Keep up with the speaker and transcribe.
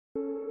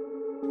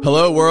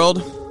Hello, world.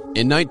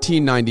 In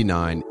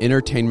 1999,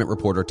 entertainment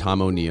reporter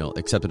Tom O'Neill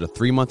accepted a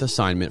 3-month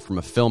assignment from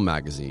a film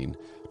magazine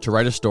to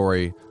write a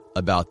story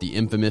about the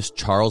infamous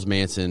Charles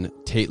Manson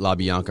Tate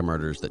LaBianca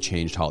murders that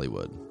changed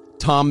Hollywood.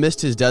 Tom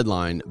missed his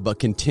deadline, but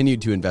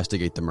continued to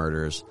investigate the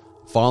murders,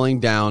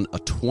 falling down a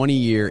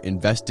 20-year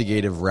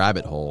investigative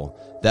rabbit hole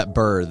that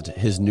birthed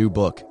his new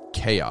book,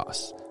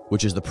 Chaos,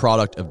 which is the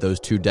product of those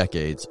 2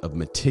 decades of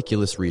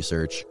meticulous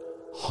research,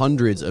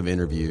 hundreds of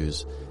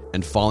interviews,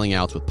 and falling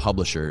outs with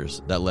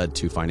publishers that led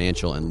to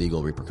financial and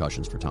legal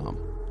repercussions for Tom.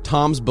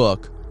 Tom's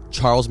book,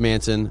 Charles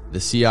Manson, the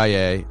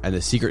CIA, and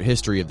the Secret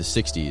History of the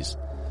 60s,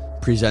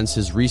 presents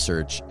his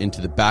research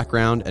into the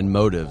background and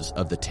motives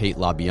of the Tate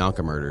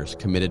LaBianca murders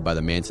committed by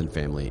the Manson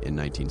family in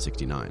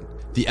 1969.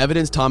 The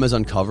evidence Tom has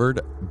uncovered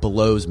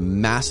blows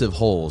massive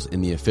holes in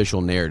the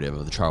official narrative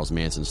of the Charles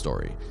Manson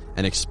story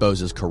and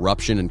exposes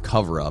corruption and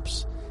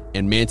cover-ups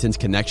and Manson's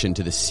connection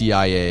to the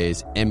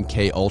CIA's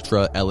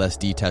MK-Ultra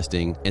LSD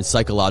testing and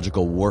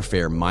psychological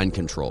warfare mind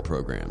control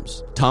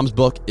programs. Tom's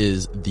book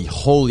is the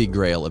holy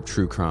grail of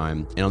true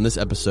crime, and on this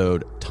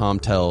episode, Tom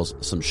tells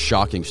some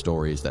shocking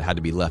stories that had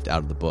to be left out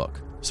of the book.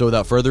 So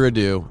without further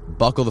ado,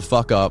 buckle the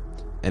fuck up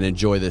and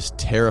enjoy this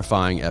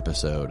terrifying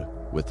episode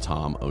with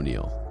Tom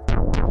O'Neill.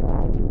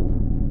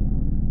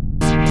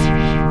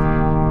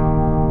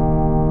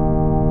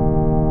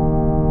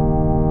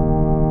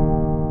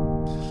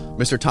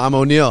 Mr. Tom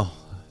O'Neill,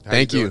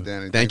 thank you.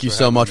 Thank you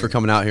so much for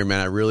coming out here,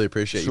 man. I really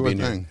appreciate you being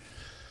here.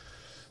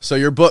 So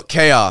your book,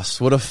 Chaos,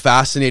 what a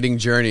fascinating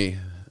journey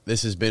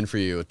this has been for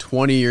you. A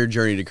 20-year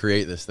journey to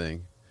create this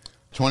thing.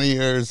 20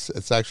 years.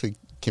 It's actually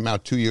came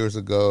out 2 years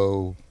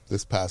ago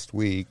this past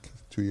week,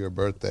 2-year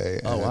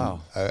birthday. Oh, wow.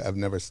 I've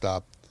never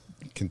stopped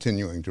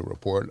continuing to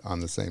report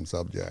on the same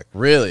subject.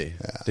 Really?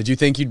 Yeah. Did you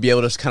think you'd be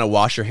able to kind of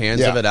wash your hands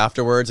of it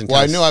afterwards? And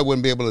I knew I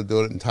wouldn't be able to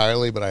do it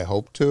entirely, but I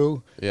hoped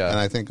to. Yeah. And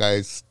I think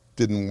I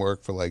didn't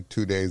work for like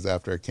 2 days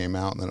after it came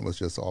out, and then it was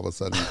just all of a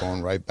sudden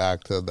going right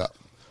back to the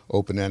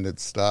open-ended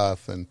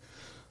stuff. And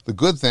the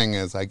good thing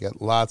is I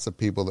get lots of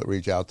people that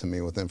reach out to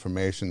me with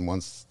information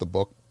once the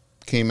book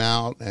came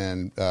out,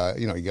 and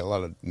you get a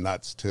lot of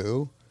nuts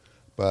too.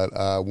 But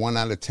 1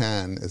 out of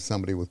 10 is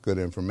somebody with good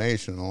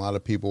information. And a lot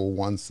of people,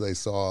 once they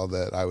saw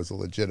that I was a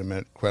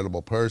legitimate,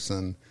 credible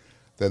person,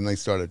 then they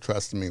started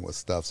trusting me with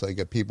stuff. So I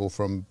get people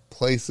from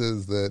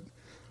places that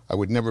I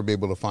would never be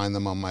able to find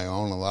them on my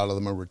own. A lot of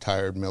them are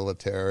retired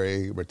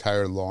military,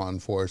 retired law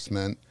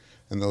enforcement,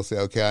 and they'll say,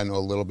 okay, I know a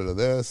little bit of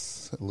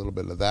this, a little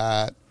bit of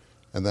that,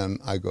 and then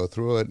I go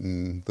through it,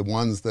 and the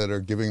ones that are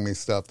giving me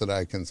stuff that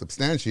I can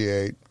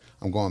substantiate,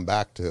 I'm going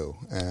back to,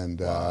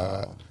 and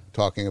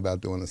talking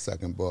about doing a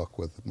second book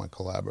with my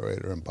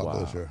collaborator and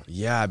publisher. Wow.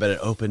 Yeah, I bet it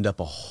opened up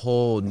a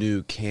whole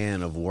new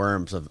can of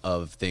worms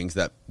of things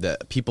that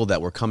people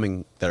that are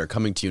coming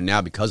to you now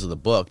because of the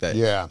book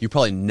that you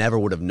probably never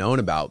would have known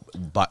about,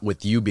 but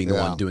with you being the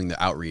one doing the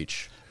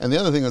outreach. And the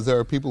other thing is there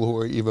are people who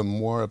are even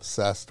more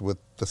obsessed with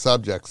the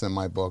subjects in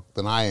my book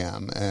than I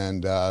am.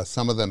 And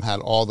some of them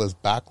had all this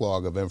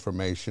backlog of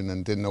information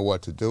and didn't know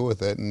what to do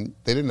with it. And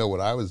they didn't know what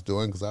I was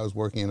doing because I was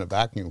working in a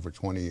vacuum for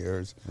 20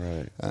 years.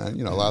 Right.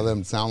 And, a lot of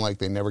them sound like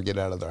they never get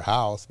out of their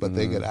house, but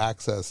they get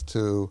access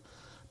to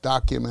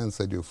documents.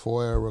 They do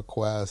FOIA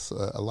requests.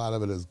 A lot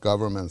of it is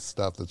government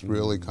stuff that's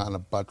really kind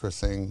of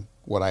buttressing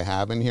what I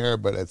have in here,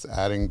 but it's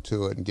adding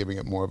to it and giving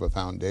it more of a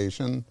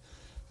foundation.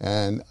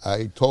 And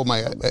I told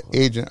my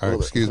agent, or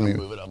excuse me,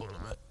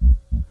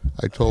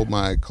 I told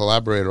my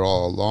collaborator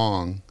all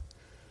along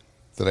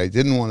that I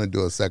didn't want to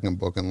do a second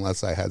book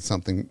unless I had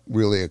something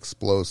really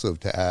explosive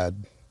to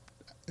add,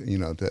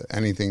 to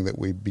anything that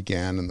we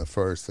began in the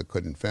first that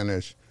couldn't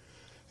finish.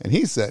 And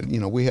he said,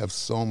 we have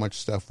so much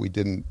stuff we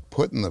didn't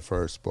put in the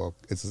first book.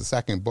 It's the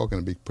second book, and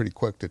it'd be pretty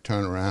quick to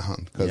turn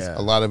around because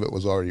a lot of it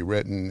was already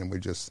written, and we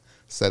just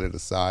set it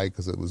aside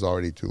because it was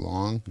already too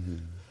long. Mm-hmm.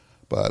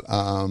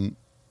 But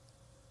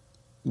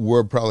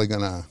we're probably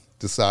going to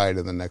decide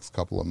in the next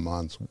couple of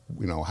months,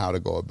 how to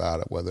go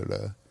about it,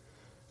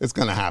 it's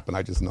going to happen.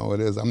 I just know it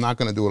is. I'm not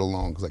going to do it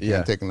alone because I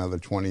can't take another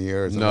 20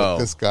 years. No. And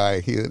with this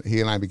guy,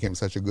 he and I became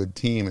such a good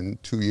team. In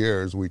 2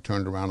 years, we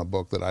turned around a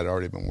book that I'd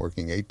already been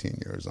working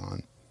 18 years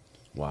on.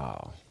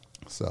 Wow.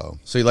 So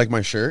you like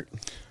my shirt?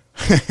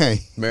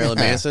 Marilyn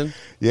Manson?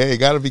 Yeah, you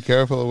got to be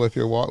careful if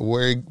you're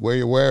where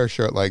you wear a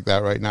shirt like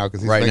that right now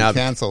because he's been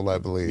canceled, I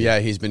believe. Yeah,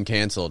 he's been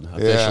canceled,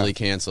 officially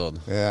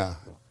canceled. Yeah.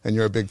 And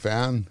you're a big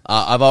fan?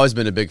 I've always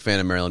been a big fan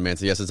of Marilyn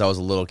Manson. Yeah, since I was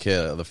a little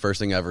kid. The first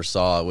thing I ever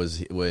saw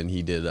was when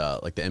he did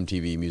like the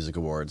MTV Music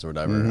Awards or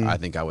whatever. Mm-hmm. I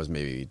think I was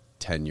maybe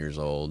 10 years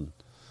old,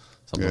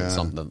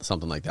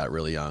 something like that,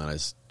 really young. And I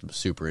was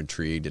super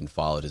intrigued and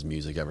followed his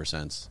music ever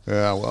since.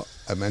 Yeah, well,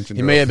 I mentioned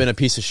he may have been a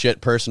piece of shit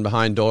person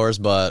behind doors,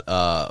 but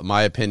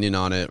my opinion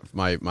on it,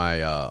 my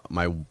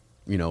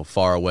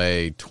far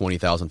away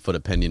 20,000-foot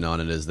opinion on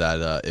it is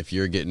that if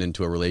you're getting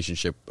into a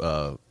relationship,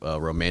 a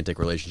romantic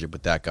relationship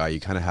with that guy, you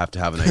kind of have to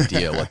have an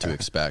idea what to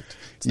expect.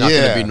 It's not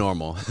going to be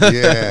normal.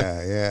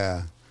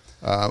 Yeah.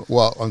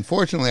 Well,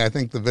 unfortunately, I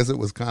think the visit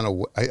was kind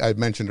of. I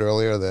mentioned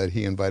earlier that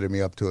he invited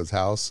me up to his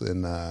house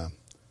in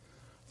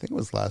think it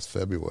was last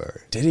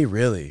February. Did he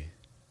really?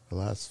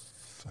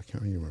 I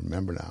can't even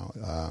remember now.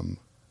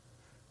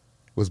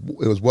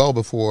 It was well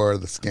before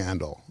the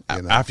scandal.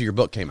 You know? After your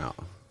book came out.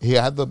 He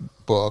had the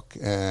book,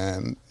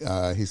 and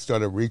he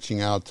started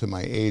reaching out to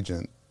my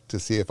agent to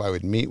see if I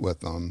would meet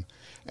with him.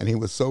 And he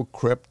was so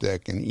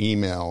cryptic in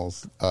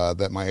emails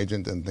that my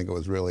agent didn't think it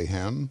was really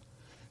him.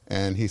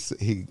 And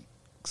he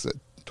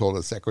told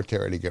his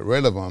secretary to get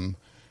rid of him,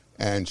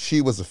 and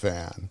she was a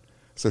fan.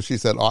 So she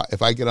said,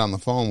 if I get on the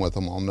phone with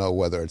him, I'll know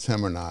whether it's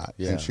him or not.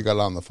 Yeah. And she got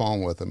on the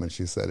phone with him, and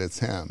she said, it's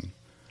him.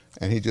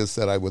 And he just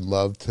said, I would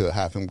love to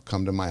have him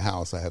come to my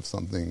house. I have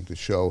something to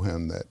show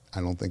him that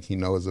I don't think he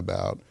knows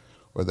about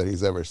or that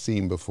he's ever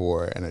seen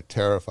before, and it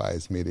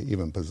terrifies me to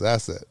even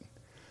possess it.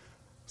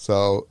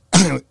 So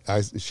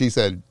he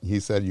said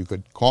you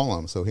could call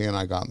him. So he and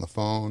I got on the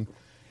phone.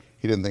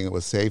 He didn't think it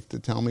was safe to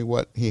tell me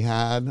what he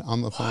had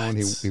on the phone.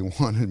 He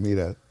wanted me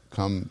to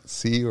come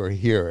see or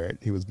hear it.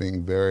 He was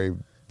being very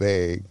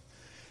vague.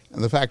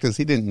 And the fact is,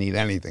 he didn't need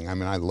anything. I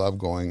mean, I love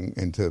going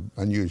into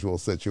unusual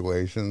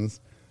situations.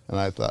 And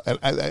I thought,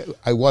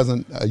 I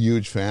wasn't a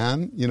huge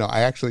fan. You know, I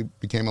actually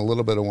became a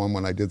little bit of one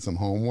when I did some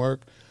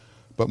homework.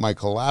 But my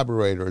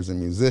collaborator is a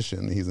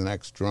musician. He's an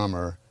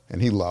ex-drummer,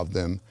 and he loved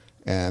him.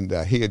 And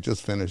he had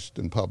just finished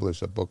and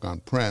published a book on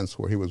Prince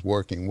where he was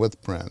working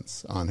with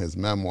Prince on his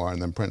memoir,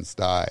 and then Prince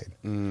died.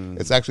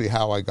 It's actually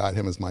how I got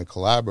him as my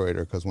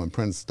collaborator, because when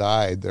Prince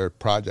died, their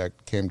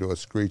project came to a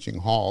screeching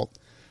halt,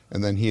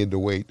 and then he had to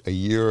wait a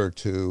year or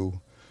two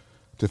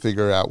to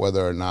figure out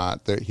whether or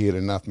not he had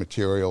enough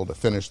material to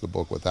finish the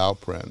book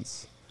without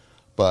Prince.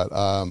 But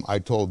I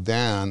told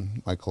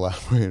Dan, my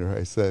collaborator,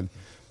 I said,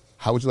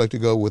 how would you like to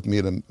go with me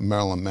to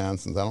Marilyn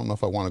Manson's? I don't know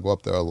if I want to go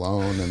up there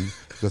alone. And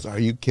he goes, are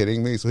you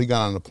kidding me? So he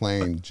got on a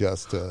plane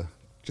just to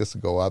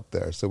go up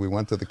there. So we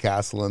went to the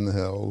Castle in the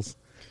Hills,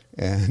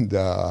 and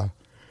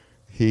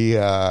he,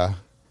 I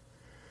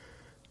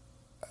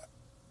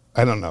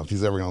don't know if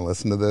he's ever going to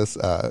listen to this.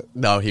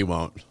 No, he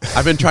won't.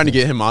 I've been trying to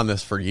get him on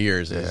this for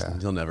years. Yeah.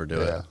 He'll never do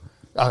it.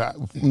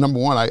 Number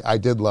one, I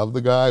did love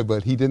the guy,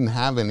 but he didn't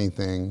have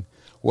anything.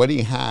 What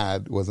he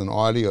had was an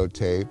audio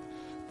tape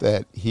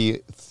that he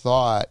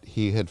thought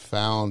he had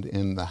found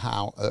in the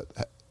house.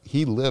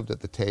 He lived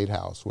at the Tate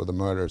House where the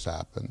murders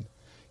happened.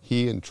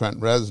 He and Trent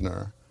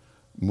Reznor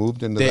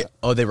moved into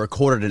they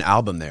recorded an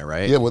album there,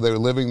 right? Yeah, well, they were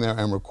living there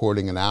and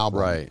recording an album.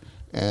 Right.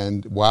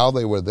 And while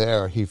they were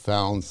there, he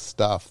found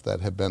stuff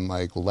that had been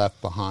like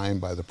left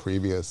behind by the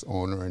previous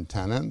owner and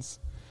tenants.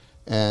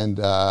 And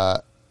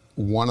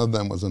one of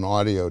them was an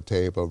audio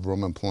tape of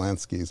Roman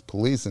Polanski's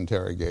police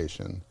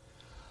interrogation.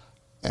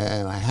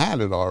 And I had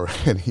it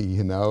already,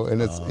 you know,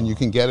 and and you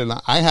can get it.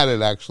 I had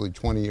it actually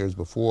 20 years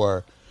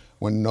before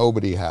when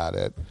nobody had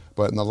it.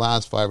 But in the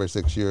last 5 or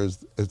 6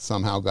 years, it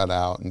somehow got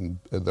out, and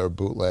there are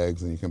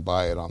bootlegs, and you can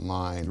buy it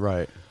online.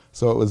 Right.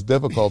 So it was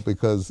difficult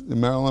because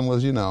Marilyn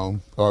was, you know,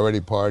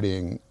 already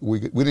partying. We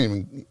didn't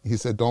even, he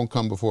said, don't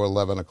come before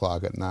 11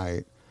 o'clock at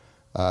night.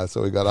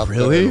 So we got up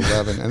there at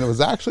 11. And it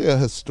was actually a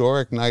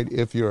historic night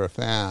if you're a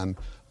fan,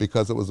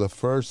 because it was the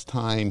first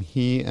time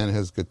he and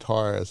his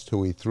guitarist,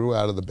 who he threw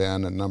out of the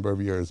band a number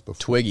of years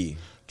before.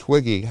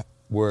 Twiggy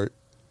were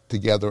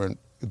together, and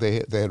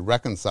they had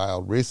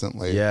reconciled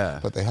recently,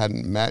 but they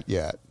hadn't met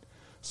yet.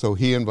 So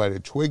he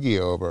invited Twiggy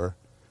over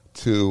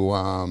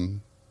to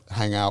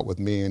hang out with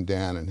me and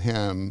Dan and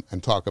him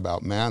and talk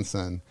about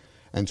Manson.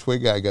 And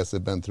Twiggy, I guess,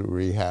 had been through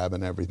rehab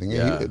and everything.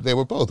 Yeah. They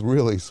were both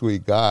really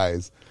sweet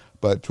guys,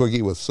 but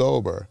Twiggy was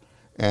sober.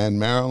 And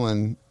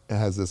Marilyn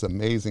has this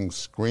amazing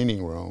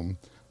screening room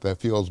that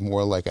feels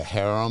more like a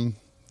harem,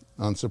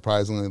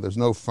 unsurprisingly. There's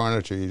no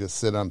furniture. You just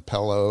sit on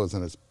pillows,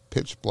 and it's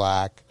pitch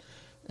black.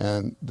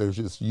 And there's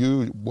this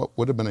huge, what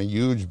would have been a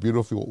huge,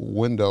 beautiful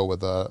window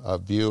with a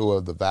view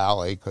of the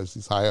valley, because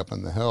he's high up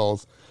in the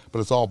hills, but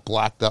it's all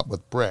blacked up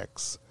with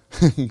bricks.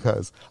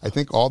 Because I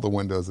think all the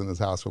windows in his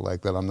house were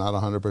like that. I'm not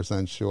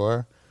 100%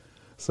 sure.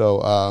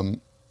 So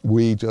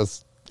we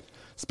just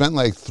spent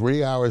like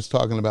 3 hours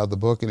talking about the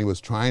book, and he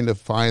was trying to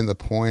find the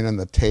point in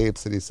the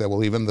tapes, and he said,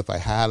 well, even if I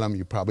had them,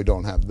 you probably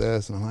don't have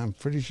this. And I'm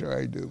pretty sure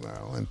I do,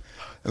 Marilyn.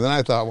 And then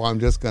I thought, well,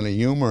 I'm just going to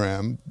humor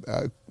him.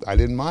 I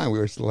didn't mind. We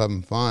were still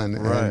having fun.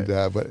 Right.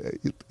 And, but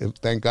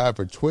thank God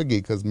for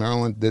Twiggy, because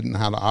Marilyn didn't know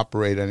how to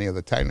operate any of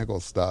the technical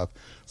stuff.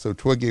 So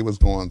Twiggy was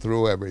going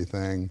through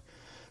everything.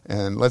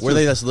 And were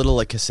they just little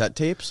like cassette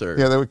tapes, or?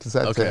 Yeah, they were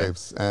cassette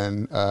tapes.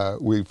 And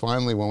we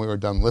finally, when we were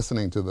done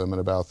listening to them at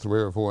about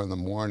 3 or 4 in the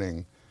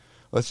morning,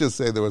 let's just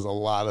say there was a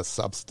lot of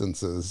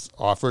substances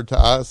offered to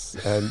us,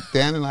 and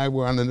Dan and I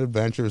were on an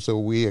adventure, so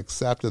we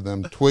accepted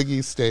them.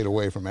 Twiggy stayed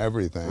away from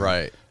everything.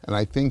 Right. And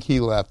I think he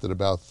left at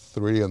about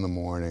 3 in the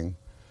morning,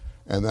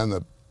 and then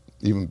the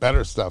even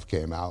better stuff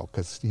came out,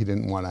 because he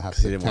didn't want to have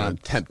to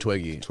tempt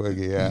Twiggy.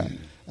 Yeah.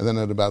 And then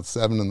at about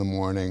 7 in the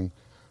morning,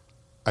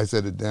 I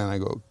said to Dan, I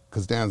go,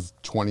 because Dan's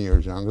 20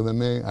 years younger than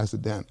me, I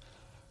said, Dan,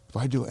 if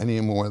I do any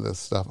more of this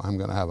stuff, I'm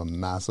going to have a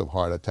massive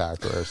heart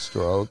attack or a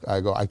stroke. I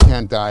go, I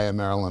can't die at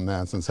Marilyn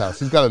Manson's house.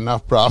 He's got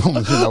enough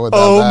problems, without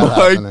that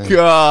happening. Oh, my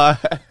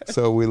God.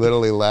 So we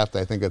literally left,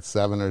 I think, at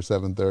 7 or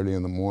 7:30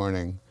 in the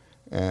morning.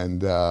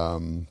 And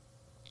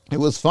it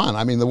was fun.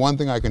 I mean, the one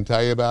thing I can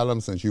tell you about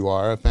him, since you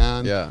are a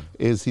fan,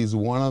 is he's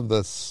one of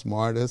the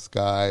smartest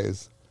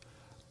guys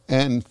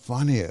and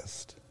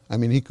funniest. I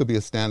mean, he could be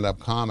a stand-up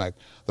comic.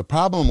 The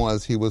problem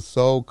was he was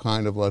so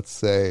kind of, let's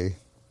say,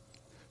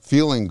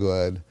 feeling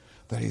good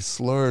that he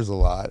slurs a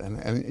lot,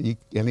 and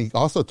he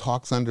also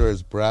talks under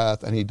his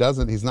breath, and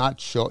he's not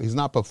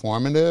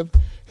performative.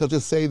 He'll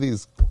just say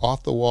these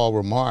off-the-wall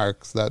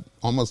remarks that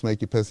almost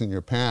make you piss in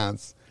your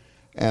pants,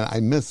 and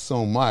I missed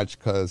so much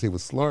because he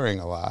was slurring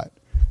a lot,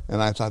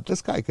 and I thought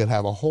this guy could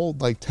have a whole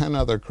 10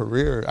 other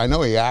careers. I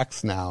know he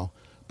acts now,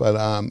 but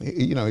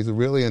he's a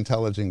really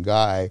intelligent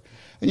guy.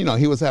 And,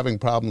 he was having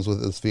problems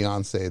with his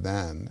fiancée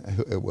then.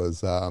 It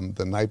was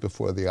the night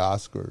before the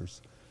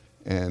Oscars.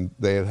 And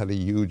they had a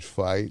huge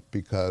fight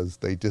because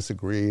they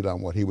disagreed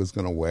on what he was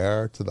going to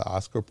wear to the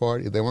Oscar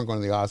party. They weren't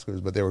going to the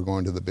Oscars, but they were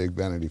going to the big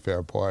Vanity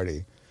Fair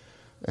party.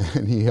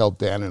 And he helped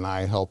Dan and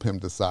I help him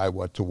decide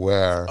what to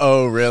wear.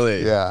 Oh,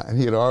 really? Yeah, and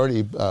he had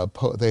already,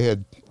 they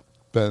had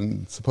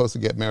been supposed to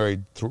get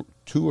married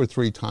 2 or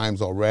 3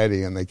 times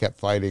already, and they kept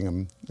fighting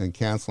him and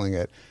canceling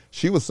it.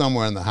 She was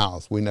somewhere in the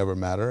house. We never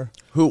met her.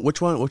 Who?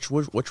 Which one?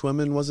 Which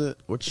woman was it?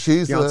 Which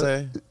she's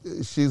fiance?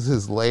 She's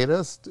his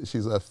latest.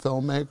 She's a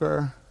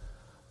filmmaker.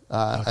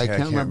 Okay, I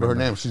can't remember her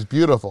name. She's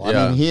beautiful.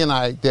 Yeah. I mean,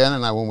 Dan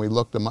and I, when we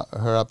looked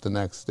her up the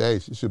next day,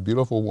 she's a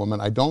beautiful woman.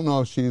 I don't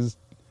know if she's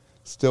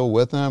still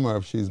with him or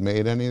if she's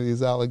made any of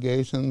these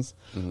allegations,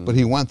 but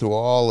he went through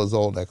all his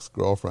old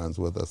ex-girlfriends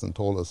with us and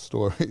told us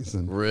stories.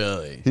 And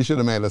really? He should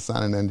have made us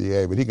sign an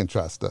NDA, but he can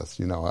trust us,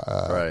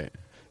 Right.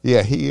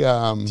 Yeah, he...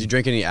 Did you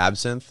drink any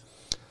absinthe?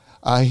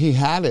 He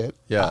had it.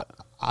 Yeah.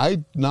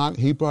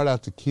 He brought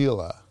out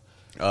tequila.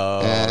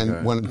 Oh, and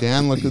okay. when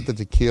Dan looked at the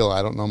tequila,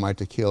 I don't know my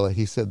tequila,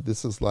 he said,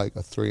 this is like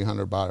a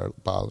 300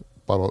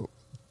 bottle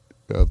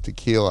of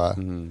tequila.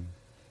 Mm-hmm.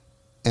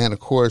 And, of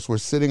course, we're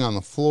sitting on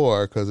the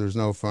floor because there's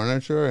no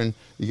furniture, and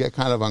you get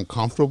kind of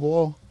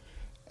uncomfortable.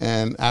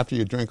 And after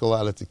you drink a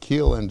lot of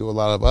tequila and do a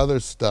lot of other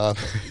stuff,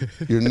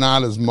 you're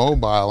not as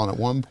mobile. And at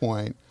one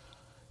point,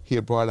 he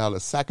had brought out a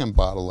second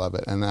bottle of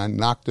it, and I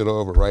knocked it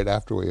over right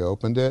after we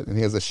opened it, and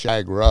he has a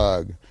shag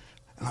rug.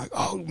 I'm like,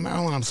 oh,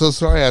 Marilyn, I'm so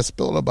sorry I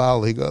spilled a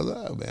bottle. He goes,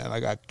 oh, man, I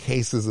got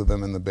cases of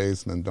them in the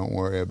basement. Don't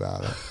worry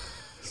about it.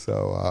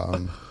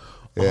 So,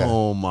 yeah.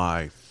 Oh,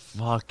 my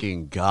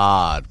fucking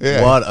God.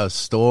 Yeah. What a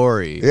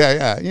story.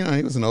 Yeah.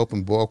 He was an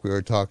open book. We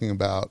were talking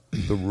about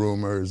the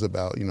rumors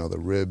about, the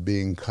rib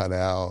being cut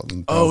out.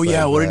 And oh,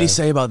 yeah. like what that. did he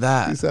say about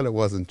that? He said it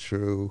wasn't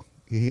true.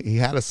 He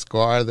had a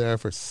scar there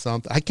for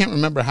something. I can't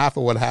remember half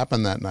of what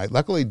happened that night.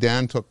 Luckily,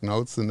 Dan took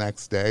notes the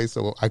next day,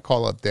 so I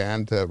call up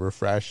Dan to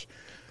refresh.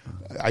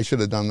 I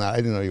should have done that. I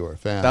didn't know you were a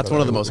fan. That's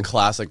one of the most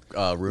classic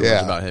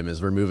rumors about him,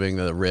 is removing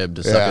the rib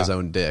to suck his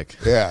own dick.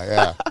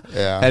 Yeah.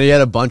 And he had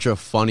a bunch of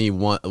funny,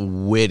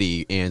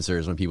 witty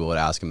answers when people would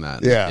ask him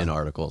that in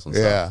articles and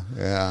stuff.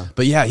 Yeah.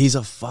 But yeah,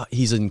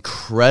 he's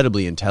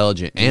incredibly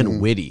intelligent and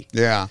witty.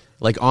 Yeah.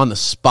 Like on the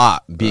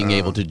spot, being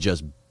able to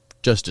just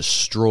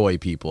destroy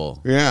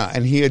people. Yeah,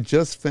 and he had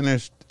just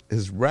finished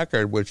his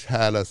record, which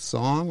had a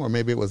song, or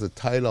maybe it was a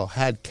title,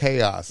 had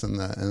chaos in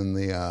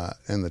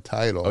the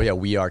title. Oh yeah,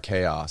 We Are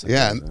Chaos.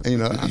 Yeah,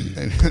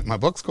 and my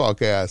book's called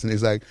Chaos, and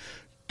he's like,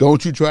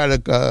 "Don't you try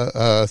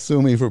to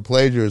sue me for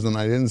plagiarism?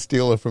 I didn't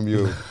steal it from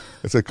you.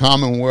 It's a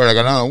common word." I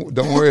go, "No,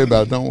 don't worry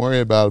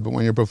about it. But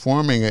when you're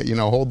performing it,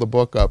 hold the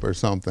book up or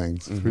something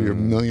for your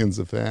millions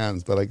of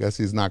fans." But I guess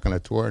he's not going to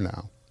tour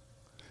now.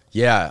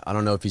 Yeah, I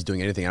don't know if he's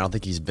doing anything. I don't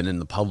think he's been in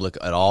the public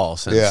at all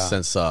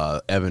since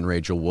Evan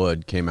Rachel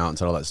Wood came out and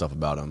said all that stuff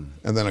about him.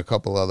 And then a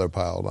couple other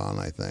piled on,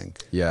 I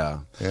think. Yeah.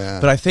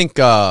 But I think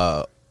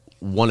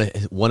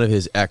one of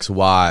his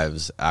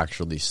ex-wives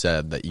actually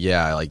said that,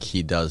 like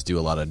he does do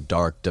a lot of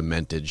dark,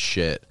 demented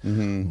shit,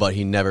 but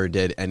he never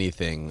did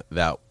anything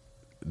that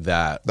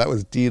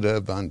was Dita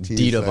Von Teese.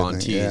 Dita Von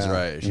Teese,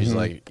 right? She's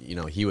like,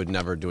 he would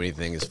never do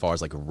anything as far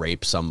as like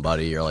rape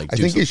somebody or like. I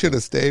think he should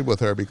have stayed with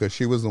her because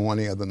she was the one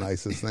he had the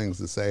nicest things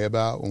to say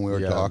about when we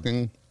were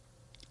talking.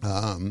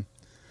 It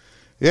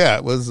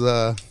was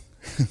it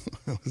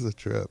was a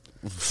trip.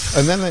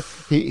 And then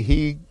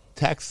he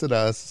texted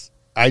us.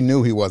 I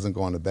knew he wasn't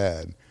going to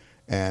bed,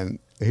 and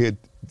he had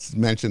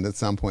mentioned at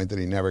some point that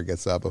he never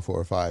gets up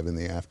before 5 in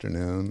the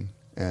afternoon.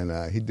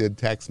 And he did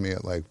text me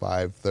at like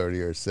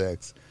 5:30 or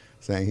 6.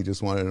 Saying he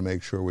just wanted to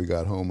make sure we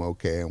got home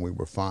okay and we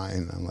were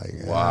fine. I'm like,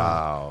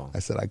 wow. I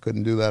said I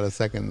couldn't do that a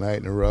second night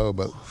in a row,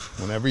 but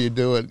whenever you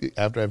do it,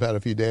 after I've had a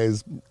few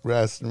days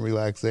rest and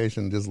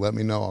relaxation, just let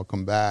me know. I'll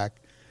come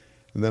back.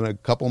 And then a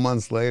couple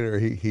months later,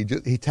 he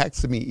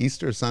texted me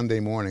Easter Sunday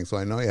morning, so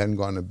I know he hadn't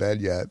gone to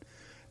bed yet,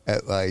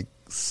 at like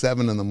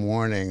 7 in the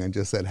morning, and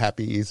just said,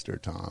 "Happy Easter,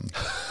 Tom."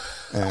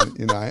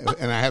 And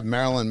I have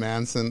Marilyn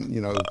Manson,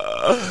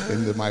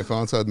 into my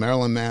phone. So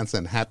Marilyn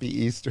Manson, Happy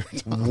Easter.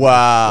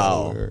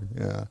 Wow. So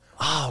yeah.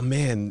 Oh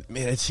man,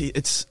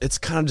 it's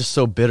kind of just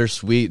so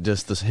bittersweet.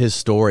 Just his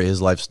story,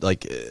 his life.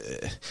 Like,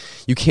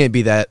 you can't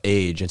be that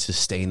age and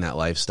sustain that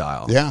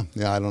lifestyle. Yeah.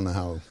 I don't know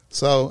how.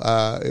 So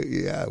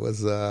it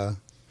was.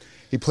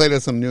 He played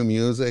us some new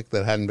music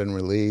that hadn't been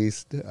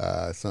released. He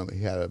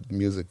had a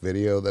music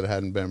video that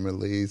hadn't been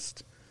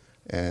released,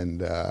 and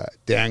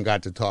Dan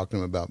got to talk to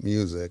him about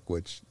music,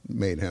 which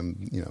made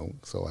him,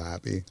 so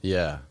happy.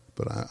 Yeah.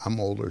 But I'm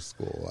older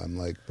school. I'm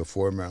like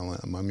before Marilyn.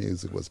 My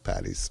music was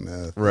Patti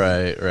Smith,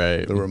 right,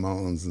 the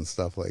Ramones and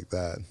stuff like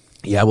that.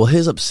 Yeah, well,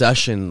 his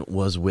obsession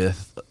was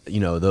with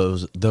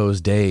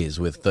those days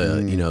with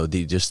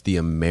the the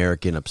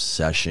American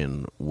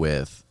obsession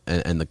with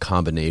and the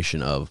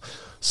combination of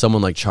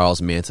someone like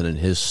Charles Manson and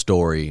his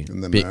story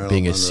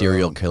being a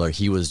serial killer.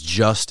 He was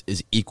just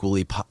as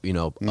equally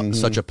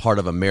such a part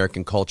of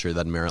American culture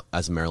that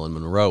as Marilyn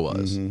Monroe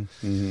was,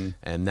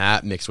 and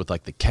that mixed with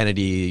like the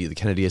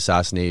Kennedy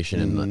assassination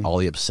and all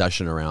the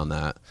obsession around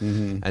that,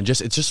 and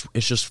it's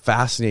just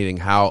fascinating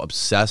how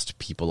obsessed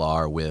people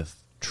are with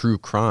true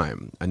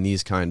crime and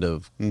these kind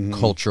of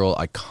cultural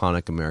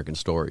iconic American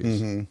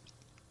stories.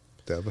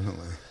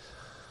 Definitely.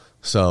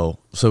 So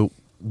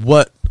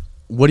what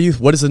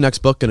is the next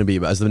book going to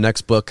be? As the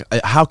next book,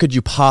 how could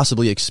you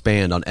possibly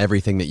expand on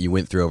everything that you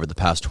went through over the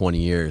past 20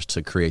 years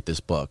to create this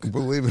book?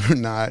 Believe it or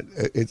not,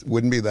 it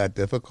wouldn't be that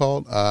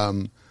difficult.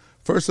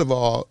 First of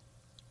all,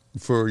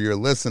 for your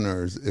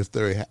listeners, if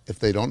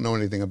they don't know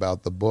anything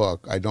about the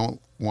book, I don't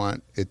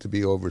want it to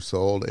be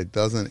oversold. It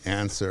doesn't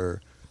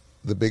answer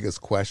the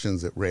biggest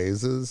questions it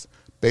raises.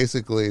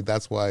 Basically,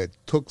 that's why it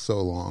took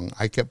so long.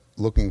 I kept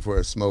looking for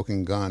a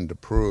smoking gun to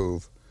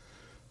prove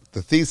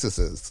the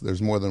theses. There's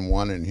more than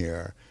one in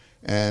here.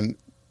 And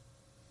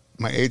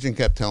my agent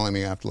kept telling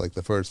me after like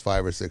the first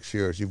 5 or 6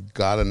 years, you've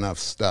got enough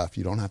stuff.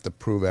 You don't have to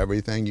prove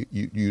everything.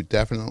 You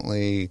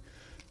definitely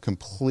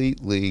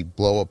completely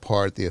blow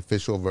apart the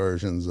official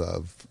versions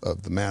of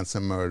the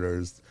Manson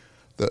murders,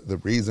 the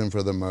reason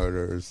for the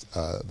murders,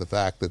 the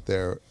fact that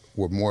there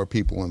were more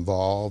people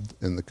involved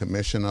in the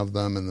commission of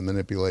them and the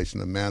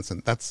manipulation of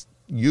Manson. That's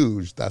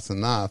huge. That's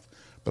enough.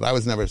 But I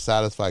was never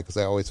satisfied because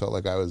I always felt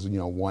like I was,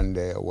 one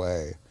day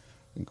away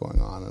and going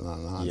on and on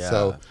and on. Yeah,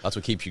 so that's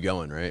what keeps you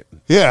going, right?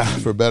 Yeah,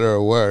 for better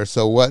or worse.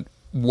 So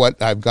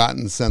what I've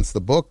gotten since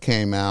the book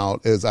came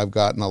out is I've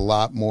gotten a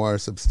lot more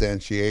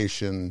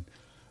substantiation.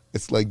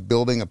 It's like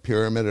building a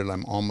pyramid and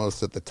I'm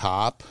almost at the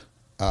top.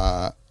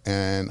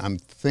 And I'm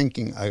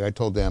thinking, I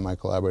told Dan, my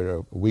collaborator,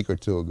 a week or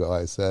two ago,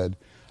 I said,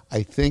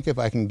 I think if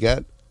I can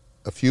get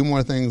a few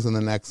more things in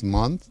the next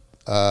month,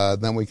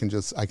 then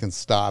I can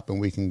stop and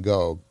we can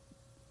go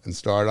and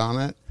start on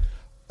it.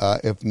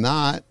 If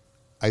not,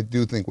 I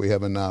do think we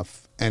have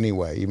enough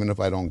anyway, even if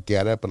I don't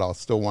get it, but I'll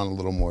still want a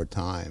little more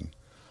time.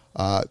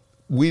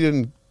 We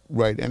didn't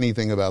write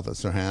anything about the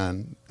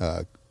Sirhan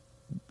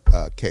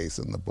case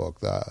in the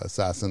book, the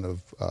assassin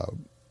of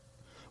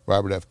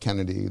Robert F.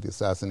 Kennedy. The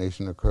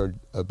assassination occurred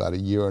about a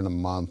year and a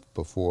month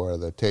before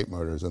the Tate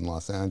murders in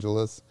Los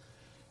Angeles.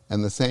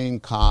 And the same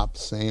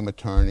cops, same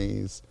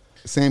attorneys,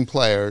 same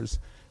players.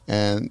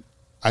 And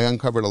I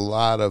uncovered a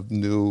lot of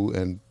new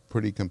and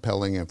pretty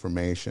compelling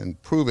information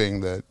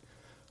proving that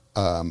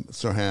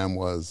Sirhan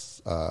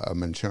was a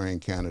Manchurian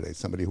candidate,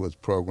 somebody who was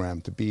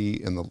programmed to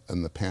be in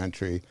the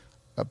pantry.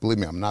 Believe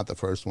me, I'm not the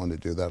first one to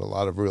do that. A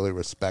lot of really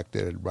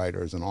respected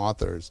writers and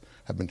authors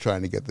have been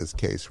trying to get this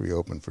case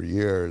reopened for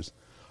years.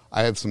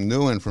 I have some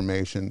new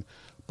information,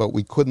 but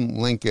we couldn't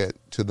link it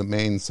to the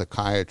main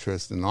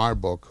psychiatrist in our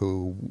book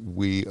who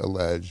we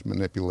allege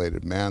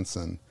manipulated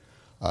Manson.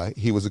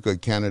 He was a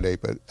good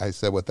candidate, but I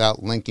said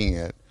without linking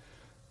it,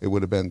 it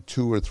would have been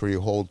 2 or 3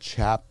 whole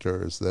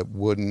chapters that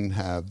wouldn't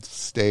have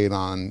stayed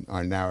on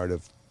our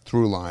narrative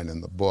through line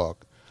in the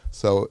book.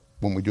 So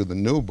when we do the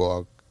new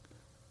book,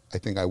 I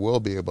think I will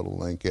be able to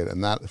link it.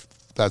 And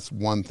that's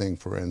one thing,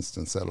 for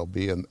instance, that'll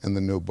be in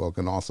the new book.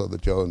 And also the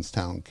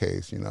Jonestown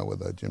case,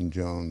 with Jim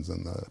Jones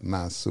and the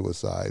mass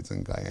suicides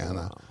in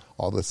Guyana. Wow.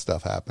 All this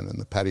stuff happened in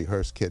the Patty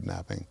Hearst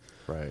kidnapping.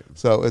 Right.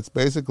 So it's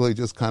basically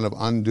just kind of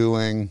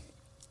unraveling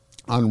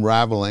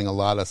a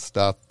lot of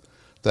stuff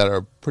that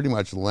are pretty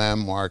much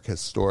landmark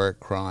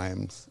historic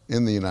crimes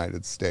in the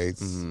United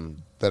States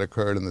that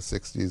occurred in the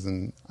 60s,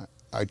 and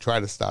I try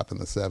to stop in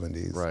the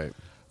 70s. Right.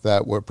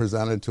 That were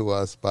presented to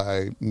us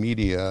by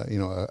media,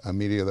 a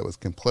media that was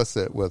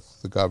complicit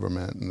with the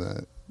government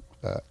and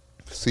the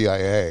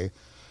CIA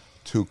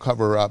to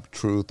cover up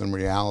truth and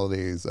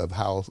realities of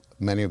how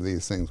many of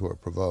these things were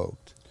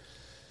provoked.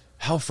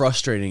 How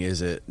frustrating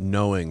is it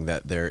knowing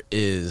that there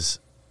is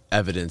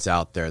evidence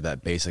out there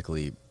that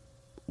basically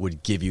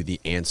would give you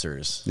the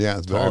answers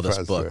to all this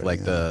book?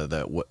 Like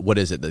what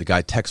is it? The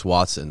guy Tex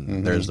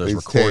Watson. There's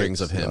recordings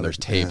tapes of him. There's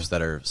tapes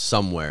that are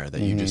somewhere that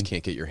you just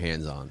can't get your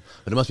hands on.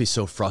 But it must be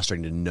so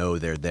frustrating to know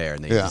they're there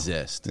and they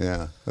exist.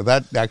 Yeah.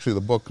 That actually,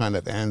 the book kind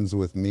of ends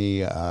with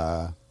me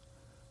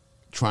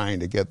trying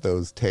to get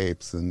those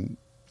tapes, and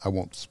I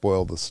won't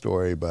spoil the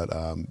story, but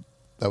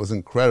that was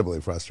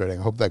incredibly frustrating.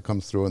 I hope that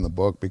comes through in the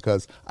book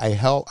because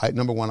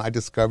number one, I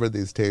discovered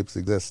these tapes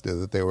existed,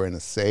 that they were in a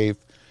safe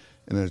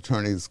in an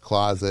attorney's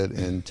closet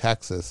in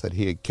Texas that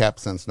he had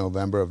kept since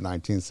November of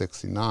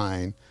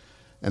 1969.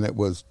 And it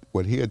was,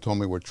 what he had told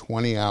me were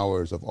 20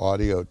 hours of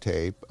audio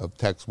tape of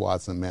Tex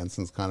Watson,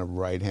 Manson's kind of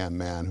right-hand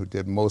man who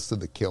did most of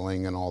the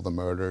killing and all the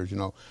murders. You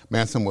know,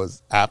 Manson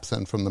was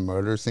absent from the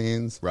murder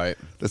scenes. Right.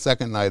 The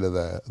second night of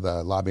the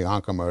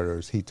LaBianca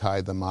murders, he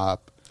tied them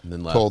up, and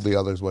then left. Told the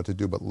others what to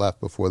do, but left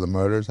before the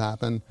murders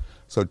happened.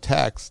 So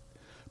Tex,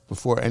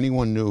 before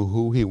anyone knew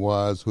who he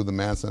was, who the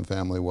Manson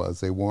family was,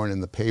 they weren't in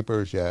the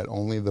papers yet.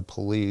 Only the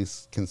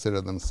police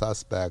considered them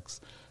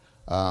suspects.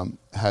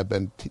 Had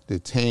been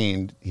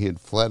detained. He had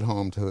fled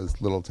home to his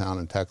little town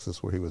in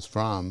Texas where he was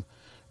from,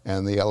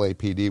 and the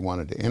LAPD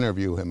wanted to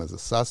interview him as a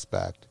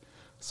suspect.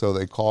 So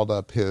they called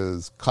up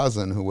his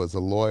cousin, who was a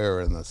lawyer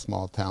in the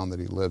small town that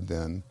he lived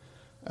in,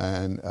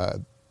 and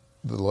he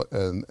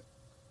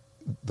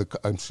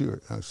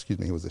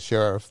was the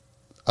sheriff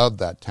of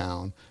that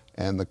town,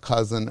 and the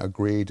cousin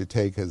agreed to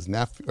take his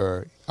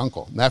nephew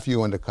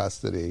into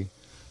custody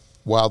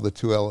while the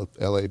two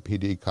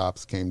LAPD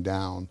cops came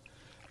down.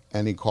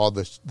 And he called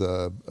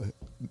a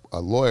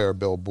lawyer,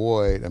 Bill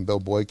Boyd, and Bill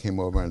Boyd came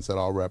over and said,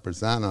 I'll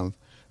represent him.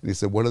 And he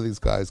said, what are these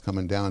guys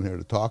coming down here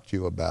to talk to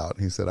you about?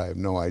 And he said, I have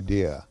no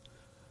idea.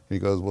 And he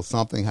goes, well,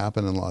 something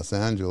happened in Los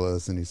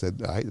Angeles. And he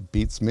said, it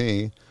beats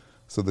me.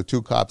 So the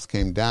two cops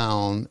came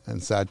down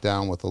and sat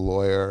down with the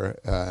lawyer,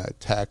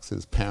 Tex,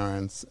 his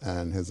parents,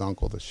 and his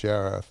uncle, the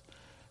sheriff.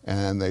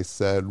 And they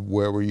said,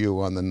 where were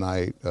you on the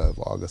night of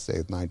August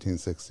 8th,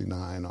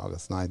 1969,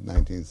 August 9th,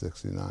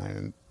 1969?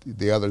 And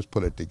the others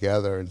put it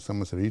together, and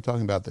someone said, are you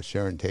talking about the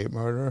Sharon Tate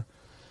murder?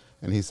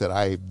 And he said,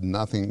 I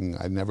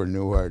never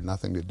knew her, had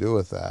nothing to do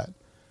with that.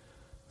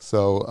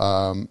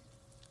 So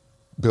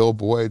Bill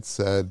Boyd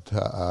said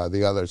to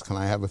the others, can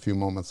I have a few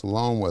moments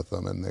alone with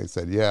them? And they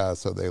said, yeah,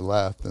 so they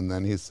left. And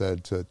then he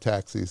said to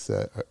Tex, he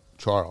said,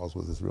 Charles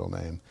was his real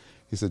name.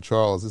 He said,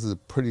 Charles, this is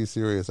pretty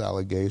serious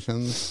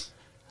allegations.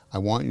 I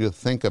want you to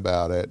think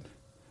about it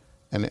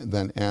and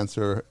then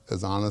answer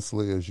as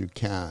honestly as you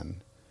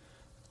can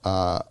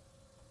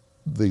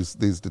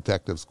these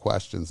detectives'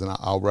 questions, and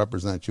I'll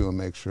represent you and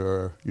make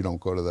sure you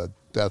don't go to the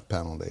death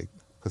penalty.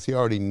 Because he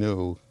already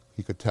knew,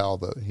 he could tell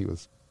that he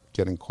was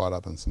getting caught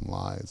up in some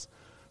lies.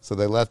 So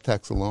they left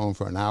Tex alone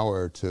for an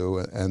hour or two,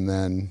 and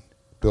then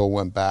Bill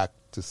went back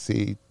to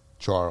see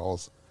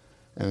Charles,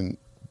 and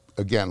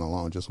again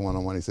alone, just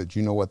one-on-one. He said, do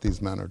you know what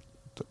these men are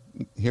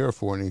here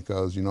for? And he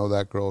goes, you know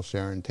that girl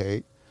Sharon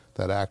Tate,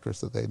 that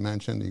actress that they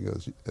mentioned? He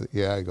goes,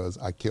 yeah. He goes,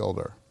 I killed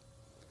her.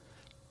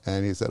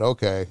 And he said,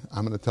 okay,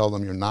 I'm going to tell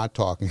them you're not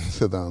talking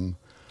to them,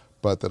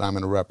 but that I'm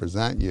going to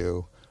represent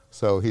you.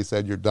 So he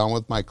said, you're done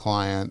with my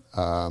client.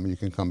 You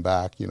can come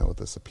back,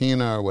 with a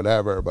subpoena or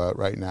whatever, but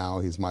right now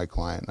he's my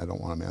client. I don't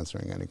want him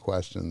answering any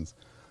questions.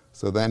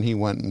 So then he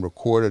went and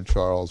recorded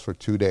Charles for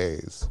 2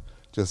 days,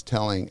 just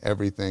telling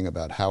everything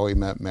about how he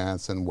met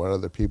Manson, what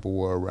other people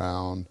were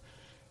around.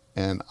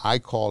 And I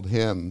called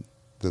him,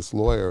 this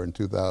lawyer, in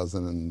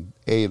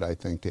 2008, I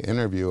think, to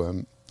interview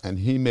him. And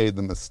he made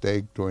the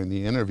mistake during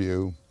the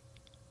interview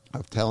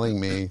of telling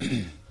me,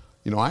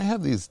 I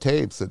have these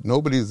tapes that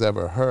nobody's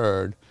ever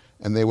heard,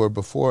 and they were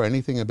before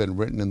anything had been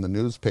written in the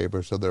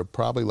newspaper, so they're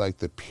probably like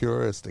the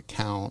purest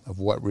account of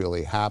what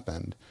really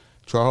happened.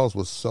 Charles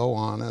was so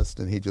honest,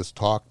 and he just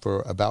talked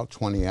for about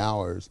 20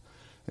 hours.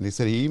 And he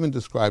said he even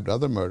described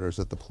other murders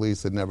that the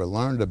police had never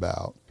learned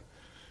about.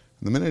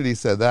 And the minute he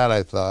said that,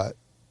 I thought,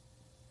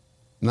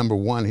 number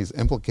one, he's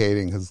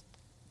implicating his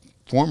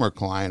former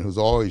client, who's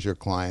always your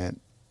client,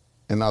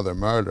 in other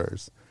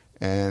murders.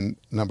 And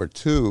number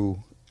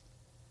two,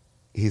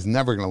 he's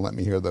never going to let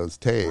me hear those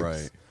tapes.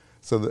 Right.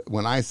 So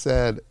when I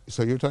said,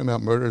 so you're talking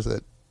about murders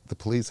that the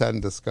police hadn't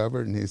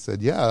discovered? And he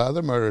said, yeah,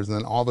 other murders. And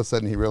then all of a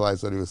sudden he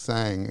realized what he was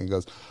saying. He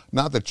goes,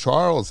 not that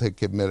Charles had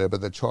committed, but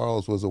that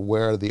Charles was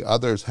aware the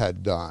others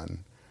had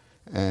done.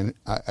 And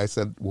I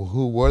said, well,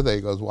 who were they?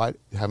 He goes, well,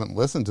 I haven't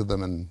listened to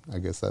them in, I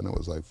guess then it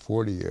was like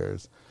 40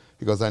 years.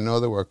 He goes, I know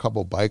there were a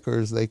couple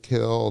bikers they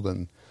killed,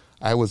 and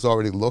I was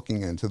already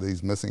looking into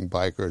these missing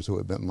bikers who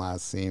had been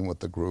last seen with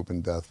the group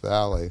in Death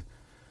Valley.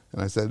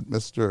 And I said,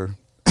 Mr.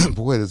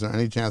 Boyd, is there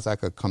any chance I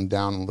could come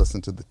down and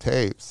listen to the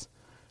tapes?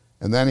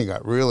 And then he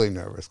got really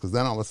nervous, because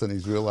then all of a sudden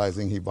he's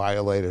realizing he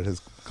violated his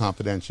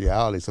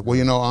confidentiality. He said,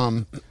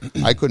 well,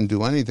 I couldn't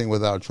do anything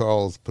without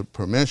Charles'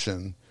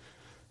 permission,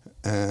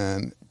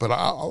 but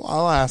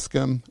I'll ask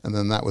him. And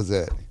then that was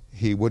it.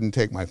 He wouldn't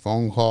take my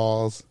phone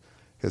calls.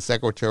 His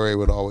secretary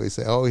would always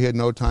say, he had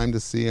no time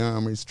to see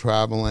him, he's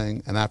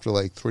traveling. And after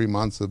like 3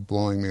 months of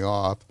blowing me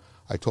off,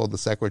 I told the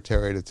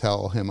secretary to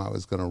tell him I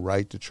was going to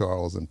write to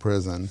Charles in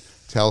prison,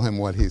 tell him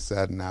what he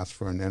said, and ask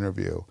for an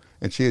interview.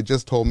 And she had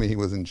just told me he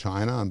was in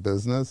China on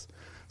business.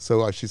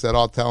 So she said,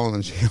 I'll tell him.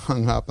 And she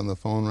hung up, and the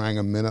phone rang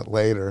a minute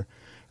later.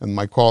 And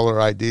my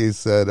caller ID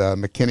said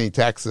McKinney,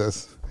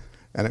 Texas.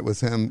 And it was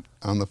him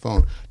on the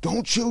phone.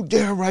 Don't you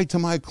dare write to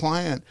my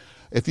client.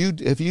 if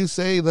you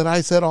say that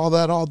I said all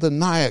that, I'll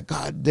deny it.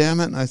 God damn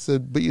it. And I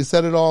said, but you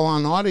said it all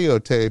on audio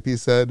tape. He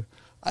said,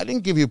 I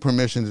didn't give you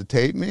permission to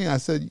tape me. I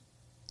said,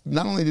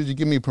 not only did you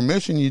give me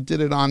permission, you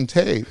did it on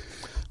tape.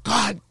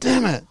 God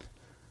damn it.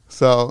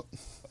 So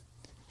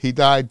he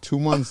died 2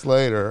 months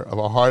later of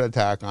a heart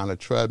attack on a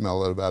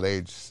treadmill at about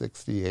age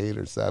 68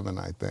 or 7,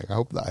 I think. I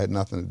hope that had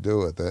nothing to do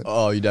with it.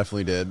 Oh, you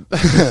definitely did.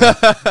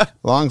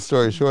 Long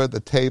story short, the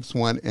tapes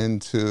went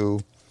into,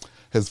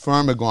 his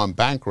firm had gone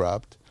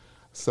bankrupt.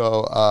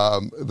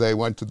 So they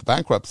went to the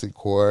bankruptcy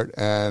court,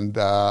 and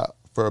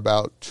for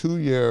about 2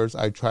 years,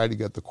 I tried to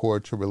get the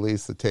court to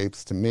release the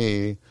tapes to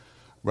me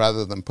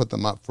rather than put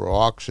them up for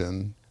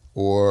auction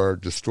or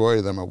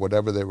destroy them or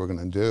whatever they were going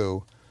to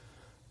do.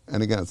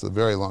 And again, it's a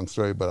very long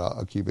story, but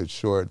I'll keep it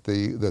short.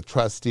 The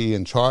trustee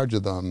in charge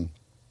of them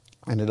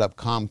ended up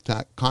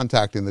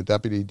contacting the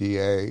deputy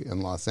DA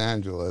in Los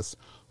Angeles,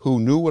 who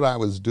knew what I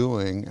was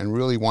doing and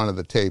really wanted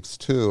the tapes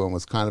too and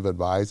was kind of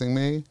advising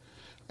me.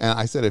 And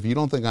I said, if you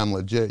don't think I'm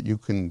legit, you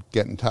can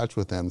get in touch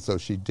with him. So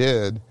she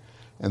did.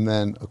 And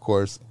then, of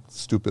course,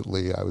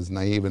 stupidly, I was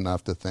naive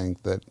enough to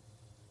think that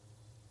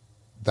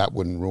that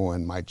wouldn't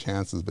ruin my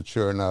chances. But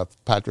sure enough,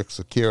 Patrick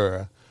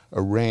Sakira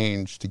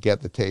arranged to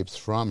get the tapes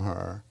from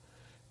her.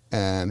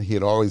 And he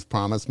had always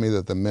promised me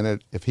that the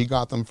minute, if he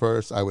got them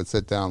first, I would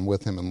sit down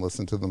with him and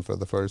listen to them for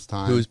the first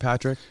time. Who's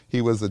Patrick?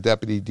 He was the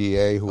deputy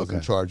DA who was in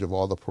charge of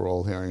all the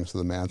parole hearings for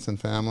the Manson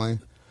family.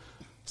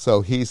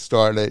 So he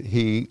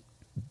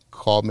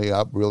called me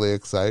up really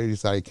excited. He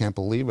said, I can't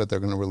believe it. They're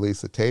going to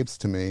release the tapes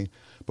to me,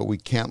 but we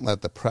can't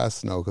let the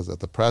press know, because if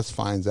the press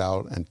finds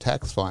out and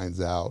Tex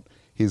finds out,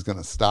 he's going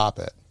to stop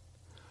it.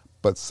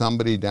 But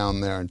somebody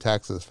down there in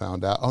Texas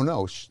found out, oh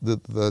no,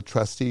 the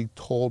trustee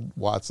told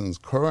Watson's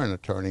current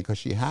attorney because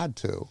she had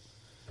to.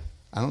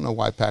 I don't know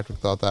why Patrick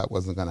thought that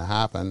wasn't going to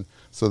happen.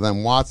 So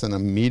then Watson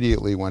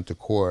immediately went to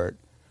court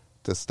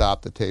to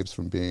stop the tapes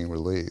from being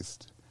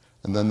released.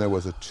 And then there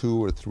was a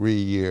 2 or 3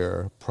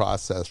 year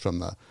process from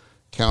the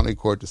county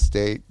court to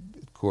state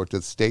court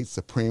to state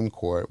Supreme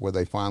Court, where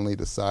they finally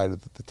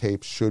decided that the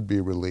tapes should be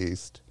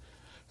released.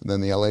 And then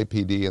the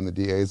LAPD and the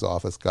DA's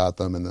office got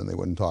them, and then they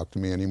wouldn't talk to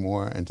me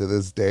anymore. And to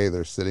this day,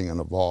 they're sitting in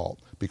a vault,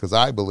 because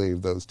I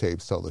believe those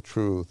tapes tell the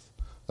truth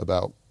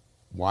about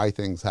why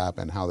things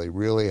happened, how they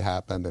really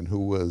happened, and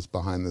who was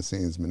behind the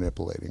scenes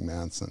manipulating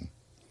Manson.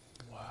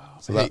 Wow.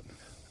 So hey,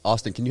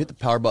 Austin, can you hit the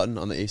power button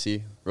on the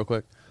AC real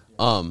quick?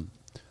 Yeah. 1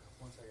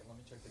 second, let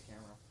me check the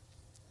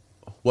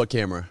camera. What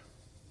camera?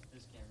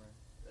 This camera.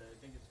 I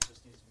think it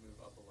just needs to move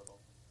up a little.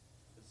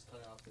 It's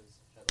cutting off his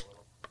head a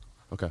little.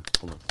 Okay,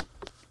 hold on.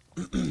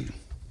 Oh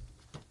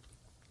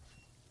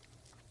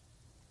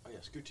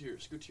yeah, scoot to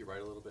your right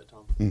a little bit,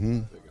 Tom. Mm-hmm.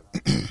 There you go.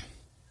 It's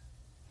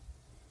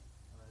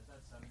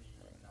at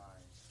 79.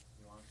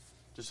 You want?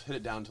 Just hit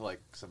it down to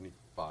like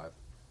 75.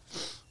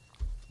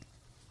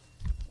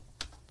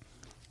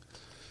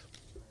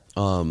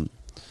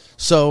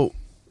 So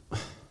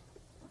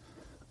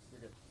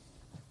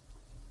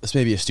this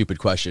may be a stupid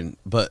question,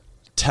 but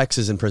Tex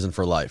is in prison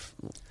for life.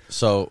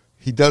 So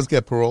He does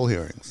get parole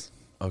hearings.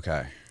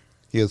 okay.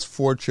 He has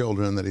 4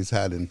 children that he's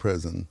had in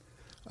prison.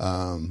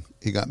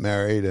 He got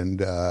married,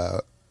 and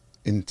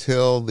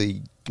until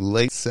the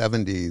late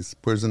 70s,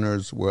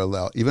 prisoners were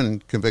allowed, even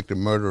convicted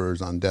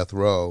murderers on death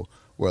row,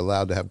 were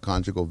allowed to have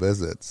conjugal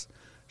visits.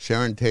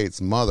 Sharon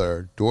Tate's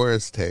mother,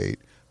 Doris Tate,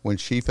 when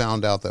she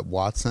found out that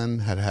Watson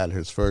had had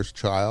his first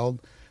child,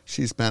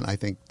 she spent, I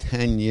think,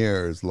 10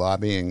 years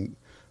lobbying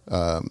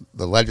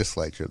the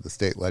legislature, the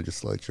state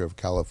legislature of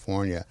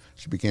California.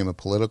 She became a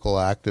political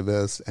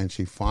activist, and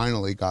she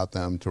finally got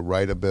them to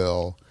write a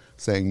bill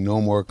saying no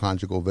more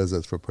conjugal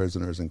visits for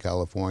prisoners in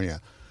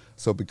California.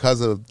 So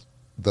because of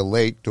the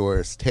late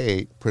Doris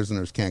Tate,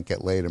 prisoners can't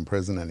get laid in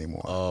prison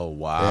anymore. Oh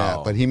wow.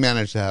 Yeah, but he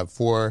managed to have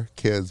 4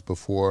 kids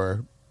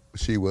before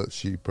she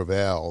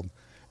prevailed,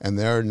 and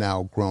they're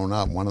now grown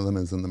up. One of them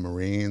is in the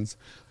Marines.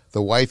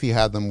 The wife he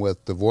had them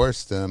with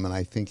divorced him, and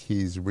I think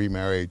he's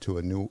remarried to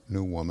a new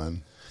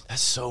woman.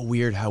 That's so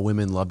weird how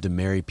women love to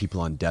marry people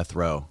on death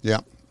row.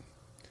 Yeah.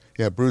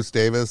 Yeah, Bruce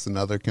Davis,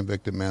 another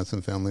convicted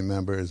Manson family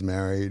member, is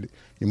married.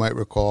 You might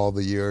recall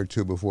the year or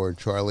 2 before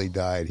Charlie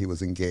died, he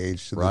was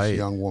engaged to this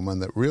young woman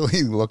that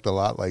really looked a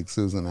lot like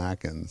Susan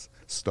Atkins,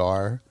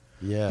 Star,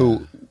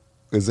 who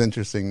is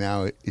interesting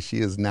now. She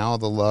is now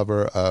the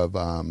lover of,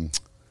 I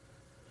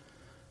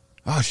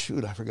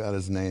forgot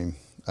his name.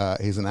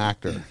 He's an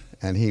actor,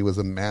 and he was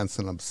a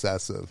Manson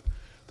obsessive.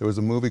 There was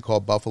a movie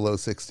called Buffalo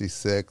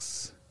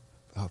 66.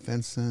 Oh,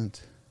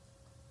 Vincent.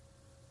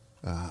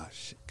 Can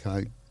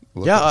I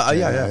look up?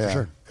 Yeah, for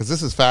sure. Because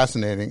this is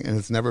fascinating, and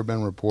it's never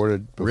been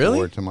reported before,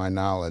 really? To my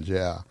knowledge.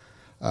 Yeah.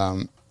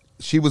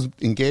 She was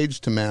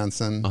engaged to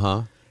Manson,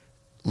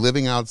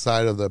 living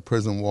outside of the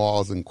prison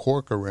walls in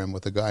Corcoran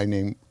with a guy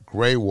named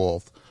Grey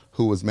Wolf,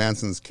 who was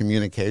Manson's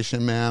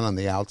communication man on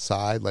the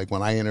outside. Like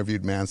when I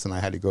interviewed Manson,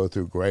 I had to go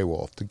through Grey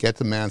Wolf. To get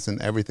to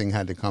Manson, everything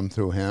had to come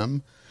through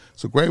him.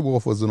 So Grey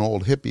Wolf was an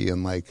old hippie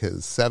in like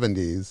his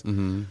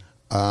 70s.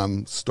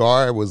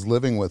 Starr was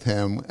living with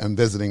him and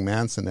visiting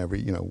Manson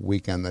every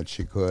weekend that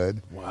she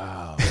could.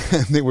 Wow.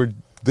 And they were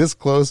this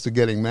close to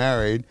getting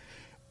married,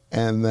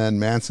 and then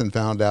Manson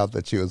found out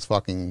that she was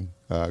fucking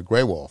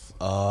Grey Wolf.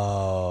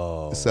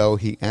 Oh. So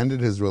he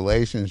ended his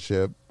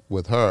relationship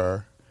with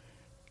her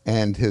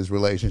and his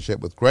relationship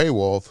with Grey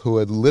Wolf, who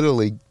had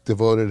literally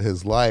devoted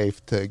his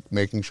life to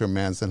making sure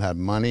Manson had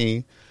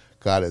money,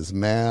 got his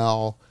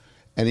mail.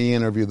 Any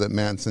interview that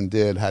Manson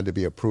did had to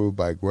be approved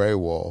by Grey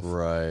Wolf.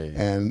 Right.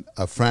 And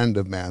a friend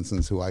of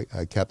Manson's who I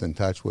kept in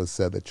touch with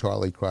said that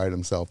Charlie cried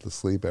himself to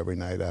sleep every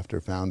night after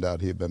found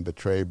out he had been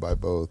betrayed by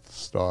both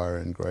Starr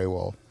and Grey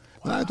Wolf.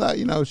 And I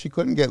thought, she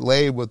couldn't get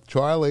laid with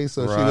Charlie,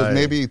 so she was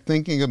maybe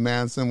thinking of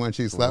Manson when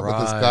she slept with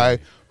this guy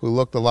who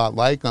looked a lot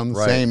like him,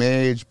 same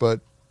age, but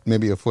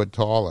maybe a foot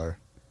taller.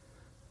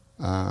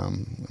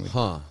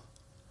 Huh.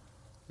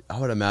 I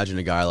would imagine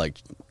a guy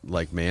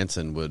like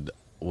Manson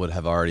would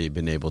have already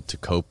been able to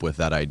cope with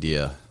that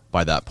idea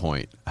by that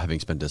point,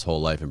 having spent his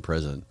whole life in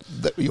prison.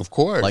 Of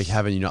course. Like,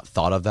 haven't you not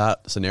thought of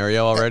that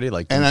scenario already?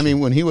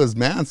 When he was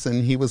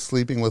Manson, he was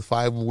sleeping with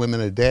 5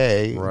 women a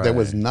day. Right. There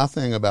was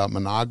nothing about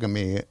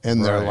monogamy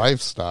in their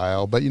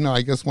lifestyle. But,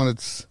 I guess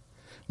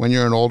when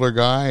you're an older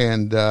guy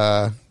and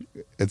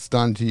it's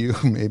done to you,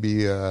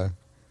 maybe... Right.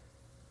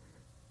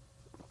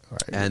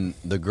 And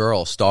the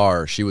girl,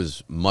 Starr, she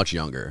was much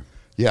younger.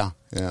 Yeah.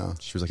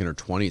 She was like in her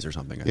 20s or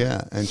something. I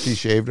think. And she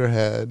shaved her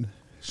head.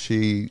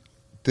 She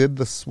did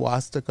the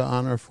swastika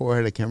on her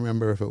forehead. I can't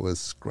remember if it was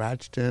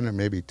scratched in or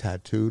maybe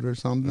tattooed or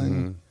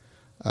something.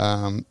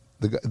 Mm-hmm.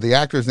 The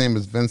actor's name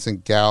is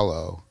Vincent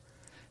Gallo,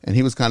 and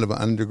he was kind of an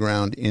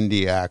underground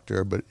indie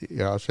actor. But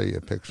I'll show you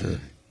a picture.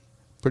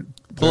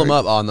 Pull him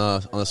up on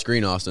the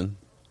screen, Austin.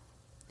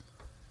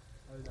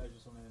 I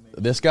just wanted to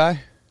make This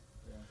guy?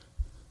 Yeah.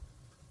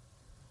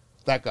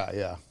 That guy,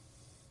 yeah.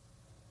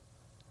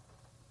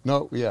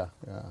 No, yeah.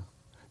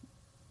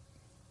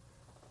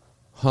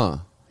 Huh.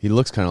 He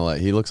looks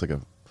like a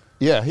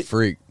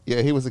freak.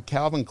 Yeah, he was a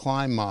Calvin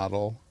Klein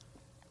model.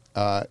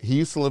 He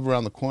used to live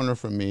around the corner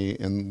from me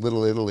in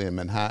Little Italy in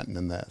Manhattan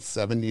in the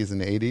 70s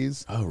and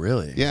 80s. Oh,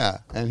 really? Yeah,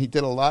 and he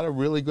did a lot of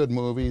really good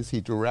movies.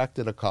 He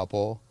directed a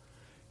couple.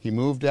 He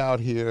moved out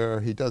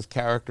here. He does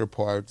character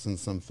parts in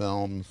some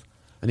films.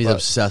 And he's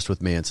obsessed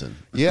with Manson.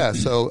 Yeah,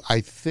 so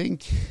I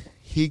think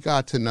he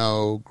got to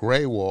know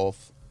Grey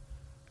Wolf.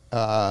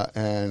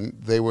 And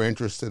they were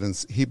interested in,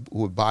 he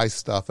would buy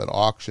stuff at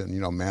auction,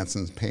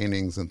 Manson's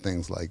paintings and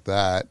things like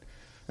that.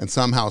 And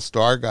somehow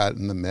Starr got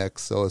in the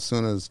mix. So as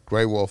soon as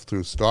Grey Wolf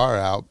threw Starr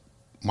out,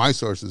 my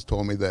sources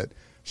told me that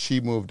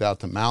she moved out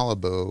to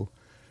Malibu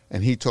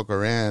and he took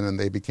her in and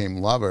they became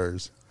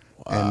lovers.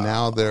 Wow. And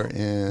now they're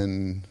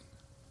in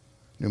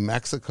New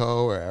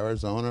Mexico or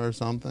Arizona or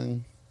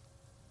something.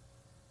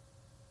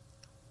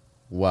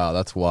 Wow,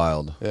 that's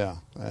wild. Yeah.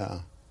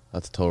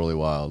 That's totally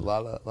wild. A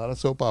lot of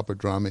soap opera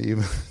drama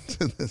even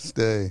to this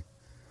day.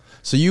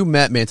 So you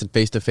met Manson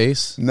face to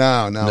face?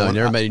 No. You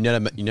never met.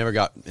 You never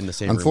got in the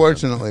same room.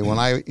 Unfortunately, when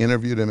I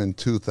interviewed him in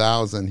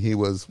 2000, he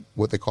was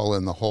what they call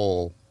in the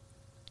hole,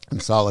 in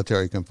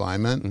solitary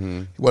confinement. Mm-hmm.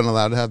 He wasn't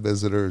allowed to have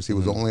visitors. He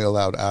was only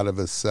allowed out of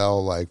his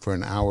cell for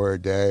an hour a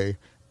day,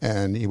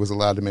 and he was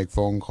allowed to make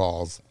phone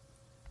calls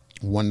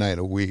one night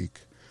a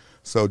week.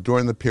 So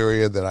during the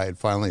period that I had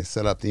finally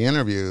set up the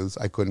interviews,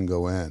 I couldn't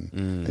go in.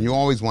 And you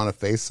always want to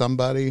face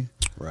somebody.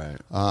 Right.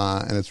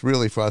 And it's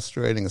really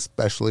frustrating,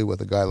 especially with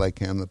a guy like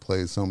him that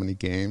plays so many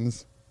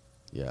games.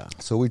 Yeah.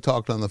 So we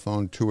talked on the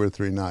phone 2 or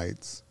 3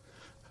 nights.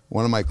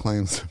 One of my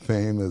claims to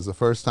fame is the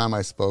first time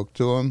I spoke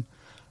to him,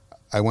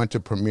 I went to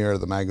Premiere,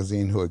 the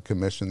magazine who had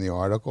commissioned the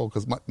article,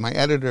 because my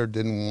editor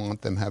didn't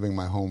want them having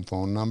my home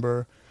phone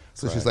number.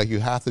 So she's like, you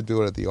have to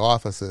do it at the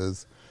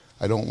offices.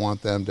 I don't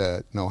want them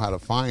to know how to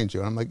find you.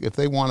 And I'm like, if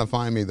they want to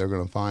find me, they're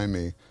going to find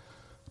me.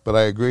 But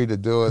I agreed to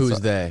do it. Who's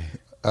they?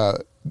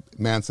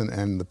 Manson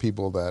and the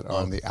people that are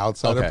on the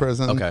outside of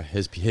prison. Okay,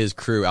 his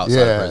crew outside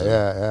of prison.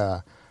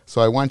 Yeah.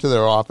 So I went to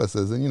their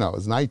offices, and, it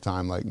was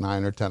nighttime, like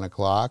 9 or 10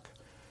 o'clock.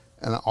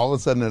 And all of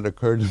a sudden it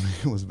occurred to me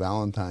it was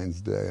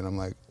Valentine's Day. And I'm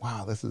like,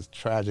 wow, this is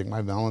tragic.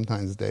 My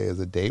Valentine's Day is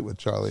a date with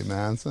Charlie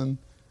Manson.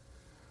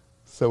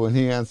 So when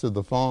he answered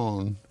the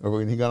phone, or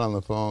when he got on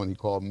the phone, he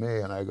called me,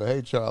 and I go,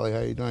 hey, Charlie, how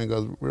you doing? He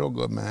goes, real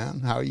good,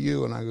 man. How are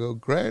you? And I go,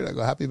 great. I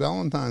go, happy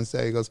Valentine's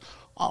Day. He goes,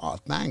 oh,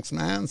 thanks,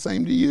 man.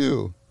 Same to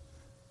you.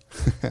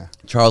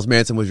 Charles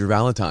Manson was your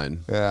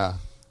Valentine. Yeah.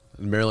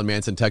 And Marilyn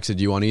Manson texted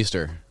you on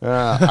Easter.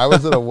 Yeah. I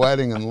was at a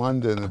wedding in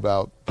London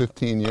about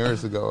 15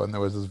 years ago, and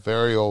there was this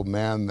very old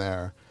man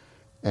there,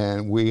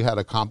 and we had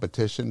a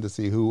competition to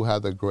see who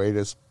had the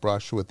greatest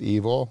brush with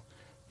evil.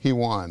 He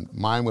won.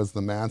 Mine was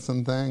the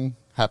Manson thing.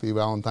 Happy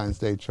Valentine's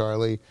Day,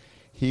 Charlie.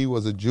 He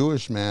was a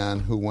Jewish man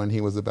who, when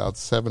he was about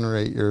 7 or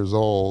 8 years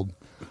old,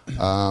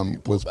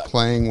 was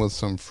playing with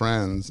some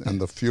friends, and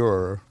the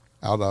Fuhrer,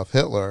 Adolf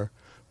Hitler,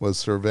 was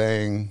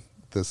surveying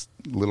this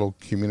little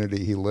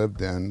community he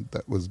lived in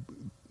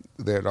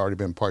they had already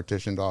been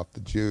partitioned off the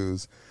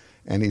Jews.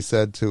 And he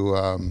said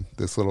to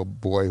this little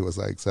boy who was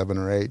like 7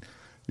 or 8,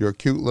 you're a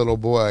cute little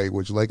boy.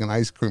 Would you like an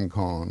ice cream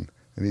cone?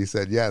 And he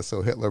said, yes.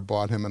 So Hitler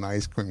bought him an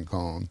ice cream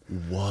cone.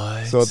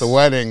 What? So at the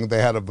wedding,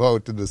 they had a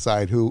vote to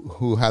decide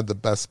who had the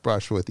best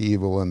brush with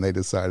evil, and they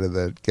decided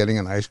that getting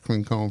an ice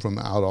cream cone from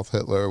Adolf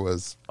Hitler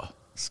was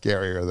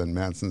scarier than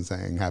Manson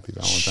saying Happy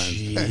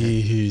Valentine's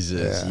Day.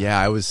 Jesus. Yeah,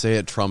 I would say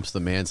it trumps the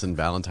Manson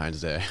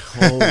Valentine's Day.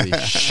 Holy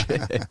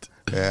shit.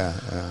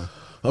 Yeah.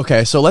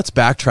 Okay, so let's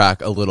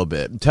backtrack a little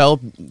bit.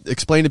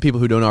 Explain to people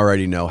who don't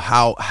already know,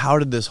 how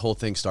did this whole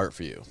thing start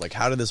for you? Like,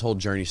 how did this whole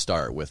journey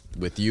start with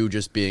you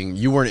just being,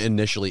 you weren't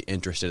initially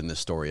interested in this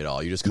story at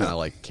all. You just kind of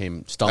like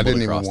stumbled across this job. I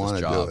didn't even want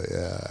to do it.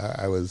 Yeah,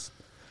 I was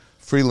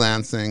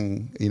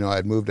freelancing. You know,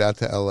 I'd moved out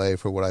to LA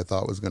for what I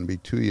thought was going to be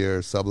 2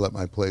 years, sublet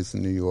my place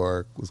in New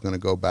York, was going to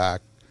go back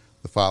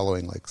the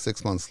following, like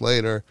 6 months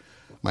later.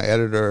 My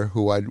editor,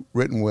 who I'd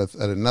written with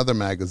at another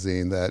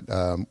magazine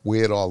that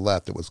we had all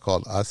left, it was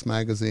called Us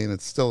Magazine.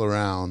 It's still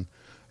around.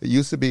 It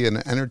used to be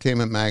an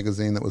entertainment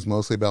magazine that was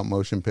mostly about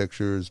motion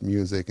pictures,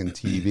 music, and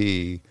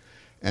TV.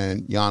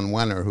 And Jan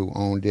Wenner, who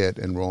owned it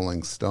and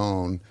Rolling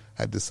Stone,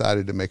 had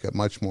decided to make it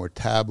much more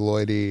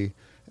tabloidy.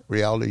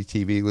 Reality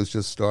TV was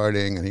just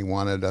starting, and he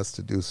wanted us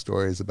to do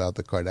stories about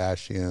the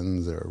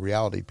Kardashians or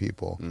reality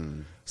people.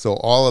 So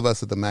all of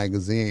us at the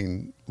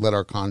magazine let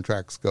our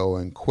contracts go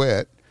and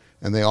quit.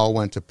 And they all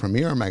went to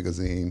Premiere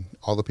Magazine,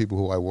 all the people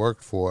who I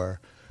worked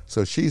for.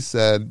 So she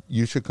said,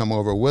 you should come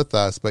over with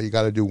us, but you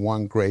got to do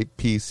one great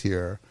piece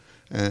here.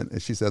 And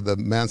she said, the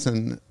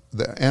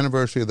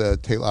anniversary of the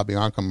Tate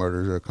LaBianca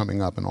murders are coming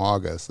up in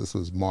August. This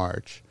was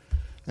March.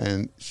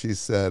 And she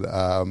said,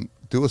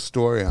 do a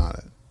story on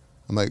it.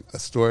 I'm like, a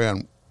story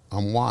on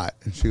what?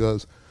 And she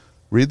goes,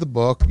 read the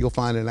book, you'll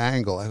find an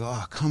angle. I go,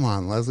 oh, come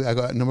on, Leslie. I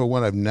go, number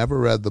one, I've never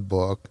read the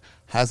book.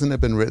 Hasn't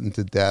it been written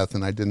to death?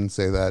 And I didn't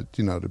say that,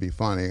 to be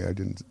funny. I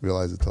didn't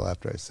realize it till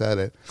after I said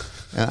it.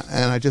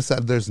 And I just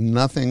said, there's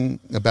nothing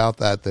about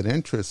that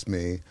interests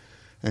me.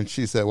 And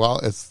she said, well,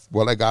 it's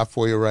what I got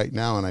for you right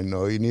now, and I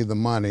know you need the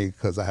money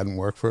because I hadn't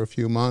worked for a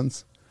few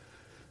months.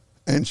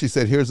 And she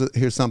said,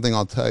 here's something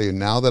I'll tell you.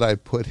 Now that I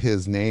put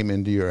his name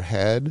into your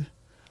head,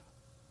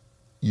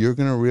 you're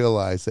going to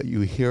realize that you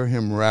hear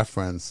him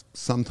reference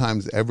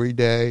sometimes every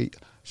day.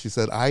 She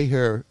said, I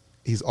hear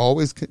he's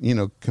always,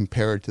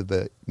 compared to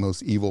the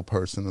most evil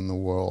person in the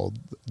world,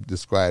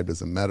 described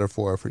as a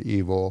metaphor for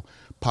evil,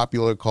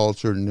 popular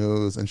culture,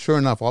 news. And sure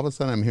enough, all of a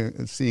sudden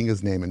I'm seeing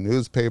his name in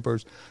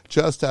newspapers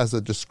just as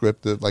a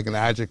descriptive, like an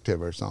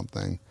adjective or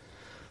something.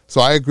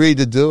 So I agreed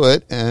to do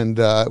it, and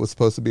it was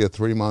supposed to be a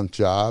 3-month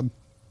job.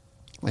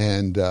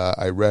 And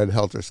I read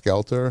Helter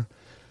Skelter,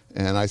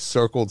 and I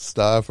circled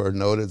stuff or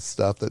noted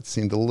stuff that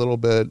seemed a little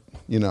bit,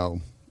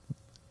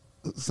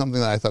 something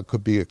that I thought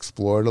could be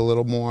explored a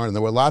little more. And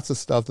there were lots of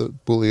stuff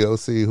that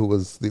Bugliosi, who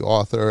was the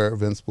author,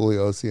 Vince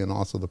Bugliosi, and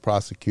also the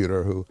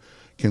prosecutor who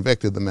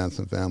convicted the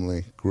Manson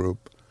family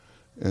group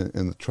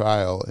in the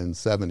trial in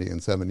 70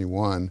 and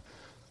 71.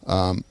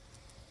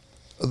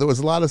 There was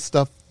a lot of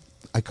stuff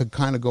I could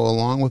kind of go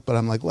along with, but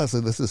I'm like,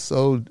 Leslie, this is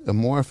so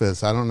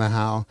amorphous. I don't know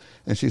how.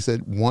 And she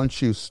said,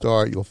 once you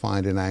start, you'll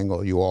find an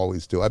angle. You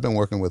always do. I've been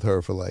working with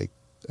her for like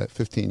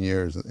 15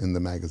 years in the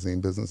magazine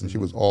business, and she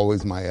was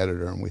always my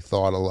editor, and we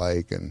thought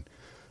alike, and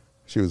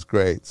she was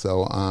great.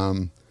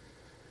 So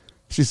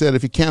she said,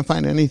 if you can't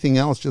find anything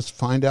else, just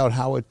find out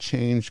how it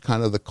changed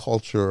kind of the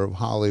culture of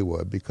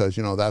Hollywood, because,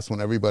 that's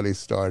when everybody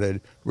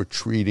started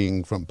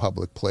retreating from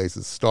public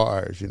places,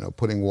 stars,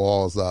 putting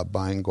walls up,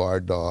 buying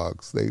guard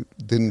dogs. They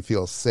didn't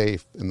feel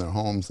safe in their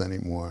homes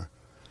anymore.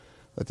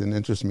 That didn't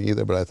interest me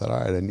either, but I thought, all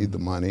right, I need the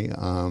money.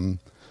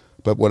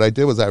 But what I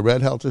did was I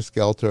read Helter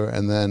Skelter,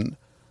 and then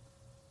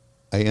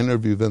I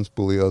interviewed Vince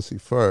Bugliosi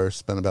first,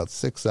 spent about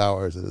 6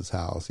 hours at his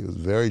house. He was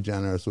very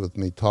generous with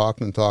me,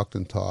 talked,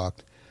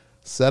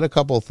 said a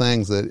couple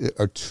things that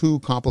are too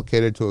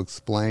complicated to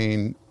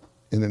explain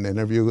in an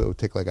interview. It would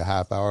take like a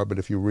half hour, but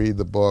if you read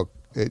the book,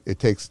 it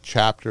takes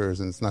chapters,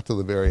 and it's not till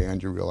the very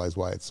end you realize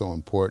why it's so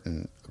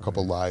important. A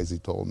couple lies he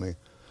told me.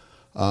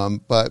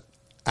 But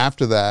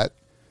after that,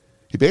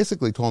 he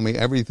basically told me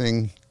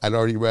everything I'd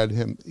already read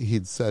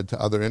he'd said to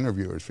other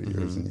interviewers for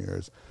years and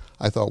years.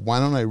 I thought, why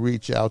don't I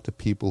reach out to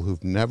people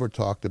who've never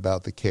talked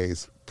about the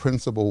case,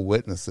 principal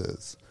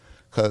witnesses?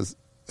 Because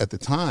at the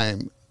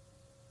time,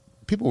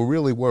 people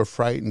really were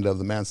frightened of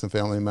the Manson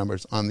family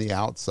members on the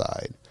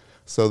outside.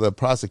 So the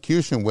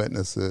prosecution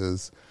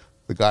witnesses,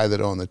 the guy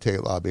that owned the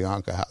Tate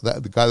LaBianca house,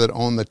 the guy that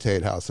owned the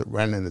Tate house that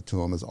rented it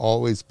to him, has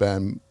always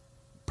been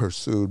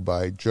pursued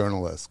by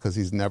journalists because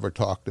he's never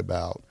talked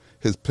about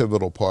his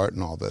pivotal part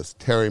in all this.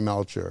 Terry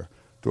Melcher,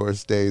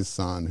 Doris Day's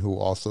son, who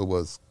also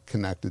was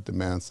connected to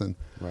Manson.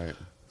 Right.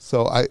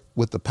 So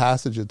with the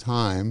passage of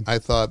time, I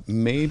thought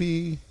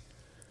maybe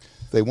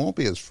they won't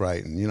be as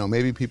frightened.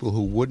 Maybe people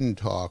who wouldn't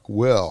talk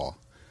will.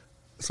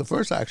 So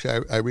first,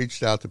 actually, I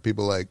reached out to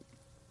people like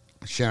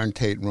Sharon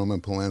Tate and Roman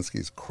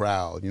Polanski's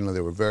crowd.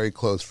 They were very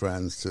close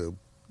friends to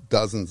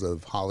dozens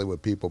of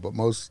Hollywood people, but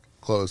most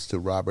close to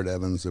Robert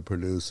Evans, the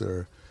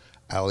producer,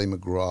 Ali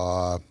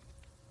MacGraw,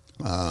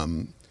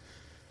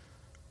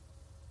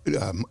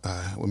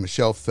 with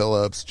Michelle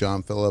Phillips,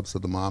 John Phillips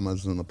of the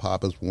Mamas and the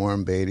Papas,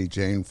 Warren Beatty,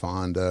 Jane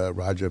Fonda,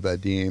 Roger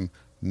Vadim,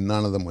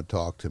 none of them would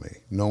talk to me.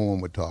 No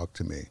one would talk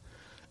to me.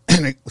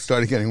 And it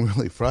started getting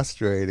really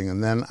frustrating.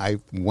 And then I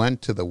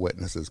went to the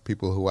witnesses,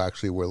 people who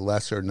actually were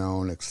lesser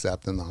known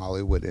except in the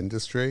Hollywood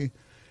industry.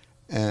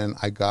 And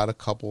I got a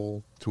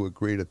couple to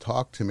agree to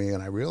talk to me.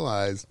 And I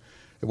realized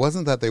it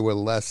wasn't that they were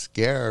less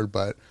scared,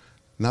 but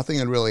nothing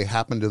had really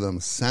happened to them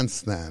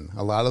since then.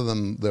 A lot of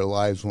them, their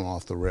lives went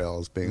off the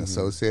rails being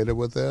associated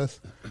with this,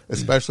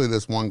 especially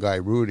this one guy,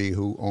 Rudy,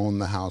 who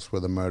owned the house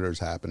where the murders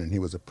happened, and he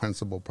was a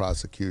principal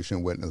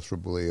prosecution witness for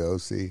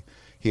Bugliosi.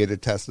 He had to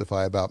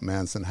testify about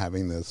Manson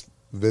having this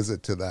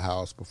visit to the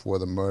house before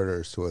the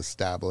murders to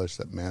establish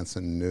that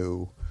Manson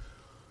knew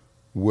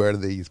where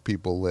these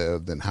people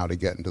lived and how to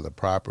get into the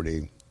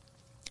property.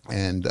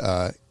 And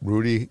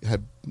Rudy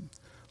had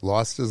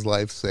lost his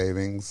life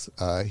savings.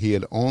 He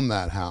had owned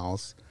that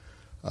house,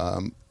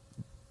 kind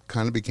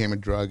of became a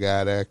drug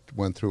addict,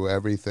 went through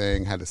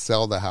everything, had to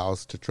sell the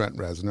house to Trent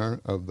Reznor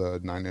of the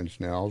Nine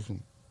Inch Nails,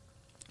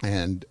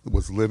 and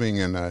was living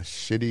in a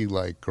shitty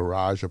like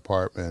garage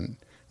apartment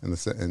in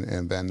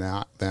Van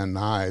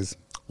Nuys.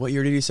 What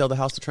year did he sell the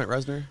house to Trent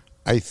Reznor?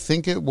 I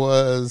think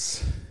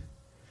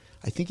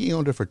he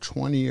owned it for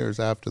 20 years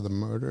after the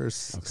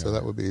murders, Okay. so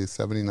that would be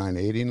 79,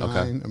 89,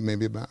 Okay.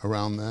 maybe about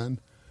around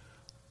then.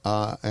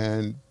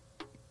 And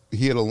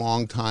he had a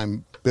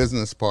long-time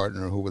business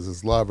partner who was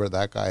his lover.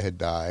 That guy had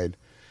died,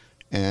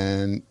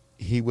 and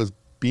he was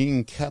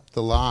being kept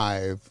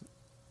alive,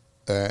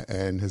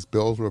 and his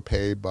bills were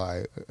paid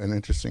by an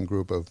interesting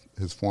group of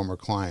his former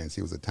clients.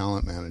 He was a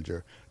talent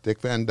manager.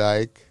 Dick Van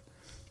Dyke,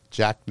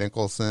 Jack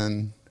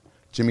Nicholson,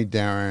 Jimmy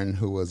Darren,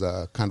 who was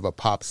a kind of a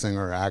pop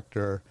singer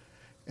actor,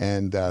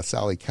 and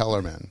Sally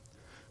Kellerman.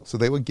 So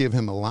they would give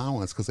him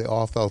allowance because they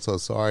all felt so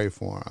sorry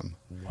for him.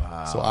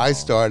 Wow. So I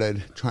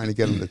started trying to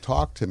get him to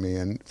talk to me,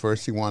 and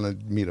first he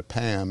wanted me to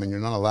pay him, and you're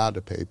not allowed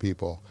to pay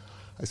people.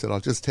 I said, I'll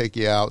just take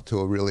you out to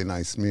a really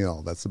nice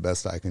meal. That's the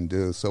best I can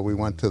do. So we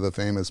went to the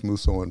famous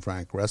Musso and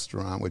Frank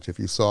restaurant, which if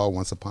you saw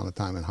Once Upon a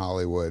Time in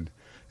Hollywood,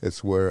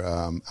 it's where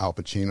Al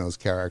Pacino's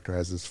character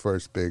has his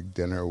first big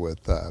dinner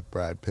with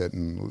Brad Pitt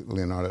and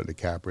Leonardo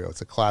DiCaprio.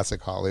 It's a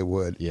classic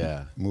Hollywood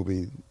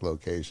movie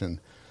location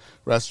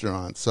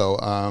restaurant.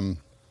 So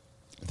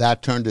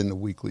that turned into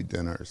weekly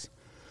dinners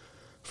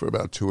for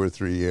about 2 or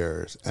 3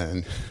 years,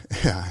 and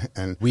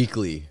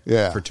Weekly?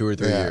 yeah, For 2 or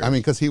 3 years? I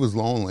mean, because he was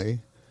lonely.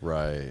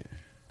 Right.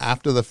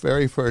 After the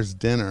very first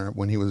dinner,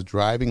 when he was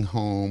driving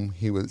home,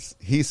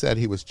 he said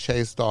he was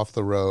chased off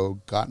the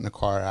road, got in a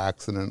car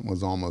accident,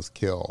 was almost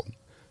killed.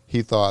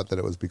 He thought that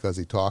it was because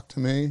he talked to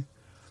me.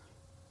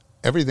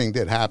 Everything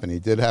did happen. He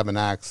did have an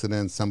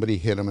accident. Somebody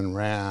hit him and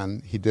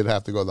ran. He did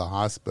have to go to the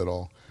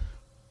hospital.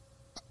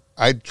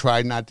 I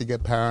tried not to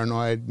get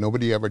paranoid.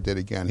 Nobody ever did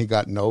again. He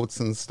got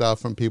notes and stuff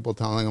from people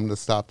telling him to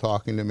stop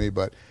talking to me,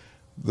 but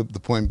the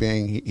point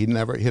being, he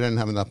didn't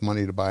have enough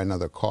money to buy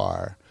another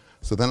car.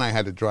 So then I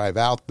had to drive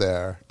out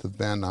there to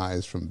Van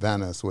Nuys from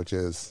Venice, which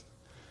is,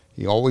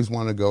 he always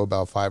wanted to go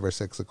about 5 or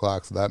 6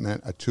 o'clock, so that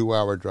meant a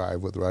 2-hour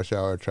drive with rush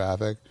hour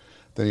traffic.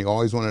 Then he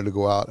always wanted to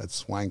go out at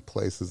swank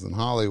places in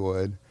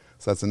Hollywood,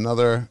 so that's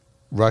another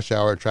rush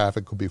hour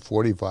traffic, could be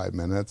 45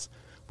 minutes.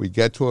 We'd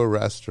get to a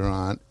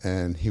restaurant,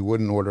 and he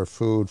wouldn't order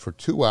food for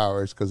 2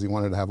 hours because he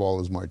wanted to have all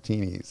his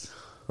martinis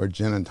or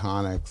gin and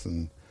tonics.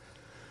 And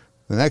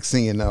the next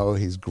thing you know,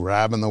 he's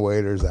grabbing the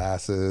waiters'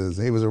 asses.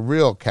 He was a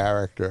real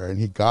character, and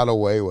he got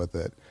away with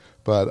it.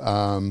 But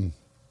and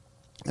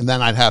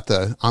then I'd have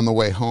to, on the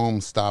way home,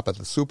 stop at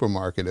the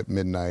supermarket at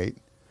midnight.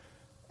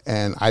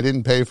 And I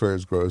didn't pay for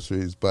his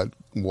groceries, but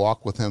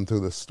walk with him through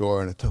the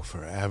store, and it took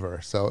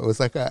forever. So it was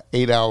like an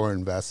 8-hour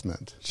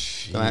investment.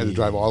 Jeez. And I had to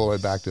drive all the way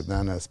back to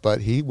Venice.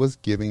 But he was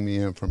giving me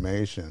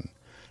information.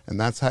 And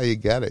that's how you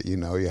get it, you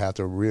know. You have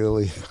to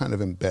really kind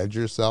of embed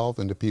yourself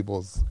into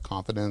people's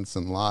confidence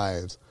and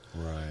lives.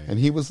 Right. And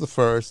he was the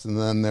first, and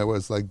then there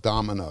was like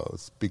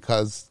dominoes.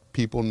 Because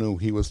people knew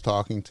he was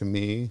talking to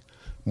me,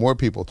 more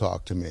people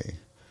talked to me.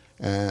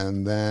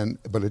 And then,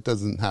 but it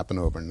doesn't happen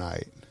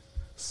overnight.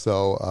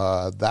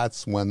 So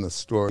that's when the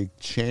story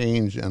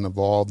changed and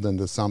evolved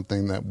into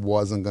something that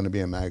wasn't going to be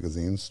a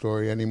magazine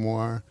story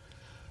anymore.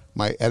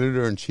 My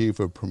editor-in-chief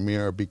of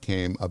Premiere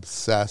became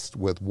obsessed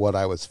with what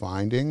I was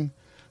finding,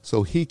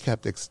 so he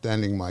kept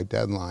extending my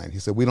deadline. He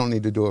said, we don't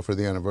need to do it for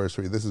the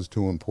anniversary. This is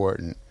too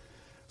important.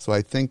 So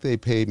I think they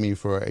paid me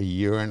for a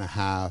year and a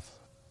half,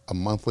 a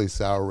monthly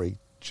salary,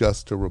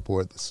 just to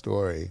report the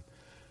story.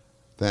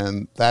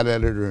 Then that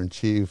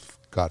editor-in-chief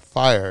got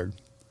fired,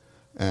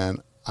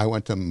 and I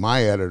went to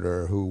my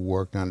editor who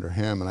worked under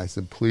him, and I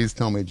said, please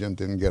tell me Jim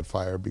didn't get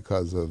fired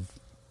because of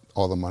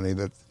all the money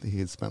that he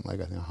had spent, like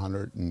I think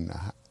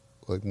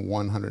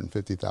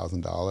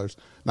 $150,000,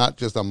 not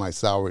just on my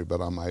salary,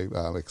 but on my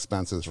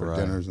expenses for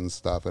dinners and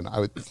stuff. And I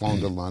would flown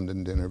to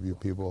London to interview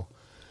people.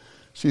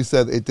 She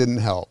said it didn't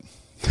help.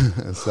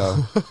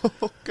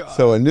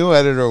 So a new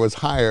editor was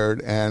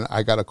hired, and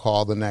I got a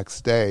call the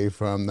next day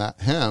from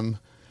him.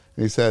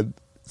 And he said,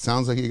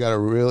 sounds like you got a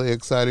really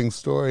exciting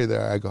story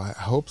there. I go, I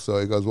hope so.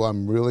 He goes, well,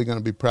 I'm really going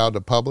to be proud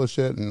to publish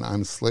it, and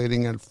I'm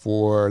slating it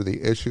for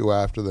the issue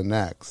after the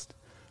next.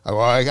 I go,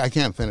 I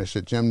can't finish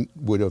it. Jim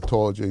would have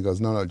told you. He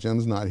goes, no,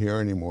 Jim's not here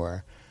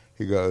anymore.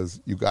 He goes,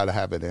 you got to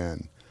have it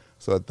in.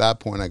 So at that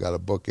point, I got a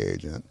book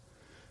agent.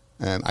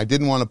 And I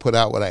didn't want to put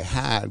out what I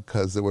had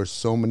because there were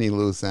so many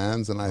loose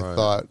ends. And I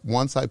thought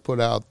once I put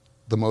out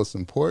the most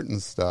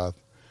important stuff,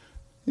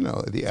 you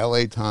know, the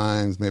LA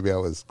Times, maybe I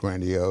was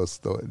grandiose,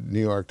 the New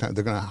York Times,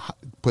 they're going to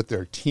put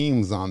their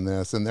teams on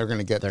this and they're going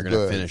to get They're the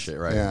going to goods. finish it,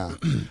 right? Yeah.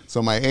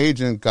 So my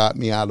agent got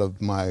me out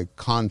of my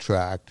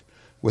contract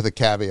with a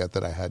caveat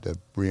that I had to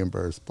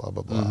reimburse, blah,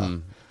 blah, blah.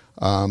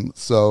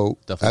 So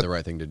Definitely the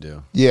right thing to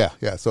do. yeah.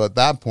 So at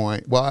that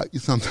point, well,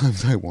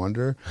 sometimes I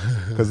wonder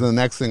because the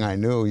next thing I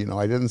knew, you know,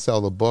 I didn't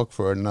sell the book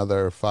for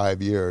another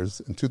 5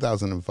 years. In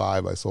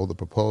 2005, I sold the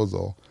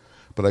proposal,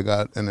 but I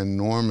got an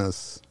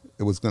enormous.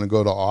 It was going to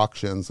go to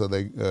auction, so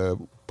they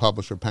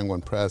publisher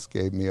Penguin Press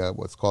gave me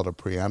what's called a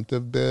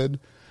preemptive bid,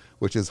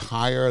 which is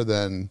higher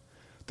than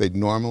they'd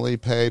normally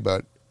pay,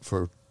 but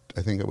for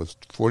I think it was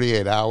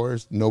 48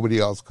 hours, nobody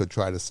else could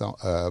try to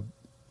sell,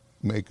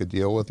 make a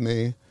deal with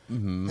me.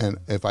 And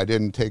if I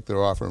didn't take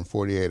their offer in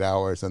 48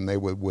 hours, then they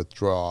would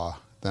withdraw.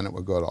 Then it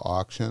would go to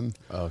auction.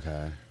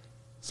 Okay.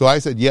 So I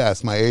said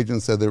yes. My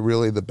agent said they're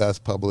really the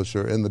best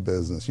publisher in the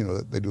business. You know,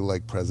 they do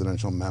like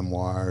presidential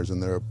memoirs,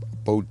 and they're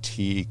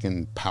boutique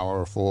and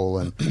powerful,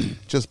 and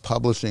just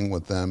publishing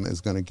with them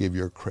is going to give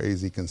your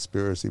crazy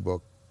conspiracy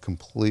book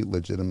complete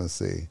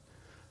legitimacy.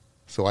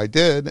 So I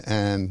did,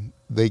 and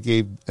they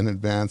gave an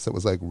advance that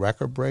was like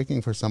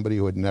record-breaking for somebody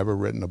who had never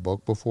written a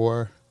book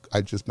before.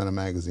 I'd just been a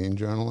magazine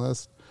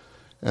journalist.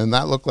 And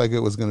that looked like it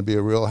was going to be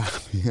a real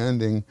happy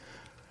ending.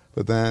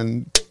 But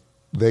then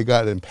they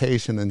got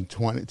impatient in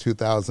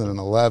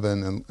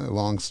 2011, and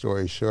long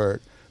story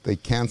short, they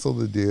canceled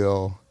the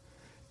deal.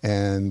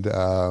 And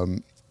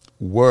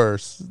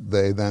worse,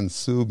 they then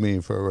sued me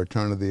for a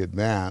return of the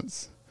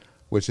advance,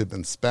 which had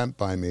been spent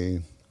by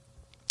me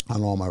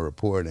on all my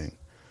reporting.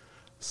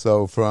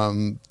 So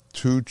from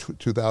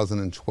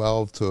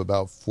 2012 to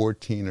about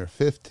 14 or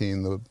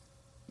 15,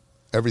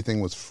 everything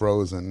was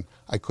frozen.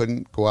 I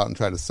couldn't go out and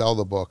try to sell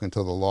the book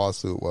until the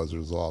lawsuit was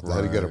resolved. I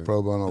had to get a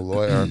pro bono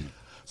lawyer.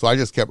 So I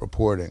just kept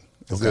reporting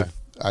as if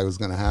I was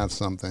going to have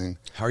something.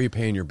 How are you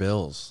paying your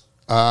bills?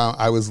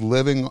 I was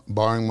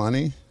borrowing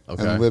money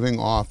Okay. and living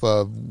off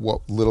of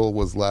what little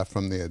was left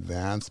from the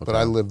advance. But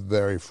I lived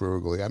very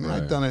frugally. I mean,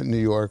 I'd done it in New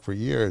York for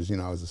years. You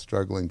know, I was a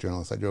struggling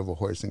journalist. I drove a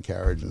horse and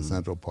carriage in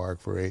Central Park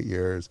for 8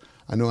 years.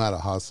 I knew how to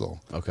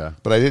hustle. Okay.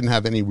 But I didn't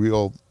have any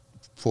real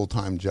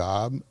full-time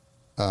job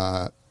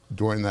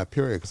during that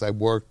period because I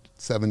worked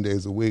 7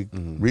 days a week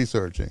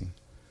researching.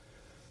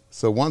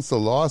 So once the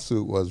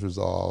lawsuit was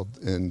resolved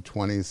in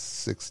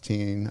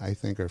 2016, I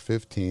think, or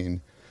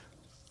 15,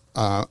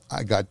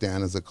 I got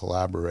Dan as a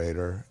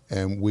collaborator,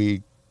 and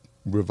we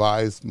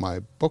revised my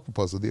book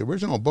proposal. The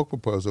original book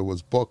proposal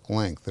was book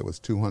length. It was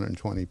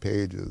 220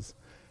 pages.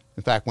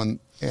 In fact, when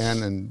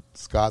Ann and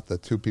Scott, the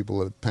two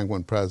people at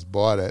Penguin Press,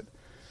 bought it,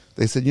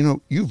 they said, you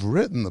know, you've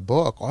written the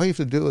book. All you have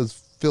to do is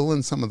fill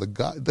in some of the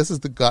guts. This is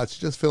the guts.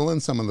 Just fill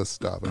in some of the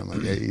stuff. And I'm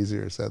like, yeah,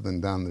 easier said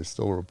than done. They're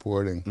still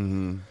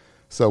reporting.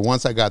 So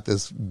once I got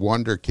this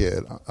Wonder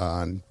Kid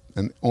on,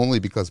 and only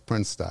because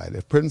Prince died.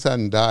 If Prince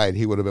hadn't died,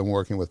 he would have been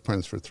working with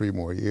Prince for 3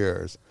 more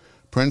years.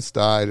 Prince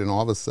died, and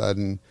all of a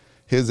sudden,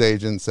 his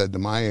agent said to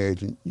my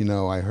agent, you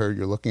know, I heard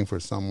you're looking for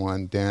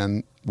someone.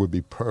 Dan would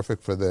be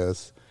perfect for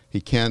this.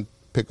 He can't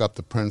pick up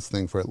the Prince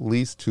thing for at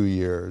least 2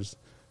 years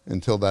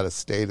until that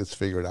estate is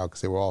figured out, because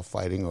they were all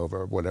fighting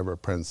over whatever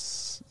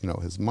Prince, you know,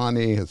 his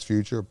money, his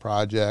future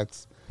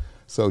projects.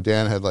 So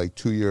Dan had like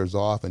 2 years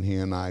off, and he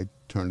and I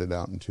turned it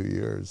out in 2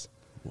 years.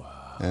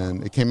 Wow.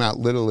 And it came out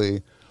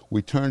literally,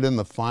 we turned in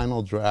the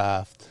final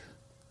draft,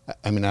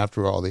 I mean,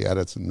 after all the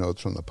edits and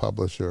notes from the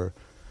publisher,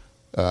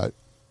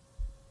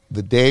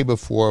 the day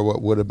before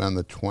what would have been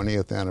the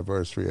 20th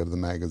anniversary of the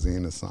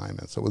magazine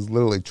assignment. So it was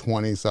literally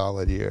 20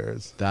 solid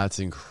years. That's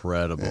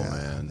incredible,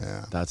 man.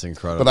 Yeah. That's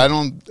incredible. But I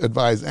don't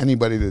advise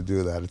anybody to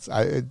do that.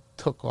 It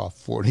took off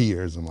 40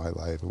 years of my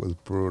life. It was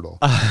brutal.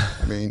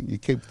 I mean, you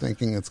keep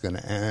thinking it's going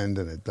to end,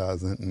 and it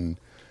doesn't. And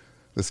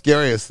the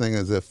scariest thing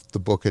is if the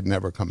book had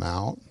never come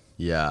out.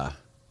 Yeah.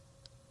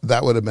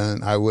 That would have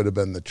been, I would have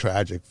been the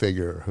tragic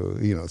figure who,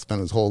 you know,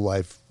 spent his whole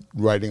life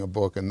writing a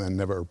book and then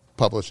never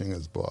publishing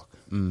his book.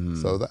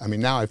 So, I mean,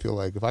 now I feel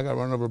like if I got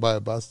run over by a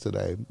bus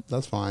today,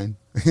 that's fine.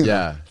 You know,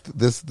 Yeah.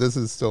 This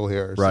is still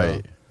here.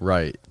 Right. So,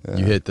 Right.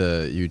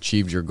 yeah. You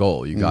achieved your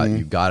goal. You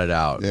got it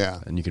out. Yeah.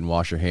 And you can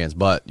wash your hands,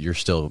 but you're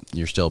still,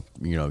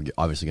 you know,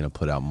 obviously going to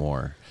put out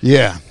more.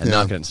 Yeah. And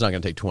yeah. it's not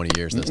going to take 20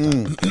 years this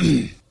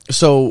time.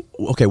 So,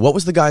 okay, what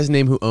was the guy's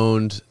name who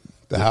owned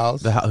The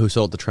house? who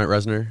sold the Trent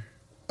Reznor?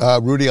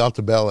 Rudy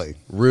Altabelli.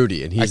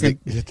 Rudy, and I can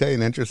tell you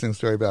an interesting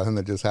story about him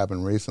that just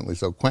happened recently.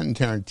 So Quentin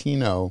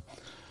Tarantino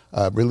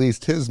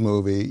released his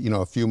movie, you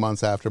know, a few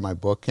months after my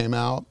book came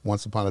out,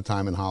 Once Upon a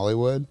Time in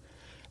Hollywood.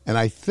 And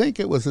I think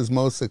it was his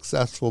most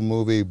successful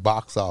movie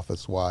box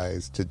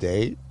office-wise to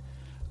date.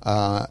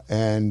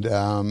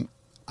 I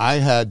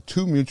had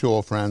two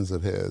mutual friends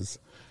of his,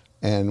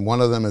 and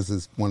one of them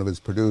is one of his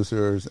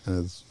producers and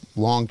his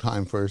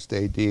longtime first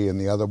AD,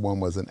 and the other one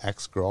was an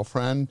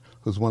ex-girlfriend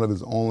who's one of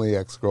his only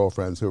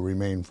ex-girlfriends who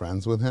remained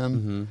friends with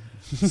him.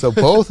 Mm-hmm. So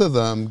both of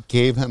them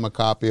gave him a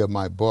copy of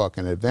my book,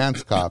 an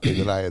advance copy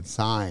that I had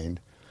signed,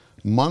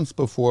 months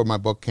before my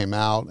book came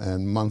out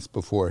and months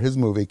before his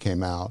movie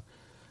came out.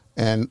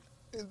 And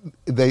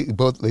they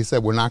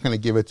said, we're not going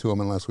to give it to him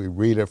unless we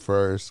read it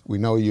first. We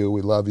know you,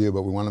 we love you,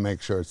 but we want to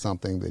make sure it's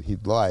something that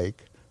he'd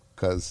like,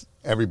 because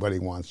everybody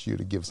wants you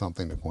to give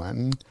something to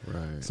Quentin.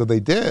 Right. So they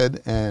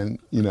did, and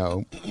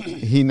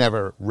he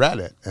never read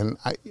it, and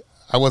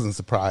I wasn't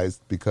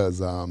surprised because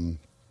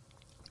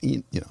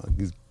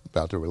he's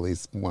about to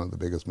release one of the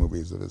biggest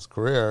movies of his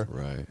career.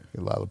 Right.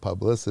 A lot of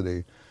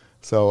publicity.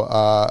 So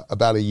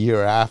about a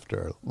year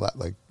after,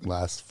 like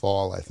last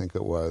fall, I think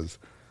it was,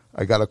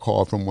 I got a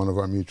call from one of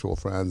our mutual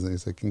friends, and he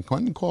said, "Can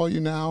Quentin call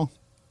you now?"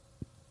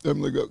 I'm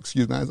like, "Oh,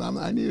 excuse me,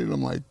 I needed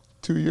him like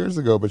 2 years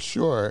ago, but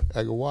sure."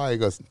 I go, "Why?" He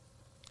goes,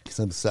 "He's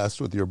obsessed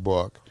with your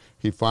book.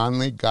 He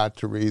finally got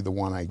to read the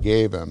one I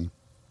gave him,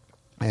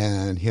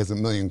 and he has a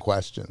million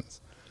questions."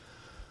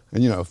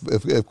 And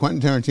if Quentin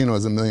Tarantino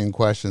has a million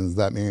questions,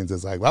 that means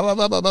it's like blah blah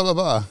blah blah blah blah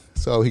blah.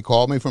 So he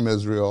called me from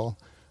Israel,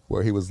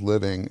 where he was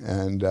living,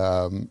 and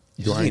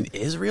in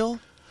Israel.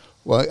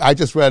 Well, I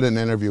just read an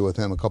interview with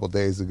him a couple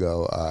days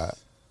ago.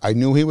 I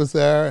knew he was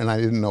there, and I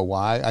didn't know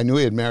why. I knew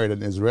he had married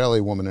an Israeli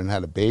woman and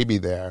had a baby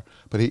there,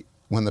 but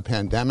when the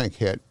pandemic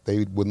hit,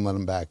 they wouldn't let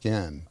him back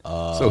in.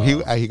 So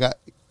he got,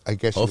 I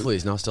guess. Hopefully,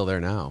 he's not still there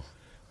now.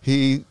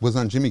 He was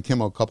on Jimmy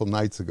Kimmel a couple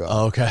nights ago.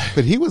 Oh, okay.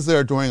 But he was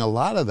there during a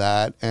lot of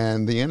that,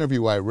 and the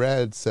interview I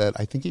read said,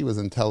 I think he was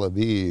in Tel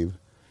Aviv.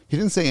 He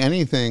didn't say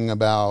anything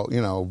about,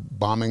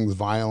 bombings,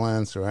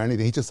 violence, or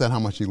anything. He just said how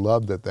much he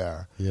loved it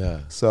there. Yeah.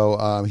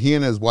 So he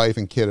and his wife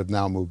and kid have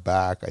now moved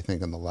back, I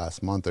think, in the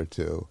last month or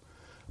two.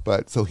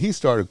 But so he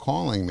started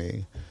calling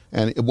me.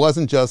 And it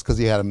wasn't just because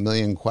he had a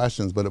million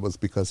questions, but it was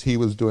because he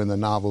was doing the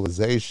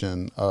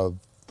novelization of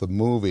the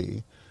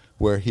movie,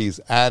 where he's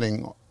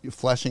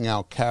fleshing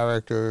out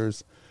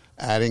characters,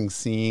 adding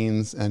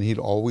scenes, and he'd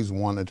always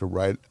wanted to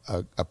write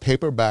a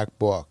paperback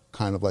book,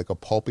 kind of like a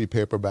pulpy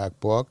paperback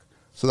book.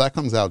 So that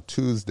comes out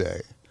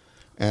Tuesday.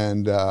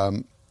 And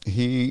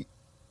he,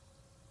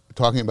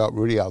 talking about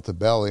Rudy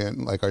Altobelli,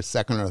 and like our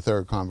second or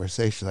third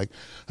conversation, like,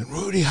 "And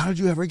Rudy, how did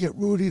you ever get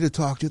Rudy to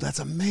talk to you? That's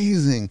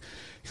amazing."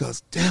 He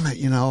goes, "Damn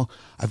it,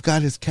 I've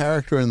got his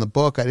character in the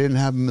book. I didn't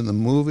have him in the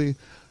movie,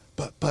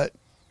 but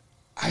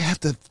I have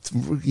to,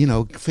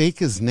 fake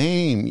his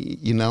name,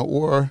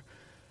 or,"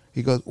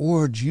 he goes,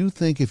 "or do you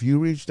think if you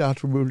reached out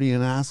to Rudy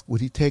and asked,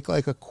 would he take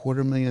like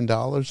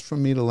 $250,000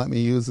 from me to let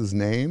me use his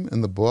name in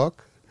the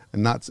book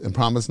and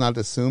promise not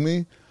to sue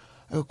me?"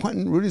 I go,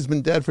 "Quentin, Rudy's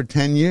been dead for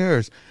 10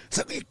 years. He's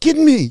like, "Are you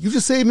kidding me? You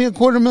just saved me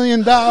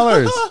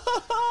 $250,000.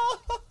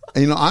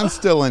 And, I'm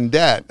still in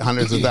debt,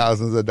 hundreds of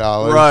thousands of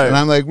dollars. Right. And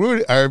I'm like,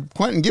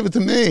 Quentin, give it to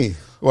me.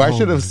 Or I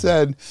should have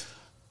said,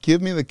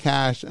 give me the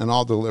cash and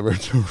I'll deliver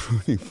it to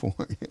Rudy for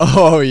you.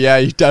 Oh, yeah,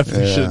 you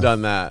definitely should have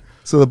done that.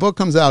 So the book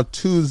comes out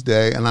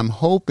Tuesday, and I'm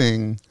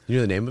hoping... You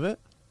know the name of it?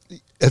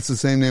 It's the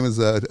same name as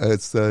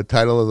it's the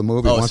title of the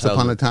movie, Once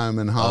Upon a Time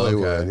in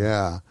Hollywood.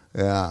 Okay.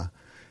 Yeah.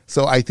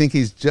 So I think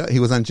he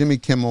was on Jimmy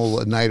Kimmel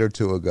a night or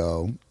two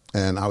ago,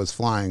 and I was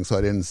flying, so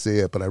I didn't see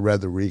it, but I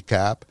read the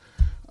recap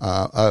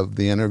of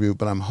the interview.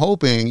 But I'm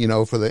hoping,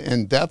 for the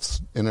in-depth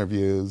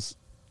interviews,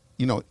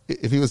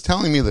 if he was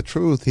telling me the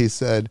truth, he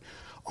said,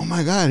 "Oh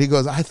my God," he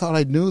goes, "I thought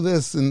I knew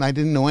this, and I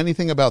didn't know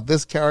anything about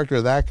this character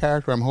or that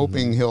character." I'm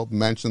hoping he'll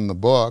mention the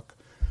book,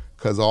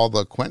 because all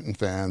the Quentin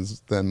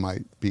fans then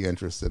might be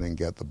interested and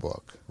get the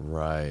book.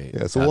 Right. Yeah,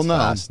 so That's we'll know.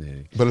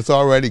 Fascinating. But it's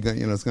already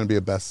going. It's going to be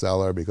a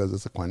bestseller because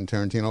it's a Quentin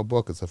Tarantino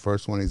book. It's the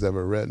first one he's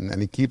ever written,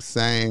 and he keeps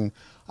saying,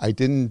 "I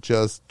didn't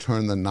just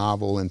turn the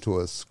novel into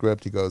a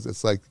script." He goes,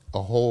 "It's like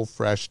a whole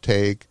fresh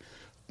take,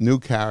 new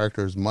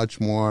characters,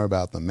 much more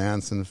about the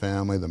Manson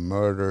family, the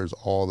murders,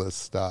 all this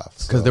stuff."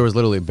 Because there was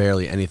literally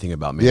barely anything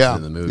about Manson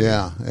in the movie.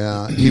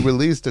 Yeah. He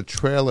released a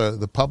trailer.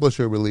 The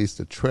publisher released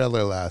a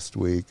trailer last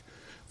week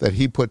that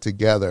he put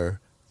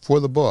together for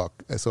the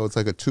book. So it's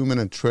like a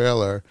 2-minute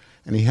trailer,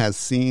 and he has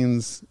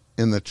scenes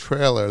in the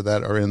trailer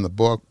that are in the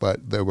book,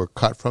 but they were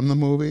cut from the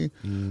movie.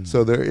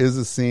 So there is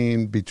a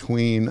scene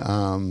between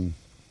the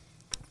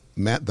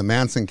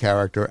Manson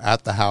character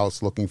at the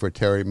house looking for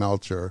Terry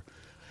Melcher,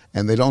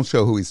 and they don't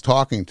show who he's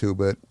talking to,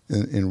 but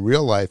in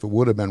real life, it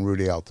would have been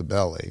Rudy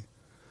Altobelli.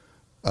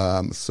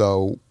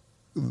 So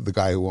the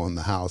guy who owned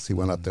the house, he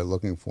went up there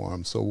looking for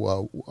him.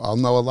 So I'll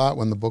know a lot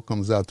when the book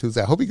comes out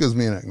Tuesday. I hope he gives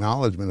me an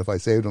acknowledgement if I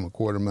saved him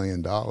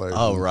 $250,000.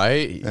 Oh,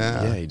 right?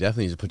 Yeah, he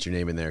definitely needs to put your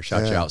name in there,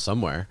 shout you out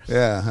somewhere.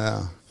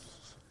 Yeah.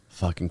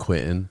 Fucking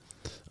Quentin.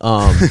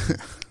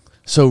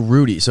 So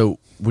Rudy,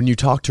 when you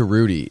talk to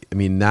Rudy, I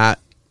mean,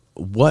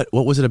 what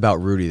was it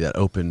about Rudy that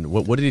opened,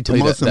 what did he tell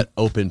you that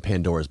opened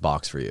Pandora's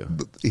box for you?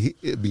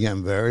 It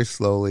began very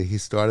slowly. He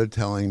started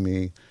telling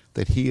me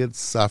that he had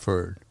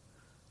suffered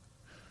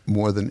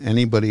more than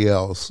anybody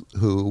else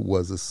who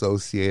was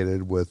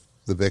associated with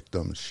the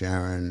victims,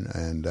 Sharon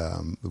and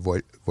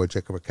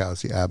Wojciech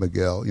Rakowski,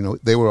 Abigail. You know,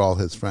 they were all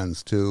his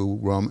friends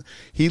too.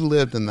 He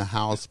lived in the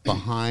house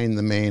behind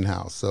the main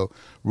house. So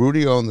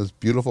Rudy owned this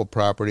beautiful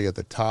property at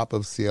the top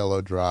of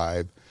Cielo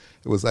Drive.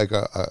 It was like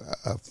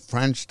a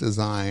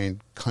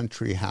French-designed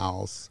country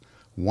house,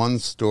 one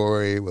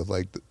story with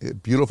like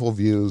beautiful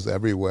views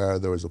everywhere.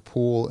 There was a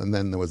pool, and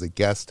then there was a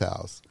guest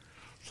house.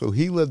 So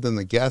he lived in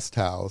the guest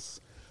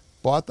house,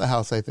 bought the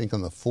house, I think,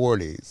 in the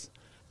 40s.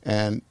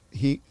 And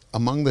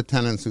among the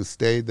tenants who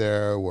stayed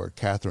there were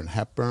Katharine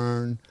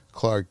Hepburn,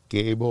 Clark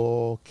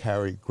Gable,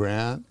 Cary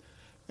Grant,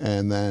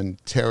 and then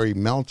Terry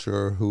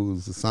Melcher,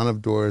 who's the son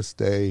of Doris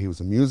Day. He was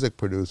a music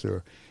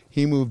producer.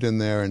 He moved in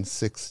there in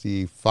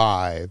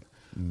 65.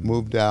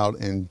 Moved out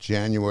in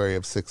January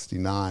of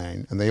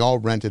 69, and they all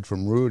rented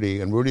from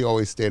Rudy, and Rudy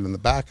always stayed in the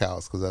back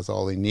house because that's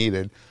all he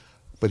needed,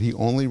 but he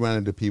only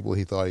rented to people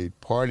he thought he'd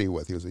party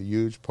with. He was a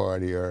huge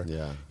partier.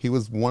 Yeah. He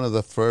was one of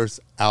the first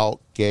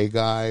out gay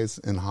guys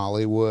in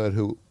Hollywood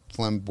who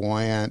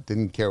flamboyant,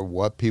 didn't care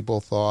what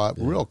people thought,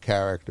 real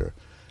character.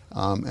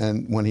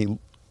 And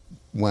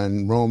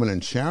when Roman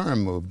and Sharon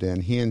moved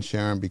in, he and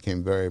Sharon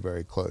became very,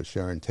 very close,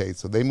 Sharon Tate.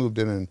 So they moved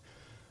in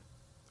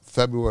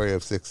February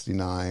of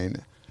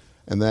 69.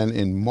 And then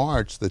in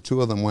March, the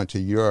two of them went to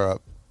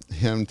Europe,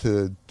 him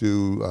to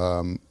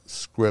do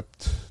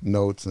script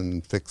notes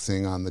and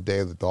fixing on The Day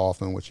of the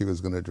Dolphin, which he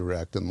was going to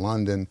direct in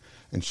London.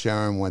 And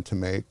Sharon went to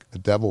make a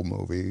devil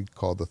movie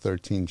called The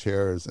 13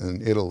 Chairs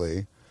in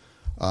Italy.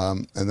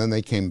 And then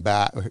they came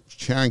back.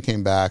 Sharon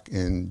came back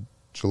in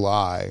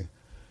July,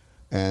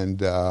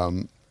 and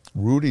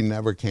Rudy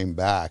never came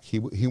back.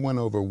 He went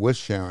over with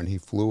Sharon. He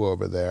flew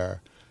over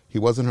there. He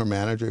wasn't her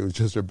manager. He was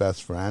just her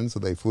best friend. So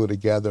they flew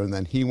together, and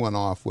then he went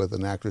off with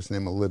an actress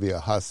named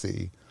Olivia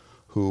Hussey,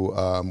 who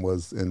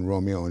was in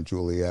Romeo and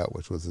Juliet,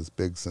 which was this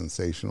big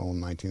sensational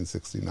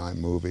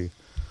 1969 movie.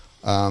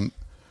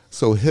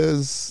 So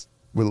his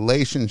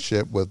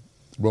relationship with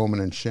Roman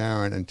and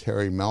Sharon and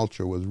Terry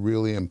Melcher was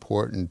really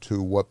important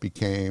to what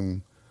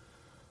became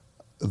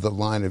the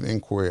line of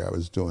inquiry I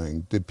was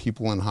doing. Did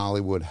people in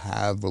Hollywood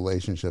have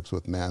relationships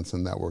with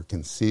Manson that were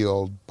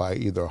concealed by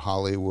either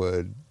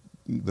Hollywood,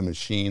 the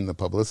machine, the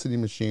publicity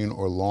machine,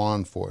 or law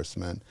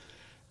enforcement?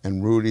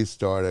 And Rudy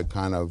started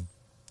kind of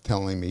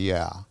telling me,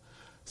 yeah.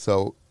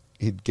 So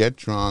he'd get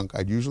drunk.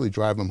 I'd usually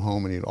drive him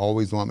home, and he'd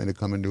always want me to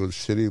come into his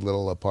shitty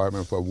little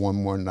apartment for one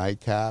more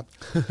nightcap.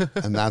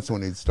 And that's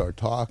when he'd start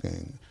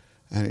talking.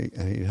 And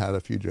he had a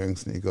few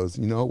drinks, and he goes,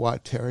 you know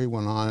what? Terry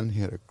went on.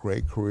 He had a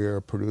great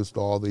career, produced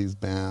all these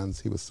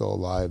bands. He was still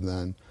alive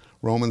then.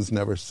 Roman's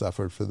never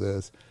suffered for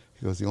this.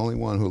 He goes, the only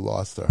one who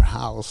lost their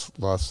house,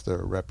 lost their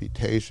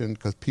reputation,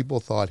 because people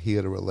thought he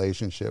had a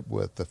relationship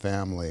with the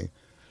family,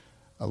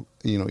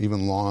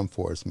 even law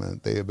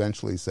enforcement. They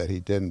eventually said he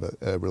didn't, but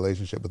a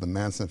relationship with the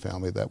Manson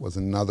family, that was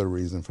another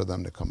reason for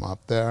them to come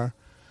up there.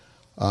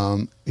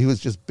 He was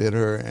just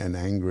bitter and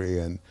angry,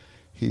 and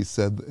he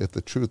said if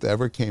the truth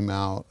ever came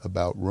out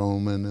about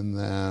Roman and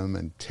them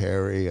and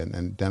Terry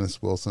and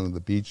Dennis Wilson of the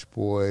Beach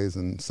Boys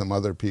and some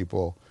other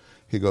people,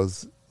 he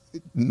goes,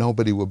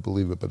 nobody would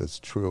believe it, but it's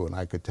true, and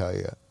I could tell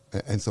you.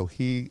 And so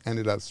he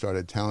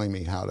started telling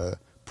me how to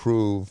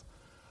prove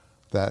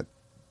that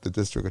the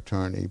district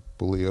attorney,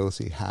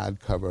 Bugliosi, had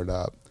covered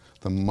up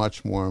the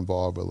much more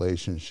involved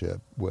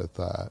relationship with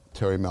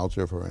Terry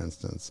Melcher, for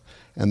instance,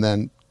 and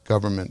then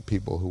government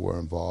people who were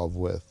involved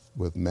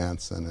with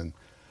Manson. And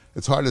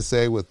it's hard to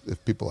say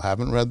if people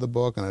haven't read the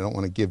book, and I don't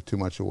want to give too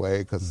much away,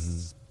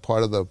 because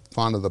part of the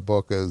fun of the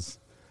book is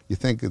you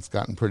think it's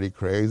gotten pretty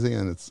crazy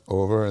and it's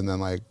over, and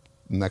then like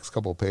next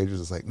couple of pages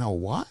it's like, no,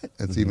 what?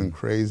 It's even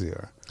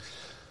crazier.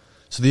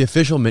 So the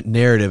official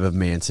narrative of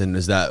Manson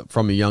is that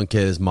from a young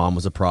kid, his mom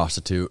was a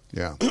prostitute.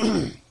 Yeah.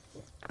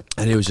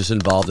 And he was just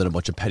involved in a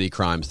bunch of petty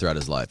crimes throughout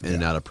his life, in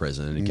and out of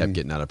prison, and he kept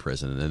getting out of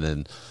prison. And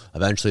then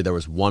eventually there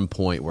was one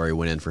point where he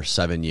went in for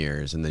 7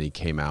 years, and then he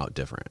came out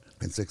different.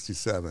 In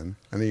 67,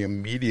 and he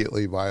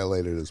immediately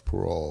violated his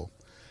parole.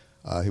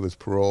 He was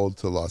paroled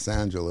to Los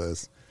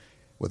Angeles.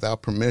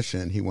 Without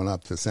permission, he went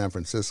up to San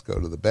Francisco,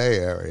 to the Bay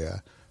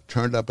Area,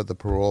 turned up at the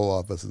parole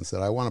office and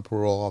said, I want a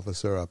parole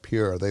officer up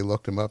here. They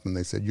looked him up and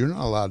they said, you're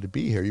not allowed to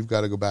be here. You've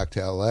got to go back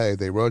to L.A.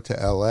 They wrote to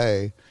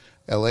L.A.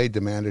 L.A.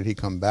 demanded he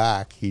come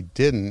back. He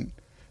didn't.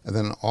 And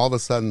then all of a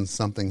sudden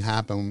something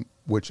happened,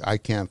 which I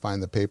can't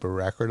find the paper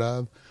record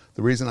of.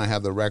 The reason I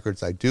have the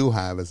records I do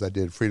have is I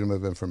did Freedom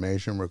of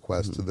Information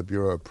requests to the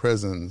Bureau of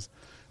Prisons,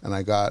 and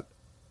I got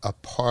a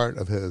part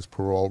of his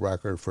parole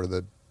record for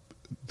the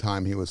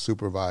time he was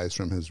supervised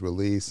from his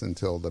release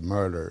until the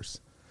murders,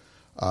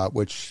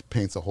 which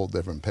paints a whole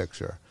different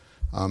picture.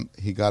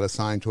 He got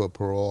assigned to a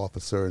parole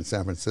officer in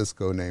San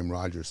Francisco named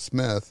Roger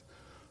Smith,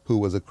 who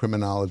was a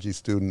criminology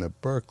student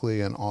at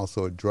Berkeley and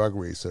also a drug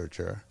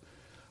researcher,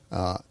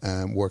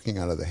 and working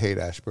out of the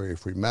Haight-Ashbury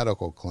Free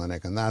Medical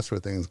Clinic, and that's where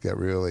things get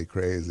really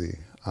crazy.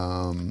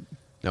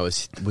 Now,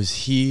 was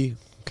he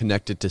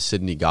connected to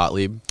Sidney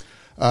Gottlieb?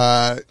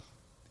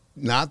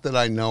 Not that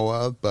I know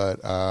of, but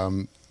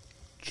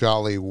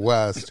Jolly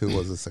West, who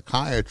was a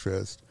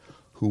psychiatrist,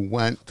 who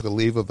went to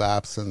leave of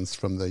absence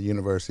from the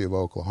University of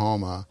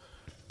Oklahoma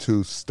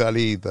to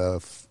study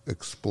the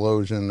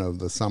explosion of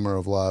the Summer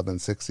of Love in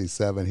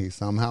 '67. He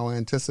somehow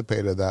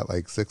anticipated that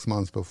like 6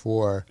 months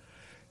before.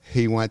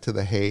 He went to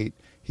the Haight.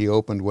 He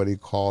opened what he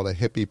called a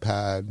hippie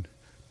pad,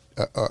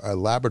 a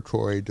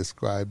laboratory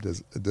described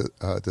as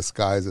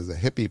disguised as a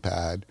hippie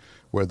pad,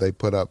 where they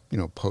put up,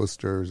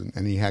 posters,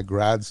 and he had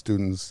grad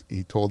students.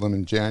 He told them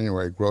in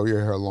January, grow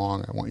your hair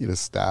long. I want you to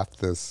staff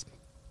this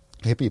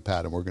hippie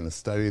pad, and we're going to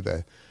study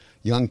the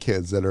young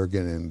kids that are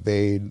going to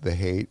invade the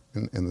Haight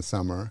in the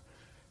summer.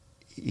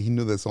 He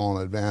knew this all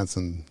in advance,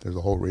 and there's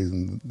a whole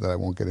reason that I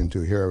won't get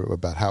into here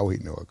about how he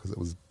knew it, because it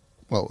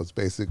was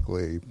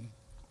basically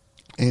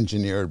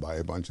engineered by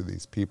a bunch of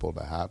these people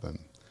to happen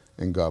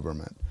in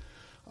government.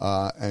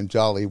 And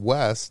Jolly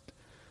West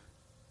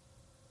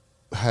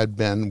had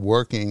been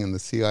working in the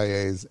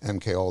CIA's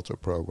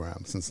MKUltra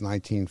program since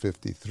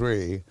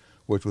 1953,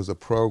 which was a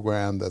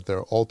program that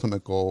their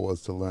ultimate goal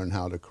was to learn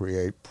how to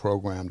create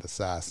programmed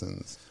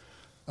assassins,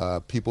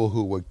 people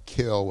who would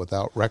kill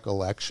without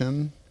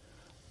recollection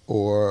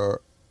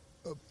or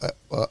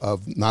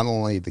of not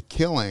only the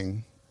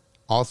killing,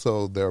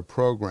 also their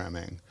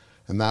programming.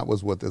 And that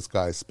was what this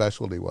guy's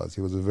specialty was.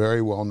 He was a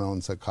very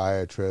well-known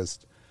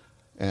psychiatrist.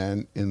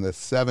 And in the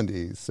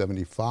 70s,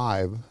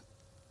 75,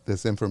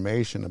 this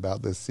information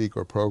about this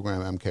secret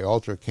program,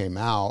 MKUltra, came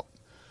out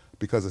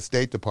because a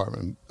State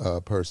Department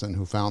person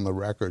who found the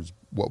records,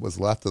 what was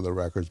left of the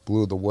records,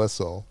 blew the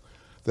whistle.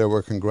 There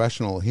were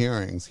congressional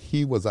hearings.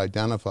 He was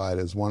identified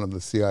as one of the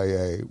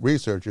CIA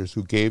researchers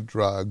who gave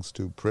drugs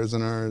to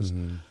prisoners,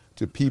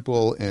 to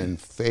people in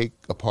fake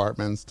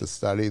apartments to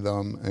study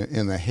them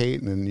in the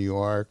Haight and in New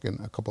York and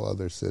a couple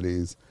other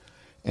cities.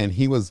 And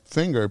he was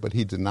fingered, but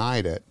he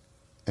denied it,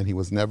 and he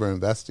was never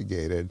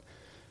investigated.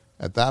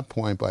 At that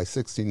point, by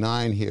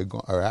 69,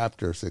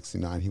 after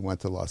 69, he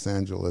went to Los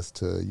Angeles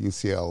to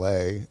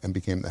UCLA and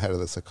became the head of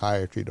the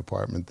psychiatry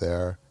department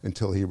there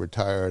until he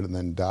retired and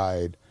then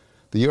died.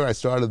 The year I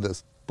started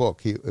this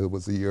book, it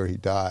was the year he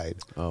died.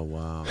 Oh,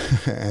 wow.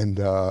 And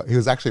he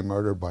was actually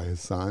murdered by his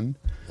son.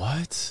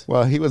 What?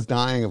 Well, he was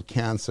dying of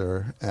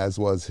cancer, as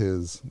was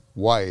his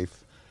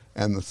wife,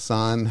 and the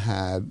son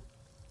had...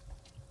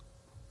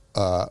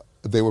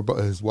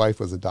 his wife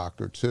was a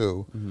doctor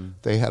too.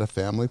 They had a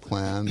family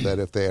plan that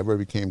if they ever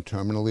became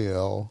terminally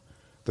ill,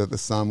 that the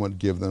son would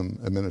give them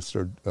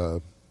administered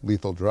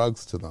lethal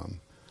drugs to them.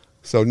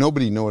 So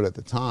nobody knew it at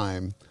the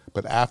time,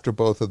 but after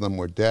both of them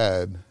were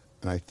dead,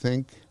 and I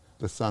think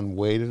the son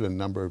waited a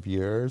number of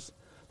years.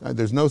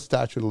 There's no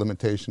statute of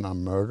limitation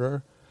on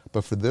murder,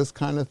 but for this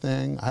kind of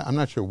thing, I'm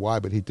not sure why,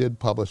 but he did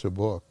publish a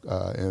book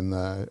in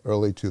the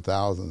early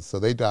 2000s. So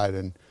they died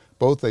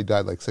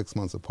like 6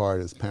 months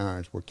apart. His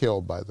parents were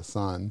killed by the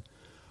son,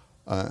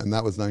 and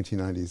that was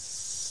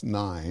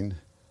 1999.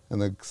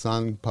 And the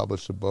son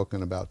published a book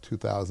in about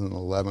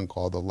 2011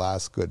 called The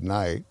Last Good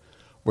Night,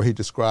 where he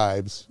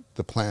describes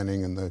the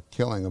planning and the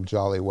killing of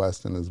Jolly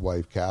West and his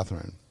wife,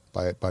 Catherine,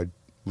 by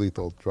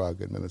lethal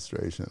drug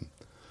administration.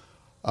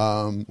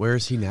 Where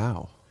is he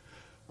now?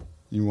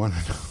 You want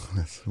to know?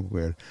 That's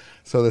weird.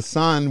 So the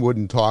son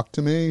wouldn't talk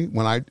to me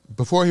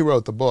before he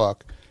wrote the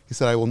book. He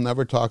said, I will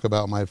never talk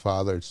about my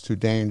father. It's too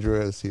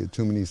dangerous. He had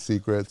too many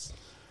secrets.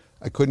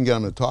 I couldn't get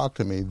him to talk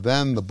to me.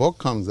 Then the book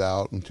comes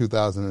out in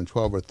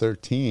 2012 or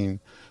 13,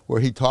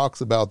 where he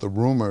talks about the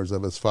rumors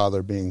of his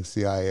father being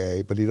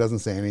CIA, but he doesn't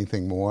say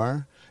anything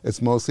more.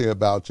 It's mostly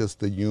about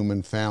just the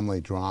human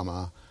family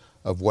drama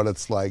of what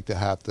it's like to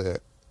have to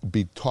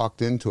be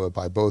talked into it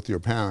by both your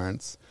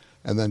parents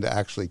and then to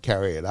actually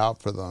carry it out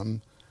for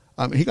them.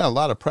 He got a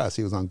lot of press.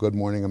 He was on Good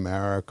Morning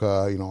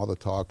America, all the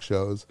talk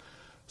shows.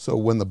 So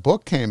when the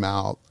book came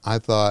out, I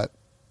thought,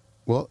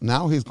 well,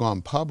 now he's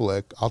gone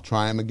public, I'll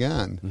try him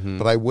again.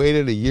 But I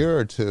waited a year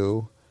or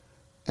two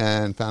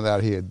and found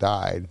out he had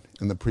died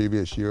in the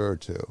previous year or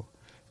two.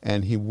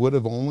 And he would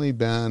have only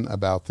been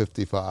about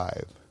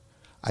 55.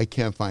 I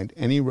can't find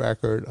any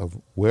record of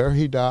where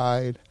he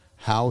died,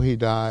 how he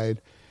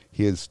died.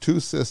 He has two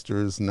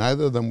sisters.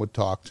 Neither of them would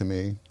talk to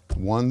me.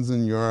 One's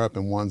in Europe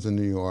and one's in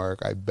New York.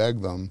 I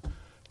begged them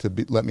to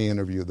let me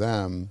interview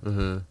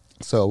them.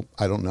 So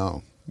I don't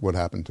know what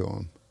happened to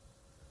him.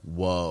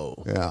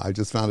 Whoa. Yeah, I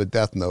just found a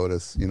death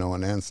notice,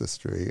 on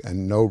Ancestry,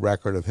 and no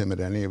record of him at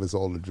any of his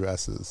old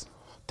addresses.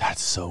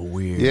 That's so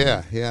weird.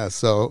 Yeah.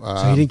 So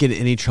he didn't get in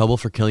any trouble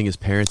for killing his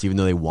parents, even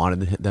though they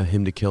wanted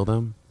him to kill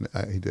them?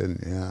 He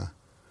didn't, yeah.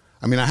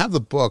 I mean, I have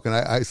the book,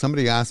 and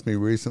somebody asked me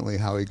recently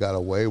how he got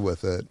away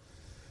with it,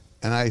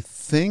 and I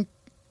think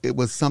it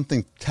was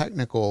something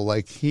technical,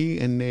 like he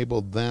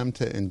enabled them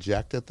to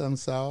inject it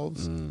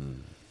themselves.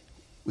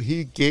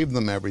 He gave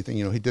them everything.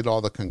 He did all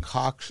the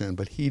concoction,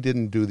 but he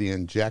didn't do the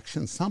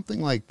injection,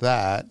 something like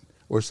that,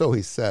 or so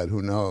he said,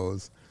 who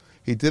knows.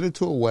 He did it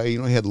to a way,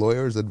 he had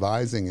lawyers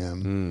advising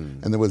him,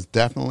 and there was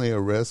definitely a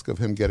risk of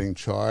him getting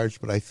charged,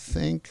 but I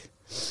think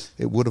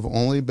it would have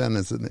only been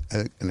as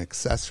an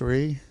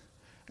accessory,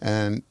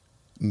 and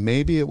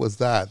maybe it was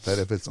that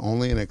if it's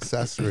only an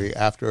accessory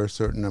after a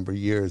certain number of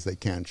years, they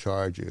can't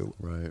charge you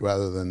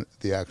rather than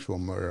the actual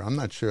murder. I'm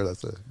not sure.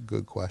 That's a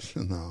good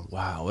question, though.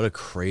 Wow, what a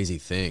crazy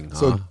thing.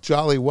 So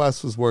Jolly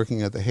West was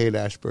working at the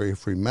Haight-Ashbury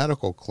Free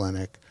Medical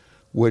Clinic,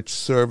 which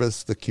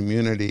serviced the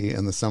community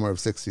in the summer of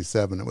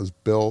 '67. It was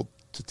built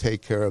to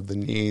take care of the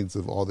needs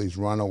of all these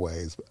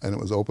runaways, and it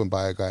was opened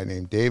by a guy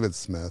named David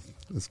Smith.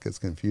 This gets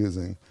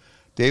confusing.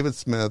 David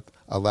Smith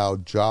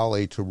allowed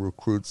Jolly to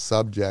recruit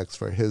subjects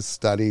for his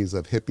studies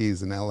of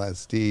hippies and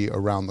LSD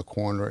around the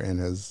corner in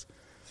his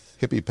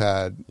hippie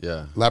pad,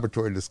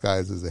 laboratory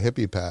disguised as a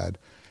hippie pad.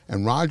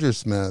 And Roger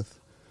Smith,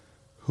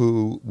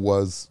 who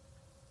was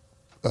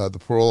the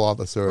parole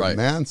officer at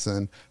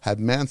Manson, had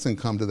Manson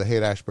come to the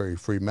Haight-Ashbury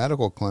Free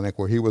Medical Clinic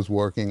where he was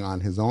working on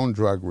his own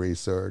drug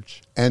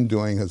research and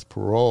doing his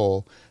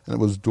parole. And it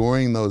was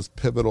during those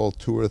pivotal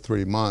 2 or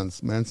 3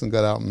 months. Manson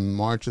got out in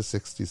March of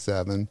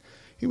 '67.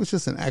 He was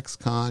just an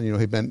ex-con. You know,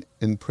 he'd been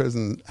in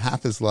prison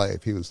half his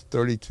life. He was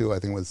 32, I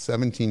think it was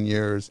 17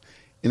 years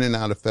in and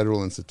out of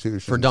federal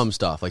institutions. For dumb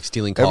stuff, like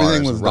stealing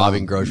cars,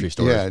 robbing grocery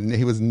stores. Yeah, and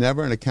he was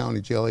never in a county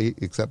jail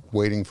except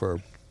waiting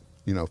for,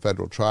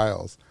 federal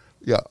trials.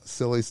 Yeah,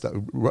 silly stuff.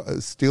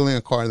 Stealing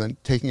a car and then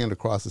taking it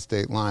across the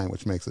state line,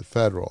 which makes it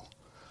federal.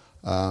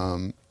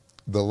 The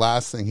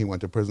last thing he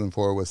went to prison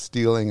for was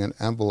stealing an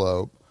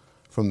envelope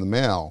from the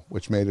mail,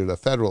 which made it a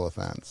federal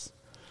offense.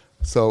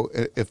 So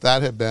if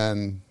that had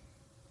been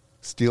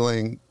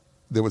stealing,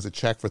 there was a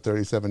check for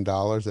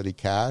 $37 that he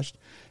cashed.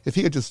 If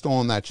he had just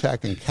stolen that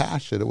check and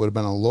cashed it, it would have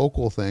been a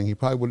local thing. He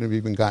probably wouldn't have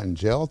even gotten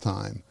jail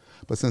time.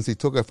 But since he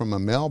took it from a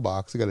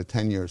mailbox, he got a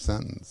 10-year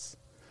sentence.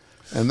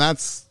 And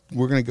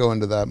we're going to go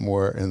into that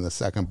more in the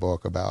second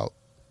book about,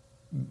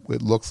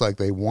 it looks like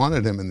they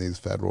wanted him in these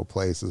federal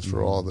places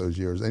for all those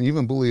years. And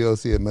even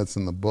Bugliosi admits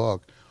in the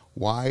book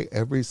why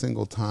every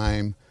single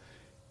time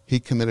he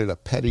committed a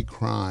petty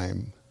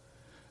crime,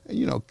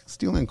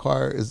 stealing a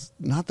car is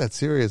not that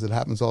serious. It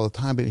happens all the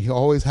time, but he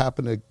always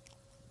happened to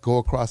go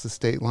across the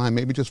state line,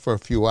 maybe just for a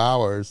few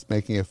hours,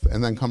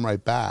 and then come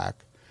right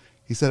back.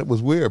 He said it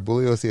was weird.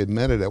 Bugliosi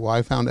admitted it. Well,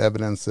 I found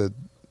evidence that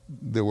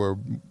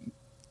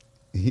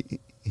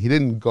he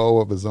didn't go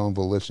of his own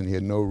volition. He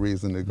had no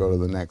reason to go to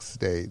the next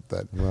state.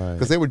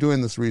 Because they were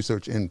doing this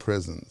research in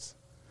prisons.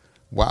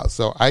 Wow.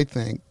 So I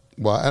think,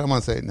 I don't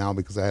want to say it now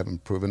because I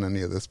haven't proven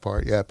any of this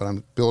part yet, but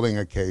I'm building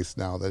a case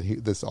now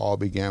that this all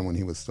began when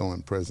he was still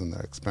in prison.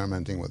 They're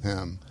experimenting with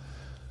him.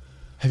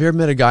 Have you ever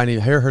met a guy have you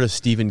ever heard of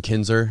Stephen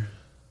Kinzer?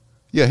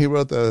 Yeah, he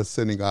wrote the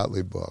Sidney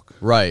Gottlieb book.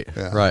 Right,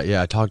 right.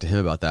 Yeah, I talked to him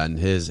about that, and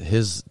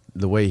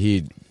the way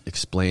he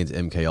explains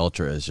MK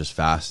Ultra is just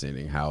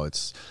fascinating. How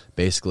it's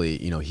basically,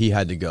 he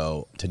had to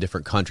go to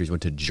different countries,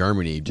 went to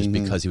Germany just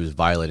because he was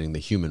violating the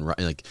human right,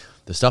 like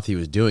the stuff he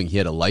was doing. He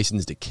had a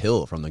license to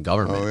kill from the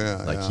government. Oh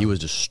yeah, he was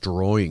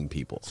destroying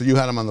people. So you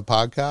had him on the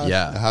podcast?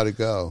 Yeah. How'd it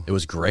go? It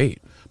was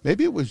great.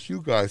 Maybe it was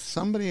you guys.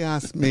 Somebody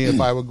asked me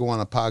if I would go on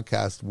a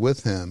podcast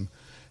with him.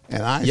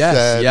 And I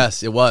said...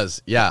 Yes, it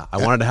was. Yeah, I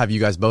wanted to have you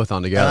guys both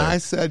on together. And I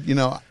said,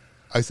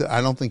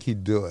 I don't think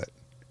he'd do it.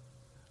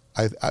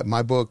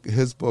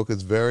 His book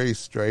is very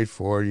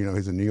straightforward.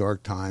 He's a New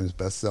York Times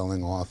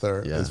best-selling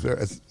author. Yeah.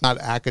 It's not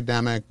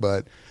academic,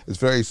 but it's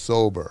very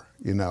sober,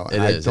 And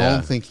I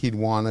don't think he'd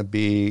want to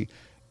be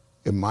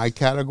in my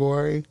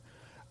category.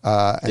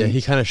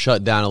 He kind of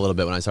shut down a little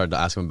bit when I started to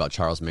ask him about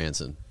Charles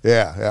Manson.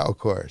 Yeah, of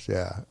course,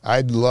 yeah.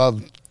 I'd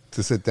love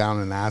to sit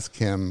down and ask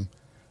him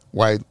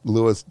why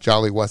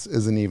Jolly West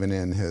isn't even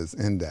in his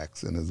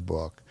index in his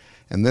book.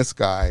 And this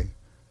guy,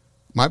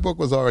 my book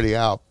was already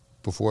out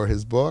before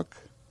his book,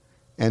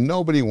 and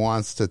nobody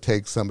wants to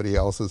take somebody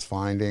else's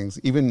findings.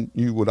 Even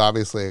you would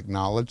obviously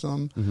acknowledge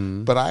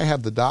them, but I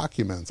have the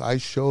documents. I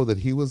show that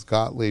he was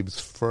Gottlieb's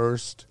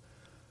first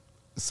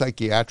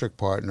psychiatric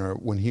partner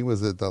when he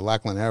was at the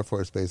Lackland Air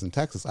Force Base in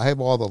Texas. I have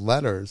all the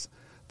letters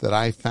that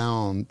I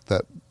found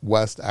that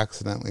West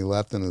accidentally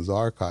left in his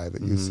archive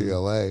at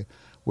UCLA,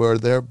 where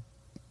they're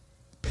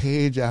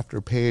page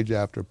after page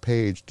after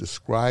page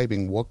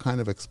describing what kind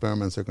of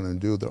experiments they're going to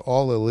do. They're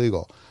all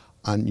illegal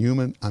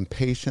on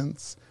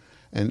patients.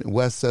 And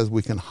West says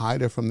we can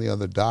hide it from the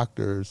other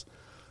doctors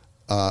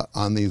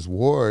on these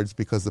wards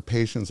because the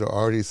patients are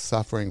already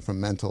suffering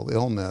from mental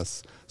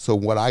illness. So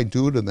what I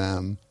do to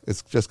them,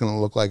 it's just going to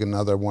look like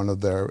another one of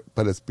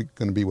but it's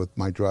going to be with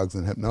my drugs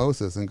and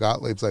hypnosis. And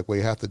Gottlieb's like, well,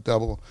 you have to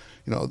double,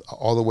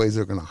 all the ways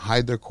they're going to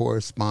hide their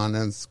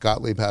correspondence.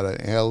 Gottlieb had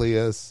an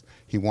alias.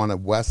 He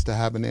wanted West to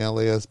have an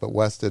alias, but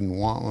West didn't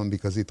want one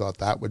because he thought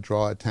that would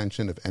draw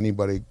attention if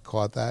anybody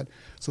caught that.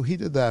 So he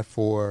did that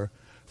from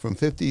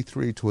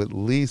 53 to at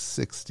least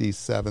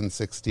 67,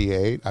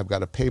 68. I've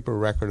got a paper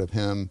record of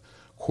him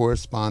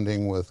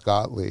corresponding with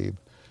Gottlieb,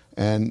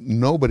 and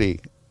nobody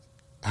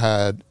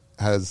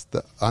has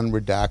the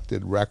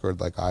unredacted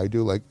record like I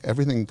do. Like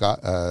everything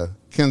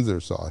Kinzer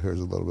saw, here's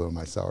a little bit of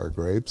my sour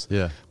grapes,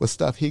 was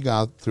stuff he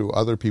got through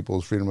other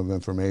people's Freedom of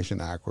Information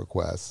Act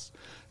requests,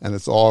 and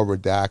it's all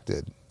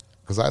redacted.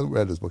 because I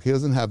read his book, he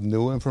doesn't have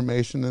new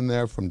information in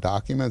there from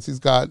documents. He's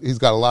got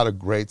a lot of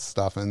great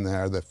stuff in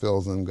there that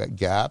fills in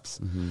gaps.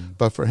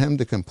 But for him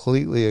to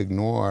completely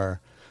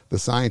ignore the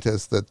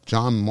scientists that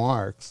John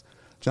Marks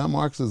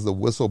is the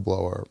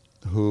whistleblower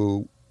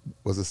who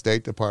was a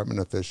State Department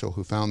official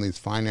who found these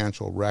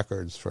financial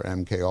records for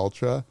MK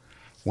Ultra,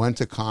 went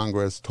to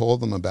Congress, told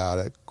them about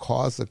it,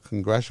 caused a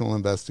congressional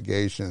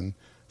investigation.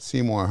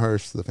 Seymour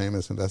Hersh, the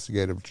famous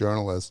investigative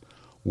journalist,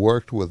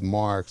 worked with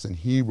Marks, and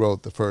he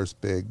wrote the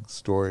first big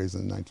stories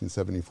in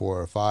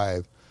 1974 or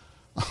 5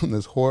 on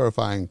this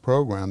horrifying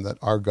program that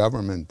our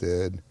government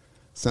did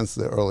since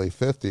the early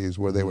 50s,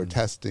 where they were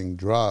testing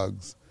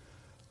drugs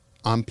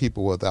on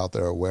people without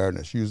their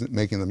awareness,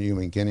 making them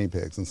human guinea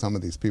pigs, and some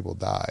of these people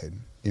died,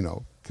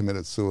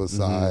 committed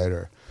suicide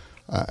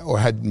or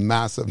had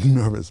massive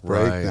nervous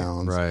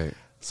breakdowns. Right.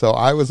 So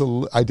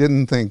I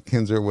didn't think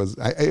Kinzer was.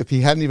 If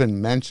he hadn't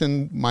even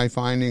mentioned my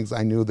findings,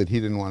 I knew that he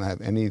didn't want to have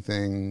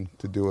anything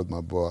to do with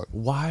my book.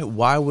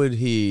 Why would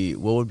he?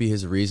 What would be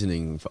his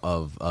reasoning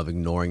of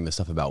ignoring the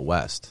stuff about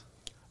West?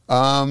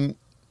 Do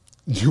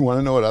you want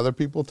to know what other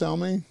people tell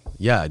me?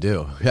 Yeah, I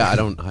do. Yeah,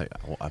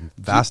 I'm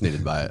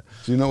fascinated by it.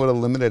 Do you know what a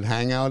limited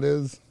hangout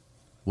is?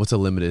 What's a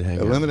limited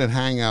hangout? A limited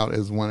hangout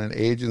is when an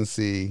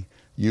agency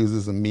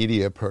uses a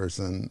media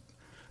person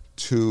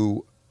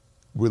to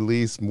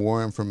release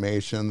more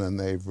information than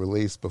they've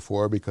released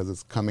before because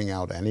it's coming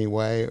out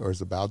anyway or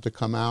is about to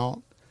come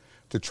out,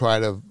 to try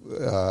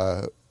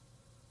to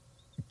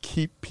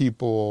keep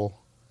people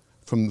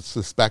from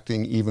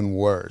suspecting even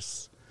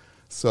worse.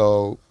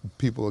 So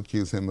people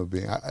accuse him of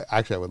being.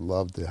 Actually, I would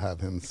love to have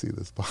him see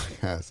this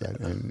podcast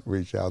and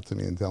reach out to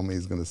me and tell me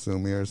he's going to sue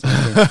me or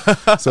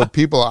something. So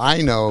people I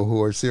know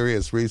who are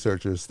serious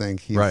researchers think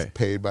he's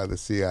paid by the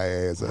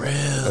CIA as a.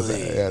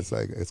 Really?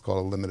 It's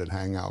called a limited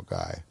hangout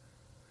guy.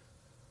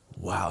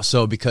 Wow.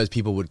 So because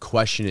people would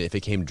question it if it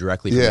came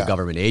directly from a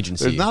government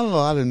agency. There's not a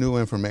lot of new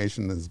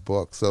information in this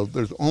book. So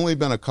there's only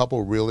been a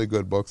couple really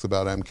good books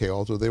about MK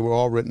Ultra. They were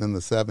all written in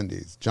the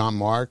 70s. John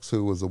Marks,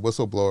 who was a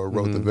whistleblower,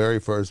 wrote the very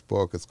first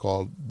book. It's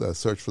called The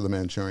Search for the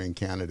Manchurian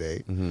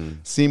Candidate.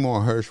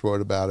 Seymour Hersh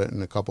wrote about it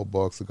in a couple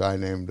books. A guy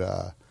named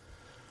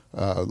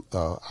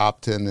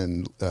Opton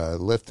and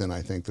Lifton,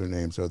 I think their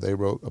names are. They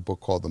wrote a book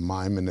called The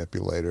Mind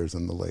Manipulators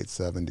in the late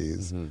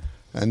 70s.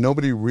 And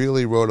nobody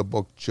really wrote a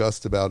book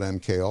just about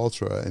MK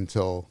Ultra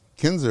until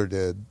Kinzer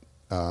did,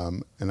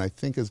 and I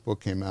think his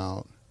book came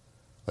out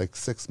like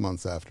 6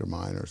 months after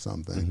mine or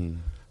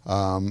something.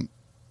 I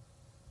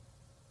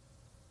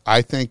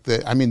think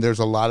that, there's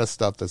a lot of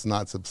stuff that's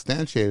not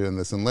substantiated in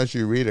this. Unless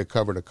you read it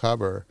cover to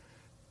cover,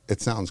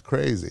 it sounds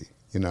crazy,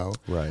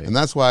 Right. And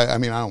that's why, I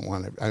don't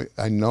want to,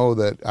 I know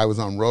that I was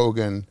on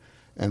Rogan,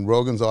 and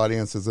Rogan's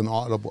audience is an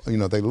audible,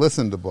 they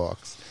listen to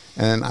books.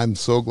 And I'm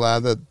so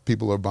glad that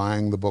people are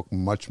buying the book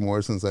much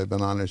more since I've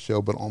been on his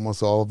show, but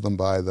almost all of them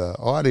buy the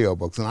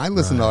audiobooks. And I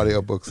listen to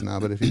audiobooks now,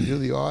 but if you do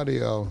the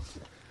audio,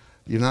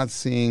 you're not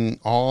seeing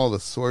all the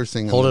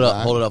sourcing. Hold it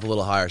up a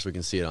little higher so we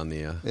can see it on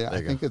the... I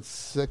think it's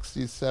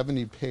 60,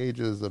 70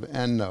 pages of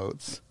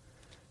endnotes.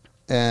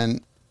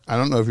 And I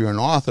don't know if you're an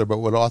author, but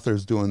what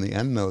authors do in the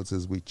endnotes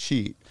is we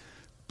cheat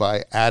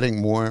by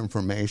adding more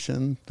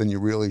information than you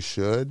really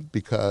should,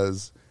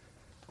 because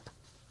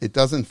it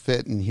doesn't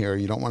fit in here.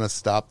 You don't want to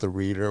stop the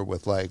reader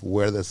with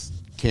where this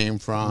came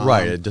from.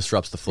 Right, it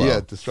disrupts the flow. Yeah,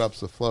 it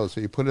disrupts the flow.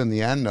 So you put it in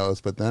the endnotes,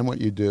 but then what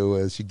you do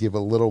is you give a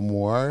little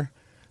more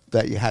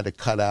that you had to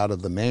cut out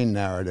of the main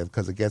narrative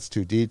because it gets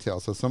too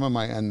detailed. So some of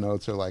my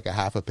endnotes are like a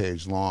half a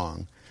page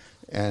long,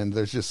 and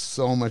there's just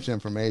so much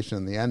information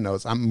in the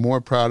endnotes. I'm more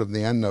proud of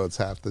the endnotes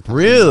half the time.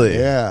 Really?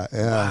 Yeah.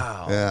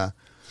 Wow. Yeah.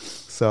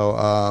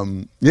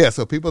 So,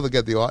 so people that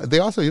get you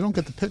don't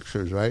get the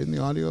pictures, right, in the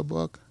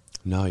audiobook?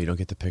 No, you don't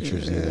get the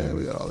pictures either. Yeah,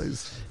 we got all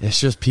these. It's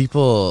just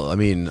people.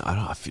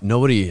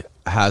 Nobody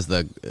has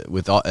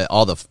with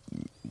all the,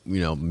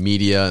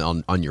 media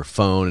on your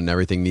phone and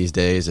everything these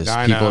days. People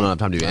don't have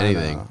time to do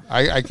anything.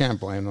 I can't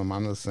blame them.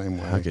 I'm the same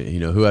way. Okay,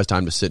 who has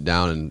time to sit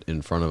down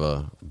in front of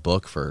a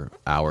book for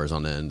hours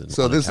on end?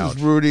 So this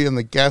is Rudy in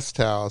the guest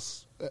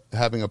house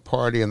having a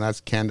party, and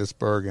that's Candice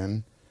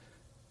Bergen,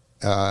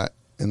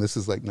 and this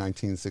is like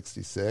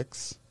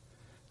 1966.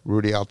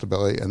 Rudy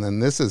Altobelli, and then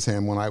this is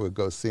him when I would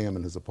go see him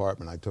in his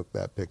apartment. I took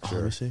that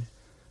picture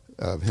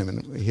of him,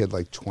 and he had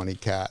like 20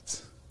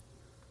 cats.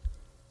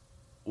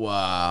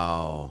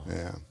 Wow.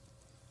 Yeah.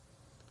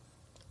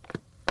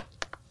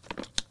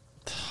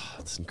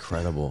 That's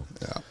incredible.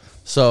 Yeah.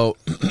 So,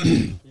 Can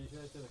you show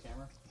it to the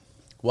camera?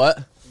 What?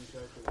 Can you show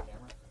it to the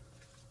camera?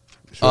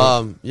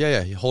 Sure.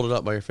 Yeah. You hold it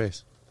up by your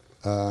face.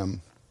 There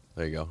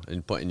you go.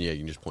 And you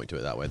can just point to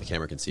it that way. The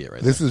camera can see it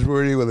right This there. is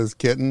Rudy with his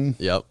kitten.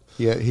 Yep.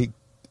 He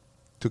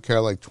took care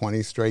of like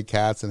 20 stray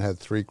cats and had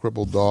 3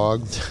 crippled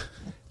dogs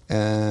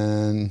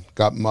and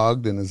got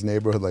mugged in his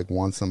neighborhood like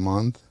once a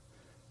month.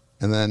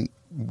 And then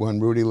when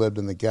Rudy lived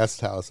in the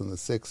guest house in the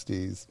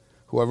 60s,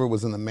 whoever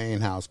was in the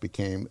main house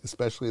became,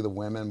 especially the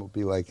women, would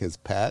be like his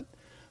pet.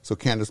 So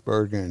Candice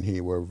Bergen and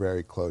he were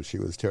very close. She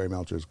was Terry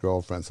Melcher's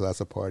girlfriend. So that's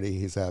a party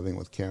he's having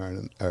with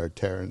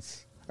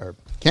Terrence or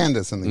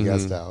Candace in the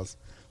guest house.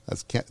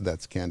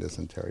 That's Candace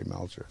and Terry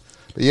Melcher.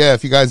 But yeah,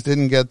 if you guys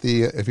didn't get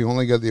if you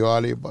only get the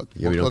audiobook,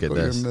 Yeah, we don't look get what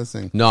this. you're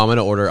missing. No, I'm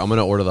gonna order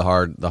the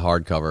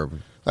hardcover.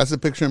 That's a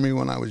picture of me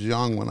when I was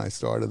young, when I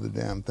started the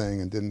damn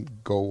thing and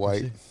didn't go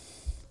white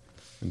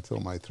until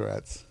my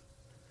threats.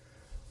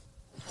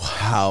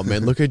 Wow,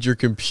 man, look at your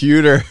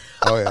computer.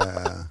 Oh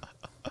yeah,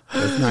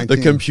 that's 19.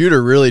 The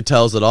computer really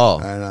tells it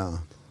all. I know.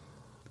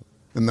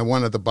 And the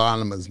one at the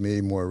bottom is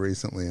me more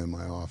recently in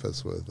my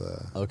office with.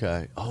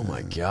 Okay. Oh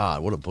my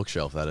God, what a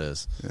bookshelf that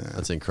is. Yeah.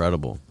 That's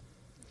incredible.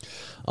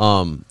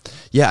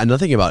 Yeah, another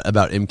thing about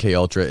MK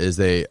Ultra is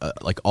they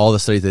like all the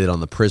studies they did on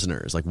the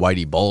prisoners, like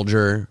Whitey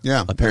Bulger.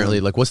 Yeah. Apparently,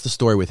 like what's the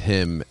story with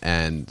him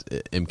and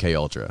MK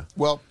Ultra?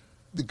 Well,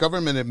 the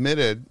government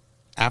admitted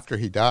after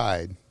he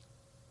died.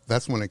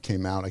 That's when it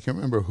came out. I can't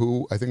remember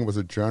who. I think it was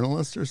a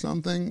journalist or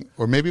something,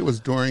 or maybe it was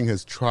during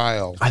his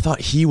trial. I thought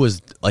he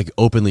was like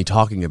openly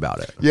talking about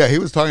it. Yeah, he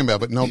was talking about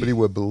it, but nobody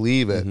would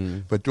believe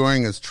it. But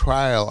during his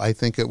trial, I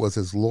think it was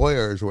his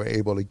lawyers were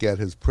able to get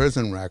his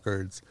prison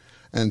records.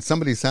 And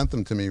somebody sent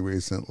them to me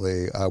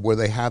recently where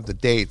they have the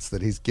dates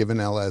that he's given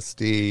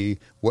LSD.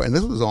 And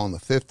this was all in the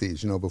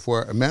 50s,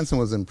 before Manson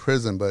was in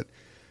prison, but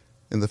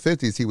in the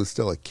 50s, he was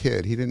still a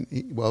kid. He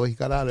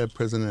got out of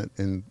prison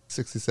in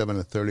 67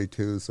 at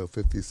 32, so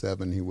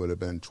 57, he would have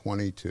been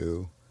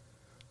 22.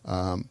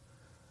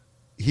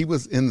 He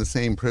was in the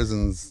same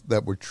prisons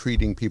that were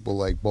treating people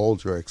like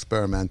Bulger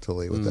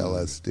experimentally with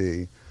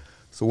LSD.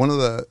 So one of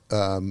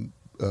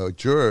the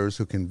jurors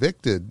who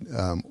convicted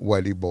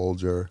Whitey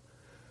Bulger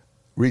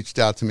reached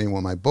out to me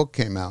when my book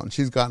came out, and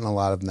she's gotten a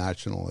lot of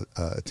national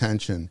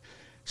attention.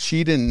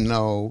 She didn't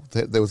know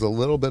that there was a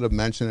little bit of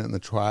mention in the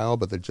trial,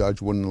 but the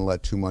judge wouldn't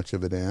let too much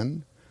of it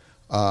in.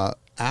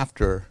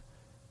 After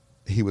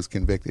he was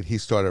convicted, he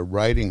started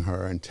writing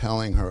her and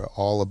telling her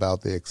all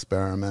about the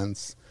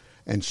experiments.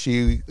 And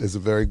she is a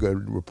very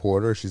good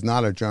reporter. She's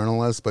not a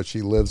journalist, but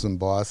she lives in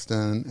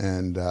Boston.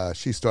 And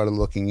she started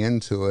looking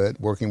into it,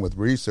 working with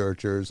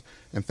researchers,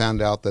 and found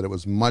out that it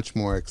was much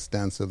more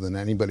extensive than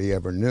anybody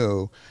ever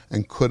knew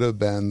and could have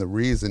been the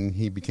reason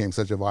he became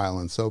such a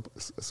violent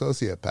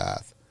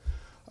sociopath.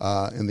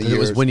 In the years. It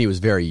was when he was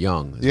very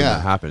young. When Yeah.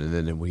 that happened, and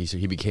then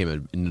he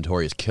became a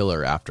notorious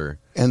killer after.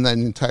 And then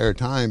the entire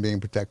time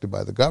being protected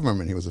by the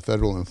government. He was a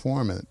federal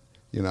informant,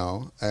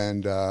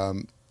 and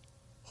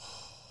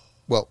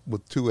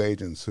with two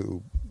agents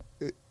who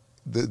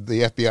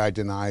the FBI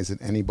denies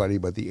that anybody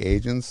but the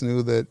agents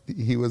knew that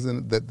he was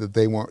in that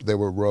they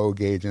were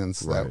rogue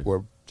agents Right. that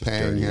were Just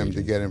paying dirty him to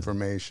agents. get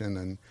information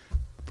and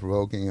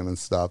provoking him and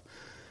stuff.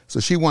 So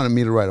she wanted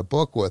me to write a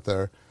book with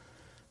her.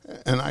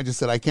 And I just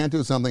said, I can't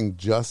do something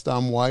just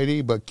on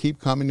Whitey, but keep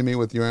coming to me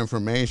with your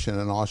information.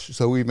 And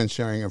so we've been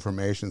sharing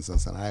information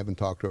since then. I haven't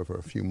talked to her for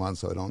a few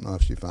months, so I don't know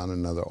if she found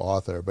another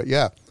author. But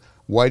yeah,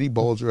 Whitey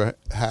Bulger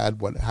had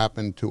what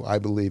happened to, I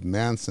believe,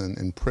 Manson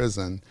in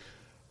prison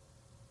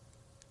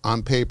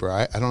on paper.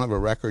 I don't have a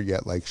record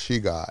yet like she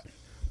got,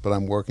 but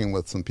I'm working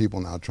with some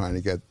people now trying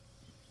to get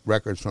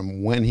records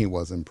from when he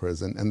was in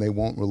prison. And they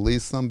won't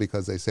release them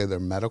because they say they're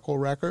medical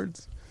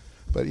records.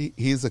 But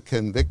he's a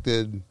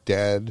convicted,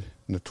 dead,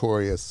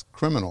 notorious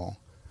criminal.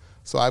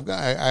 So I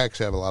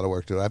actually have a lot of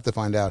work to do. I have to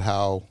find out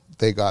how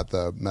they got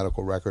the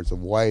medical records of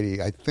Whitey.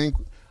 I think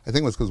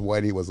it was because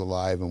Whitey was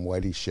alive and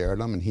Whitey shared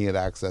them and he had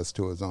access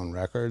to his own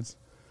records.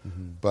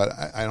 Mm-hmm. But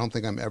I don't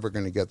think I'm ever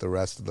going to get the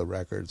rest of the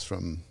records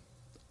from,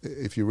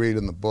 if you read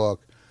in the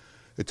book,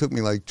 it took me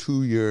like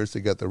 2 years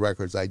to get the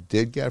records I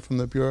did get from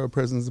the Bureau of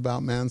Prisons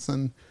about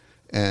Manson.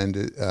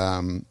 And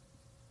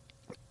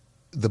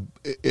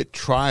at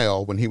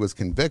trial, when he was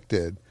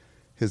convicted,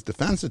 his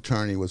defense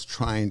attorney was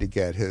trying to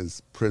get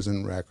his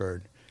prison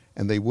record,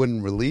 and they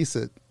wouldn't release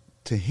it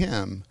to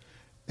him.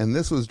 And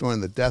this was during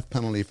the death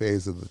penalty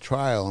phase of the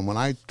trial. And when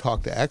I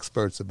talked to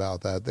experts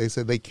about that, they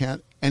said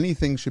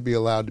anything should be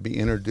allowed to be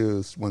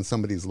introduced when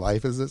somebody's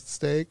life is at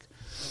stake.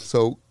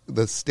 So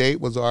the state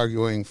was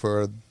arguing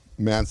for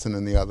Manson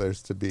and the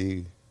others to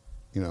be,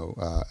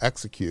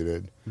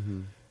 executed.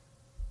 Mm-hmm.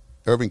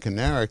 Irving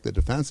Kinerick, the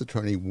defense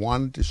attorney,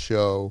 wanted to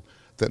show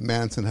that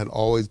Manson had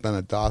always been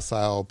a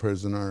docile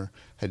prisoner,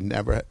 had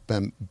never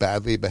been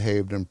badly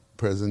behaved in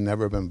prison,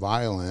 never been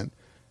violent,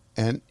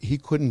 and he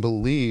couldn't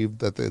believe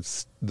that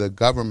the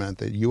government,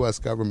 the U.S.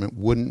 government,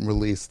 wouldn't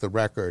release the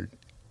record.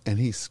 And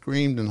he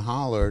screamed and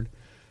hollered,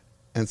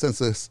 and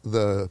since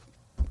the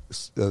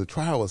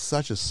trial was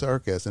such a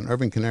circus, and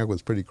Irving Kinerick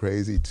was pretty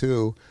crazy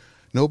too,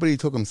 nobody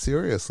took him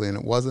seriously, and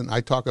it wasn't, I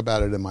talk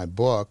about it in my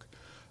book,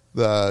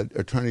 the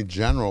Attorney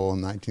General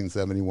in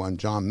 1971,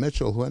 John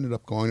Mitchell, who ended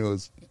up going to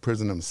his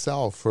prison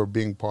himself for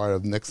being part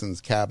of Nixon's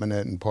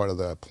cabinet and part of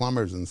the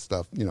plumbers and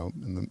stuff, in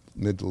the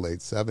mid to late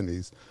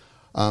 70s,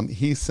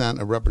 he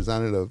sent a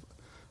representative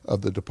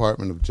of the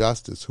Department of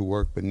Justice who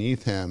worked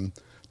beneath him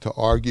to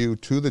argue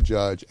to the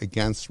judge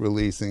against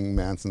releasing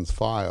Manson's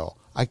file.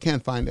 I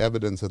can't find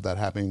evidence of that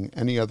happening in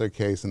any other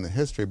case in the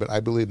history, but I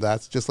believe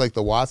that's just like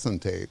the Watson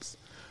tapes.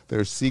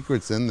 There's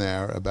secrets in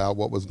there about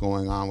what was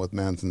going on with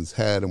Manson's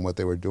head and what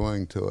they were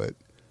doing to it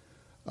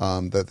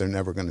that they're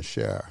never going to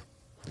share.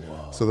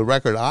 Whoa. So the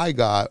record I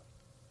got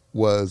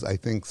was, I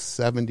think,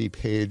 70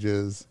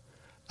 pages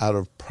out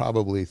of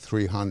probably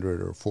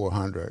 300 or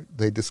 400.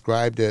 They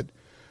described it.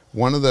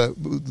 One of the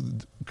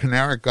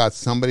Canaric got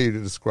somebody to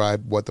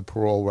describe what the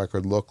parole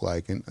record looked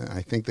like, and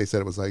I think they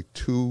said it was like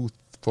 2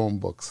 phone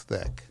books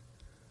thick,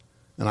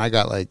 and I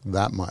got like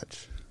that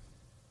much.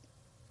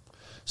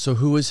 So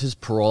who was his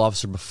parole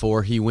officer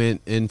before he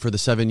went in for the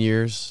 7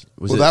 years?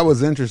 That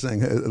was interesting.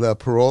 The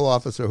parole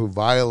officer who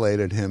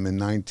violated him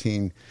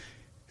in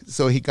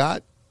so he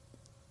got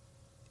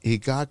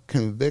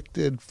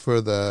convicted for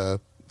the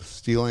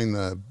stealing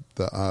the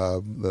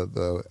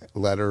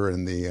letter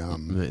in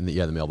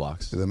the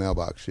mailbox. The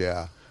mailbox,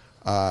 yeah.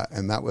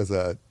 And that was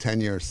a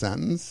 10-year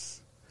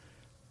sentence.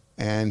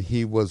 And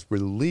he was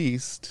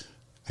released,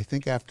 I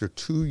think, after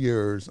 2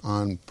 years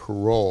on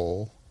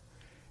parole.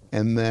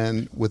 And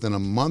then within a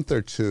month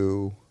or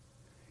two,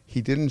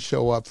 he didn't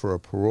show up for a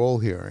parole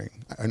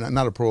hearing.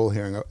 Not a parole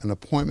hearing, an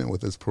appointment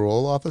with his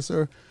parole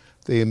officer.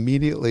 They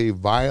immediately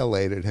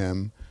violated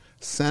him,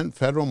 sent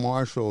federal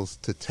marshals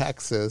to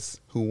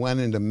Texas, who went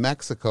into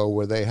Mexico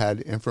where they had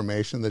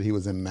information that he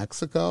was in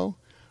Mexico.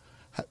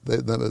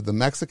 The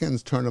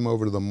Mexicans turned him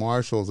over to the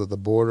marshals at the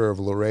border of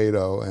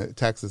Laredo,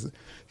 Texas.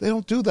 They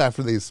don't do that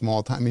for these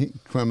small-time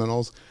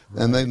criminals.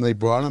 Right. And then they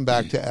brought him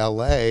back to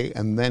L.A.,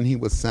 and then he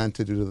was sent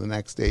to do the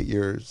next 8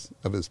 years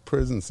of his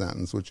prison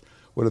sentence, which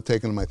would have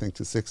taken him, I think,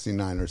 to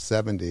 69 or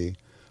 70.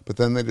 But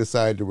then they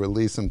decided to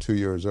release him 2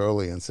 years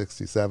early in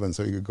 67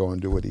 so he could go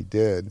and do what he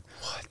did.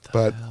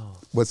 What the hell?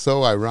 What's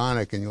so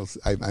ironic, and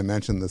I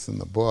mentioned this in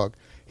the book,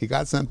 he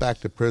got sent back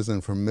to prison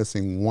for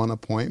missing one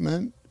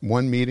appointment,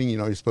 one meeting.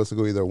 You're supposed to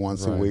go either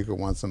once a week or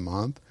once a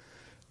month.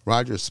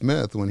 Roger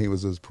Smith, when he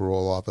was his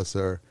parole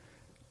officer,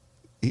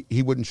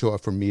 he wouldn't show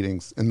up for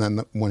meetings, and then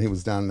when he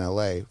was down in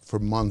L.A. for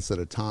months at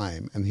a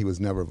time, and he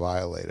was never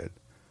violated.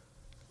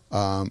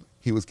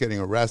 He was getting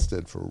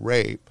arrested for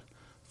rape,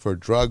 for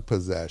drug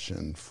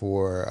possession,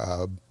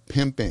 for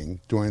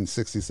pimping during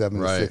 67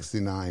 to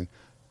 69.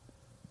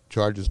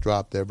 Charges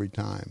dropped every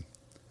time.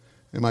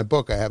 In my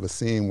book, I have a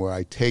scene where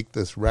I take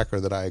this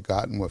record that I had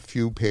gotten, a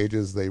few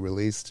pages they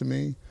released to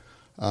me,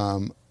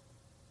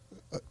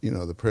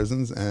 the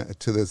prisons,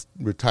 to this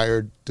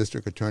retired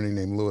district attorney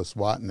named Louis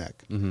Watnick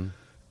in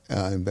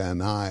Van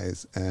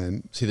Nuys.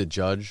 And is he the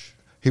judge?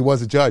 He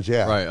was a judge,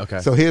 yeah. Right. Okay.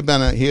 So he had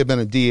been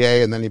a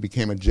DA, and then he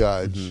became a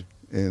judge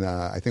in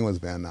I think it was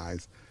Van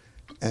Nuys,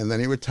 and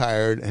then he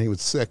retired, and he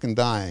was sick and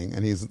dying,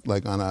 and he's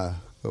like on a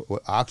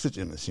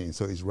oxygen machine,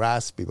 so he's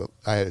raspy. But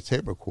I had a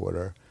tape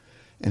recorder.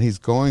 And he's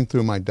going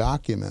through my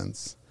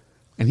documents,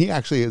 and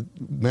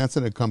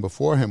Manson had come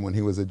before him when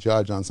he was a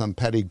judge on some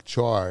petty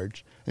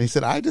charge, and he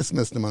said, I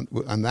dismissed him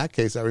on that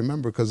case, I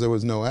remember, because there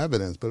was no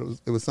evidence, but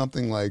it was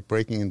something like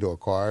breaking into a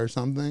car or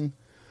something.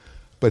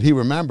 But he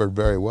remembered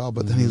very well.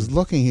 But then he was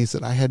looking, he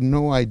said, I had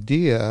no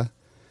idea.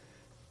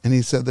 And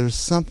he said, there's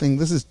something,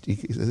 this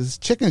is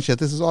chicken shit,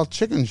 this is all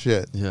chicken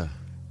shit. Yeah.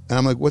 And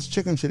I'm like, what's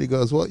chicken shit? He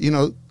goes, well,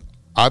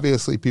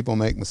 obviously people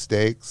make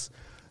mistakes.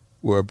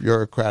 We're a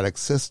bureaucratic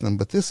system,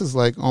 but this is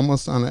like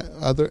almost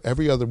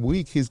every other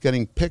week he's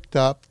getting picked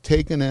up,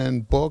 taken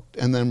in, booked,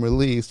 and then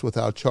released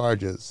without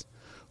charges.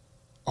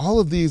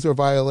 All of these are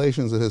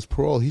violations of his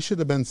parole. He should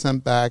have been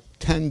sent back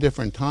 10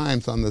 different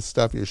times on the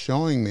stuff you're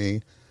showing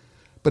me,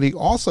 but he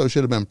also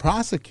should have been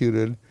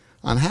prosecuted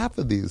on half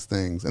of these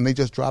things, and they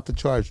just dropped the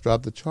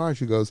charge.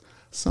 He goes,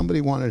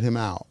 somebody wanted him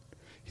out.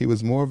 He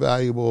was more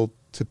valuable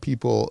to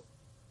people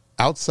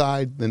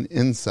outside than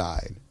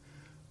inside.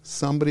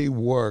 Somebody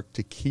worked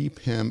to keep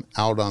him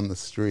out on the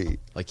street.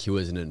 Like he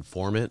was an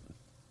informant?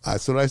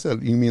 That's what I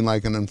said. You mean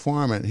like an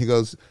informant? He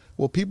goes,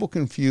 well, people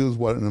confuse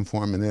what an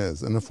informant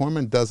is. An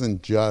informant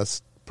doesn't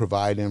just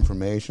provide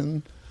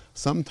information.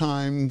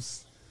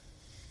 Sometimes,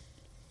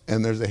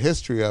 and there's a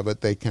history of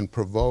it, they can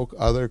provoke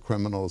other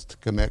criminals to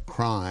commit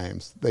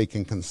crimes. They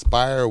can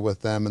conspire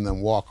with them and then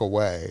walk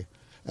away.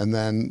 And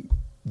then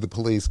the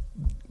police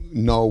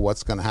know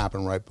what's going to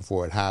happen right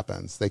before it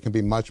happens. They can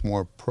be much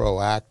more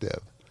proactive.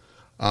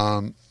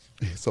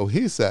 So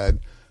he said,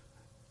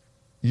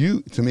 he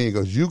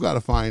goes, you got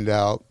to find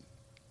out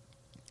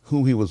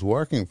who he was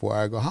working for.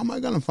 I go, how am I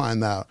going to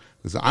find out?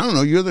 He goes, I don't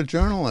know, you're the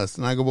journalist.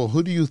 And I go, well,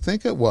 who do you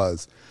think it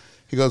was?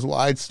 He goes, well,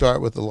 I'd start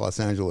with the Los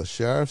Angeles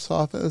Sheriff's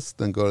Office,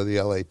 then go to the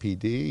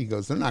LAPD. He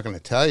goes, they're not going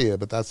to tell you,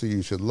 but that's who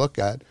you should look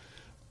at.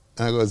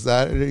 And I go, is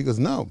that it? He goes,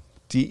 no,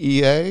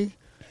 DEA,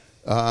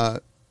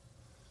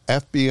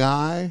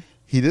 FBI.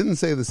 He didn't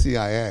say the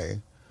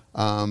CIA.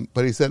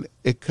 But he said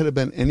it could have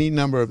been any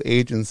number of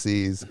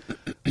agencies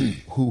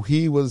who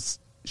he was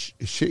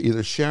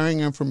either sharing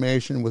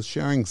information with,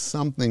 sharing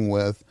something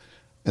with,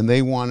 and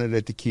they wanted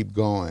it to keep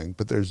going.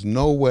 But there's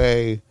no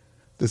way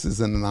this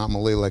is an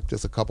anomaly, like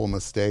just a couple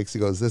mistakes. He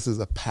goes, this is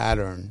a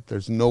pattern.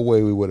 There's no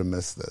way we would have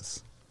missed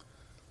this.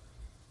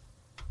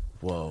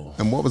 Whoa.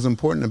 And what was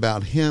important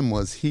about him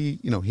was he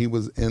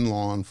was in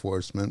law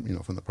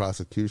enforcement, from the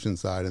prosecution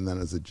side and then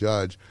as a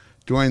judge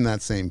during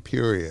that same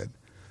period.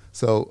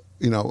 So,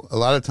 a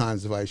lot of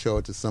times if I show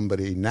it to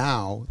somebody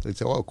now, they'd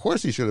say, well, of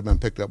course he should have been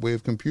picked up. We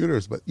have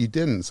computers, but you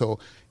didn't. So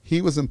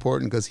he was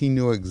important because he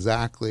knew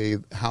exactly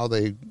how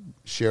they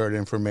shared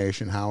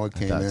information, how it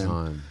came At that in.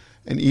 time.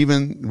 And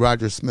even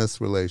Roger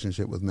Smith's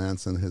relationship with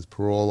Manson, his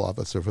parole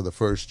officer for the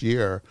first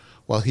year,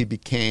 while he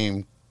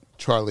became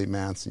Charlie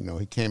Manson.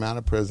 He came out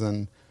of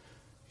prison.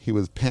 He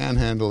was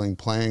panhandling,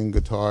 playing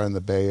guitar in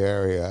the Bay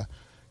Area,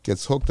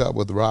 gets hooked up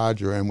with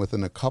Roger, and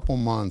within a couple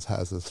months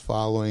has this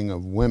following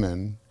of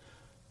women.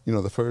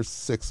 The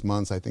first 6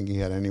 months, I think he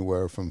had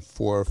anywhere from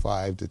 4 or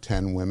 5 to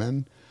 10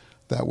 women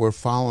that were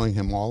following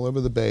him all over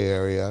the Bay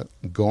Area,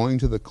 going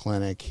to the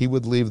clinic. He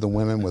would leave the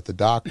women with the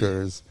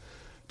doctors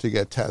to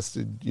get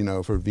tested,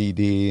 for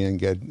VD and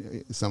get,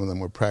 some of them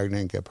were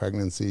pregnant, get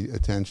pregnancy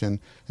attention.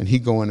 And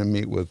he'd go in and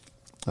meet with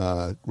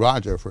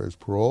Roger for his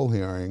parole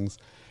hearings.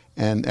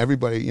 And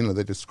everybody,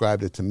 they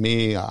described it to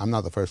me. I'm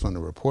not the first one to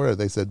report it.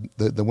 They said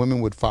the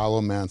women would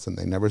follow Manson.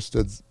 They never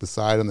stood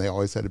beside him. They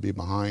always had to be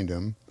behind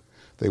him.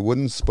 They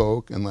wouldn't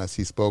spoke unless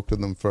he spoke to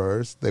them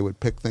first. They would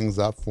pick things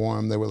up for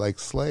him. They were like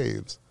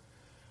slaves.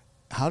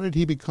 How did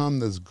he become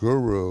this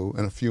guru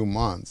in a few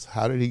months?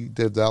 How did he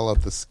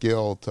develop the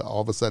skill to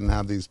all of a sudden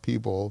have these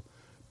people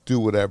do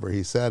whatever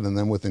he said, and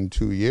then within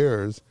 2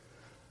 years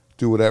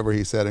do whatever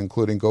he said,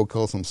 including go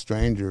kill some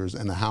strangers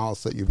in a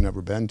house that you've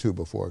never been to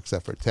before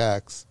except for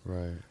Tex,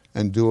 Right.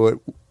 and do it,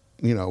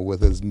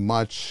 with as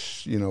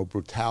much,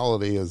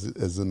 brutality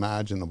as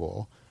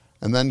imaginable,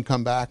 and then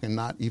come back and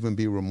not even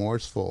be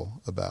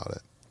remorseful about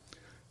it.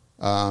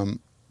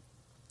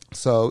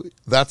 So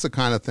that's the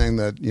kind of thing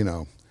that,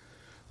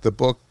 the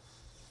book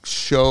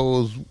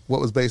shows what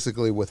was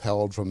basically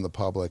withheld from the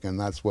public, and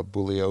that's what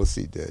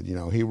Bugliosi did.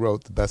 He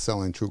wrote the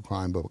best-selling true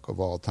crime book of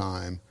all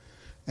time.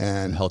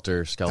 And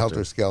Helter Skelter.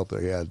 Helter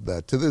Skelter, yeah.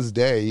 That to this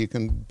day, you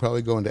can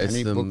probably go into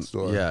any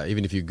bookstore. Yeah,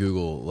 even if you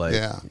Google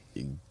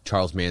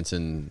Charles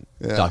Manson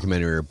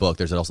documentary or book,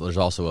 there's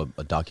also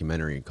a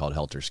documentary called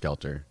Helter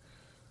Skelter.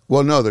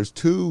 Well, no, there's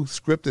 2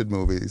 scripted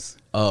movies.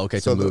 Oh, okay,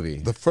 it's so a movie.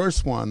 The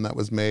first one that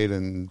was made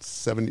in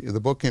 70, the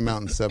book came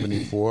out in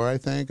 74, I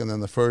think, and then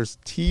the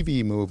first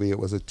TV movie, it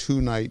was a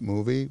 2-night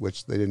movie,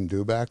 which they didn't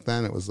do back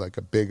then. It was like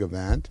a big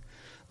event.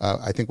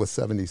 I think was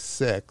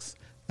 76,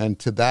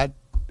 and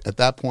at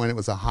that point, it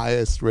was the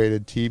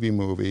highest-rated TV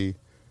movie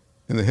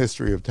in the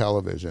history of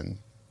television.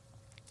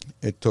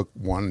 It took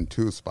 1 and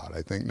 2 spot.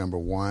 I think number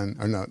 1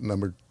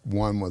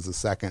 was the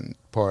second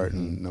part,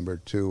 and number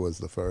 2 was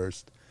the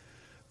first.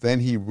 Then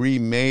he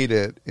remade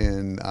it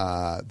in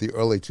the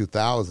early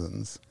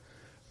 2000s.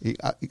 He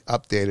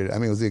updated it. I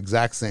mean, it was the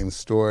exact same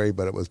story,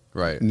 but it was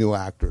new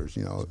actors.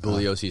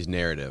 Bugliosi's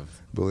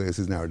narrative.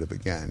 Bugliosi's narrative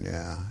again,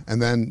 yeah. And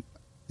then,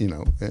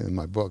 in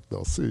my book,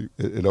 they'll see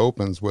it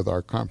opens with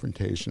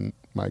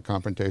my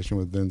confrontation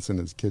with Vince in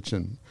his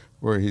kitchen,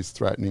 where he's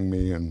threatening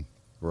me and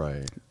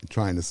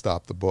trying to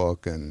stop the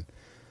book and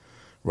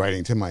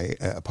writing to my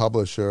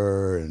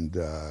publisher and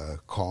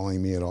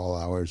calling me at all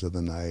hours of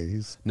the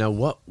night. Now,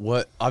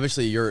 what?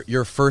 Obviously,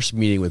 your first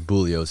meeting with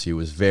Bugliosi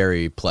was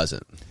very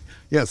pleasant.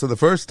 Yeah. So the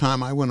first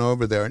time I went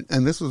over there,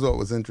 and this was what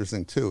was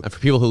interesting too. And for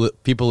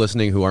people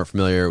listening who aren't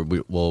familiar,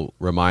 we will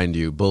remind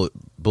you,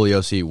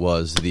 Bugliosi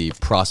was the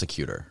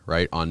prosecutor,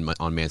 right, on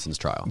Manson's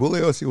trial.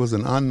 Bugliosi was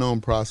an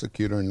unknown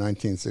prosecutor in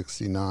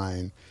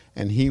 1969,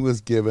 and he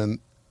was given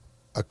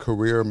a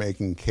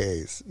career-making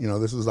case.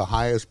 This was the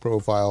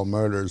highest-profile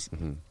murders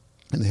in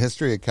the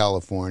history of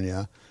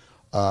California,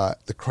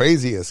 the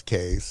craziest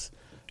case.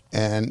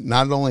 And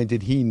not only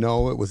did he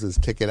know it was his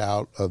ticket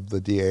out of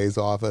the DA's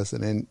office,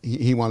 and then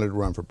he wanted to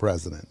run for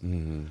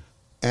president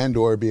and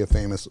or be a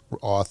famous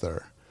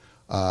author.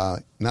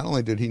 Not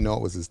only did he know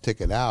it was his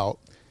ticket out,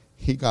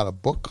 he got a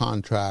book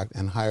contract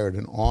and hired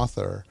an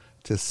author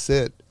to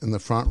sit in the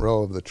front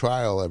row of the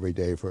trial every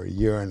day for a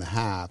year and a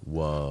half.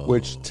 Whoa.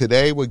 Which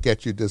today would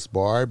get you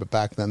disbarred, but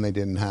back then they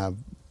didn't have,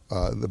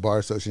 the Bar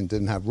Association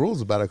didn't have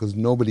rules about it because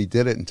nobody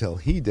did it until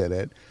he did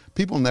it.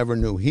 People never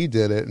knew he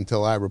did it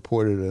until I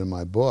reported it in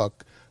my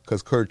book,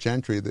 because Kurt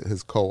Gentry,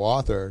 his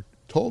co-author,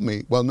 told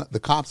me, the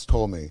cops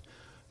told me,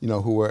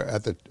 who were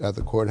at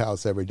the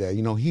courthouse every day,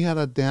 he had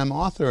a damn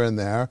author in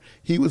there.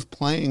 He was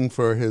playing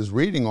for his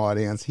reading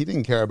audience. He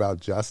didn't care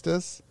about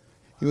justice.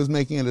 He was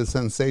making it as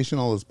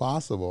sensational as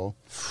possible.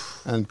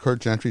 And Kurt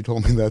Gentry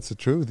told me that's the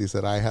truth. He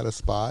said, I had a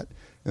spot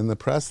in the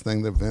press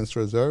thing that Vince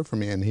reserved for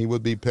me, and he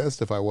would be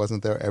pissed if I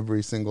wasn't there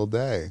every single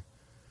day.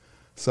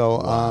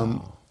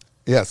 So,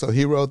 so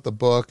he wrote the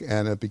book,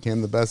 and it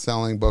became the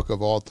best-selling book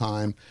of all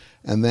time.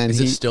 And then Is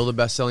it still the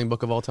best-selling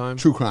book of all time?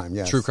 True crime,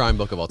 yes. True crime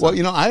book of all time.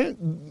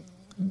 Well,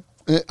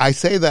 I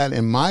say that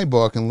in my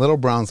book, and Little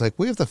Brown's like,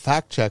 we have to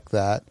fact-check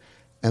that.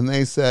 And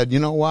they said, you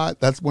know what,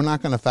 we're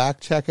not going to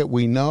fact-check it.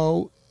 We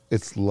know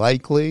it's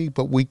likely,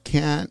 but we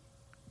can't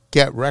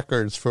get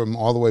records from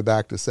all the way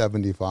back to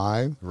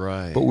 75.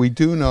 Right. But we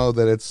do know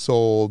that it's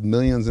sold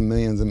millions and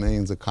millions and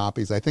millions of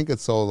copies. I think it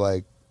sold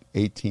like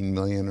 18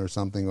 million or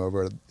something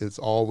over. It's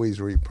always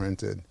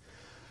reprinted.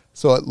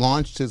 So it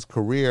launched his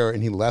career,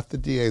 and he left the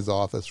DA's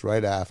office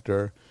right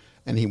after,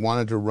 and he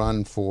wanted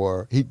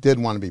to he did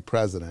want to be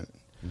president.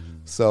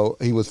 So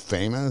he was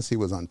famous. He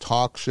was on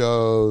talk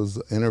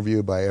shows,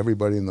 interviewed by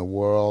everybody in the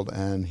world,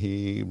 and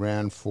he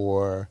ran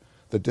for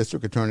the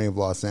district attorney of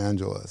Los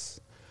Angeles.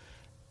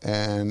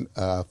 And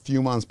a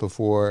few months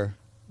before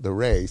the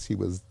race, he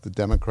was the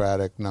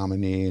Democratic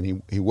nominee,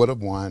 and he would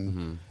have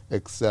won,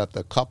 except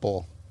a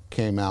couple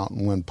came out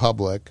and went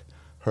public,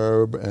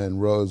 Herb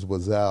and Rose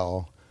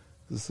Wazell.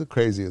 This is the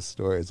craziest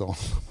story. It's all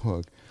in the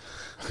book.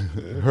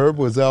 Herb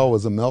Wazell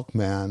was a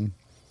milkman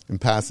in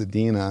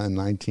Pasadena in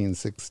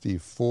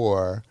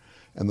 1964,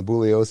 and the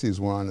Bugliosis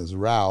were on his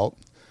route.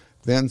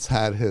 Vince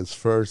had his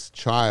first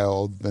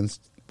child, Vince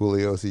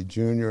Bugliosi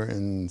Jr.,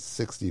 in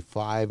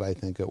 65, I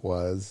think it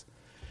was.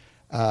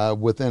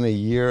 Within a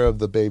year of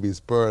the baby's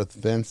birth,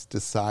 Vince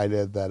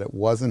decided that it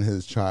wasn't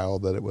his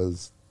child, that it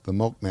was the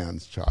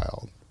milkman's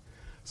child.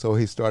 So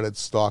he started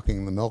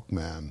stalking the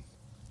milkman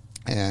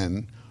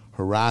and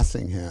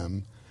harassing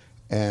him.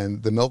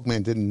 And the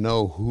milkman didn't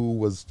know who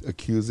was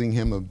accusing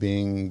him of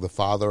being the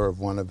father of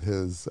one of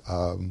his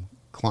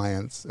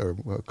clients' or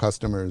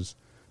customers'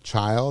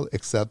 child,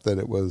 except that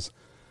it was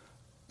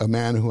a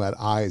man who had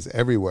eyes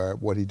everywhere.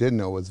 What he didn't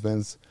know was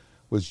Vince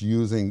was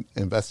using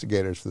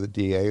investigators for the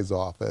DA's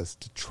office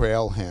to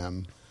trail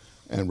him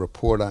and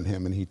report on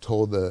him. And he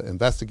told the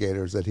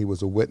investigators that he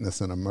was a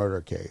witness in a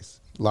murder case,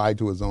 lied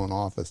to his own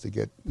office to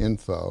get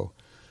info.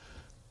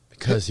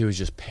 Because he was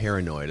just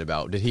paranoid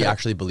about. Did he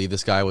actually believe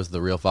this guy was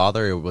the real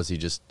father, or was he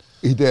just?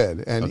 He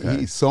did, and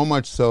Okay. he so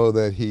much so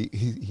that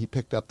he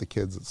picked up the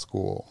kids at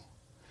school,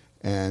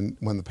 and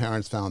when the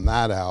parents found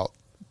that out,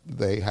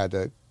 they had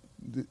to.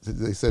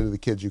 They said to the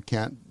kids, "You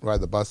can't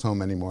ride the bus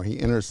home anymore." He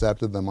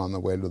intercepted them on the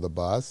way to the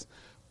bus,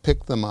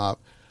 picked them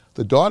up.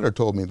 The daughter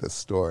told me this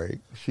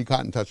story. She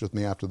got in touch with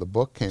me after the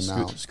book came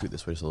out. Scoot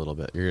this way just a little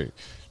bit. You're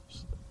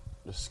just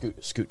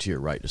scoot to your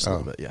right just a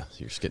little bit. Yeah,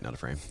 you're just getting out of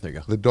frame. There you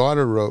go. The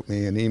daughter wrote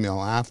me an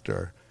email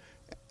after,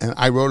 and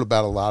I wrote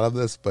about a lot of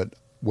this, but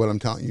what I'm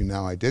telling you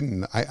now, I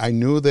didn't. I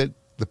knew that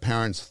the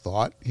parents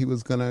thought he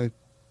was going to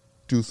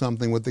do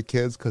something with the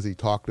kids because he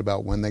talked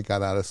about when they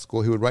got out of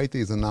school. He would write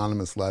these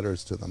anonymous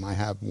letters to them. I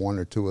have one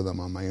or two of them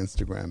on my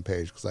Instagram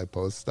page because I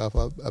post stuff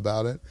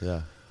about it.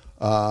 Yeah.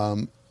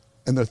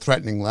 And they're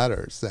threatening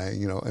letters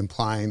saying,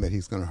 implying that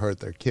he's going to hurt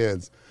their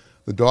kids.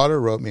 The daughter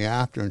wrote me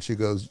after, and she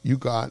goes, "You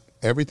got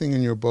everything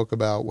in your book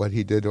about what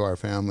he did to our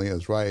family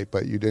is right,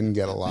 but you didn't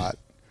get a lot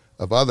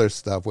of other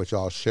stuff, which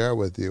I'll share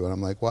with you." And I'm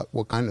like,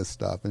 what kind of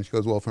stuff? And she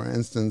goes, "Well, for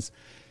instance,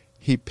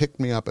 he picked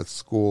me up at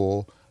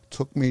school,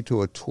 took me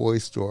to a toy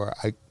store,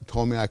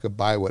 told me I could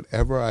buy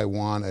whatever I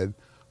wanted,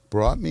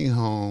 brought me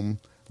home,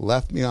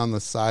 left me on the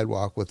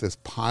sidewalk with this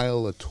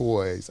pile of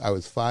toys. I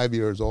was 5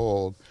 years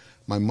old.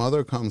 My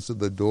mother comes to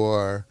the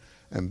door,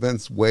 and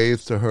Vince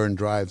waves to her and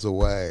drives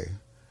away."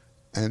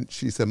 And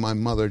she said my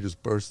mother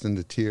just burst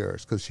into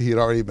tears because she had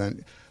already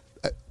been,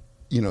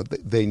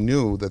 they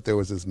knew that there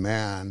was this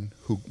man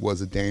who was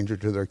a danger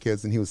to their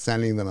kids, and he was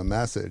sending them a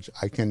message: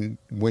 "I can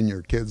win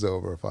your kids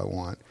over if I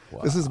want."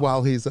 Wow. This is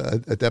while he's a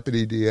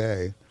deputy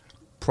DA,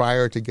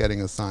 prior to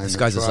getting assigned. This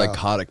guy's a trial.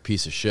 psychotic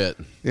piece of shit.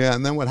 Yeah,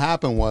 and then what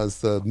happened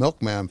was the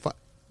milkman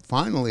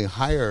finally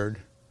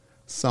hired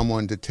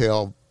someone to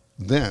tail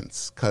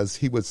Vince because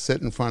he would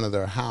sit in front of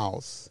their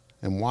house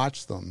and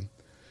watch them.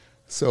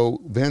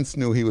 So Vince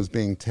knew he was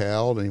being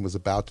tailed and he was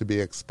about to be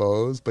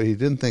exposed, but he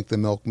didn't think the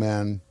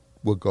milkman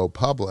would go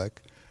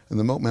public. And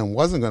the milkman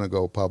wasn't going to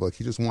go public.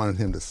 He just wanted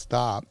him to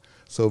stop.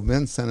 So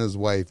Vince sent his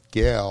wife,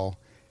 Gail,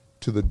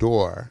 to the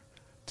door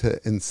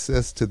to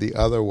insist to the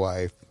other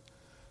wife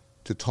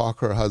to talk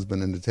her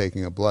husband into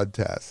taking a blood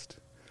test.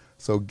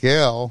 So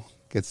Gail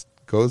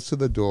goes to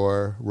the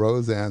door,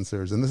 Rose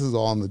answers, and this is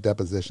all in the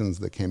depositions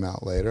that came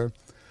out later.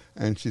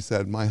 And she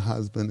said, "My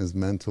husband is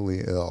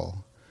mentally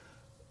ill.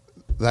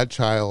 That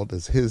child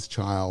is his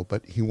child,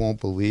 but he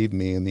won't believe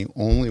me, and the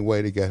only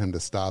way to get him to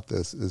stop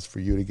this is for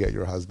you to get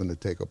your husband to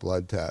take a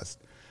blood test."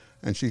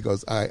 And she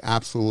goes, "I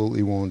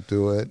absolutely won't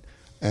do it,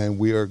 and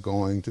we are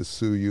going to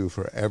sue you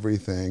for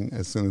everything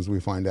as soon as we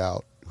find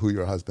out who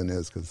your husband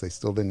is," because they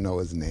still didn't know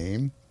his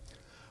name.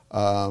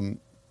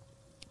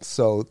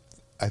 So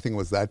I think it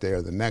was that day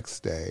or the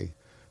next day,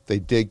 they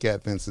did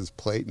get Vince's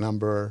plate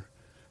number.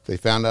 They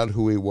found out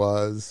who he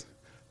was.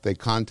 They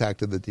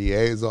contacted the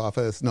DA's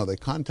office. No,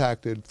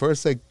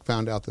 first they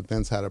found out that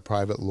Vince had a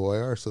private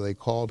lawyer, so they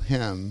called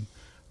him.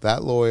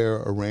 That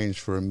lawyer arranged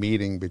for a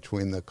meeting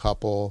between the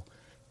couple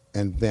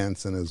and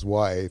Vince and his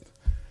wife,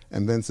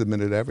 and Vince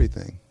admitted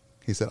everything.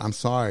 He said, "I'm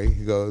sorry."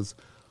 He goes,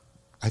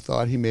 "I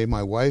thought he made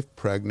my wife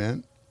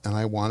pregnant, and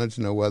I wanted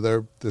to know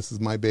whether this is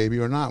my baby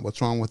or not.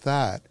 What's wrong with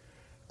that?"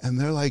 And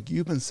they're like,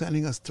 "You've been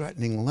sending us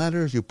threatening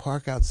letters. You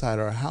park outside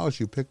our house.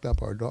 You picked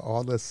up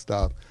all this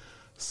stuff."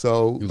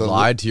 So You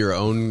lied to your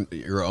own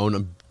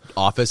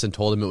office and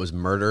told him it was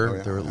murder. Oh,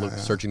 yeah, They were yeah.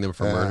 searching them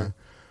for murder.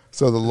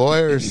 So the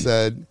lawyer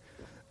said,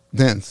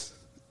 "Vince,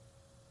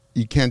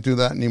 you can't do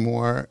that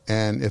anymore."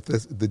 And if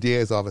the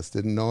DA's office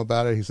didn't know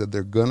about it, he said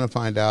they're going to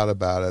find out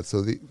about it.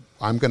 So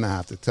I'm going to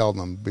have to tell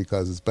them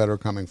because it's better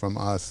coming from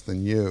us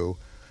than you.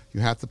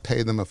 You have to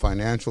pay them a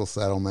financial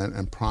settlement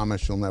and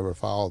promise you'll never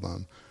follow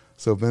them.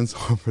 So Vince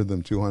offered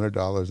them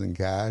 $200 in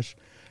cash,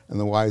 and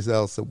the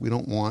Wiesels said, "We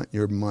don't want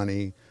your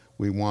money.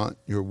 We want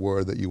your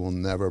word that you will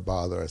never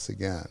bother us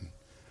again."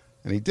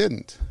 And he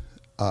didn't.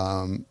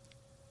 A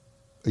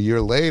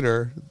year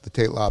later, the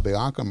Tate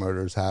LaBianca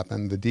murders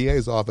happened. The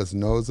DA's office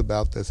knows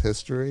about this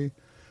history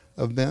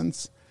of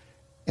Vince,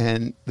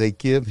 and they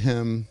give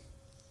him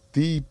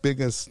the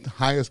biggest,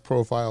 highest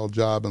profile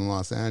job in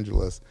Los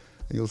Angeles.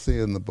 And you'll see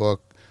in the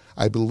book,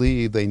 I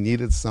believe they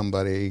needed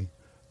somebody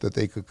that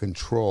they could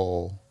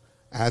control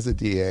as a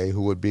DA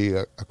who would be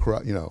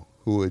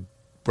who would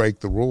break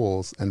the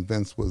rules, and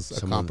Vince was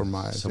a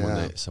compromise.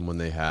 Someone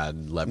they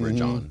had leverage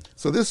on.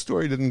 So this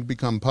story didn't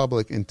become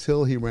public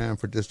until he ran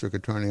for district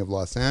attorney of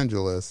Los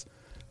Angeles.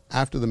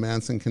 After the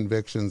Manson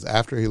convictions,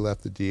 after he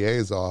left the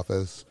DA's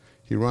office,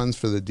 he runs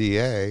for the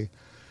DA,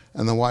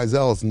 and the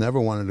Wiesels never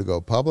wanted to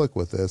go public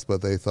with this,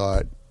 but they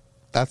thought,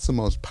 that's the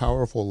most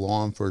powerful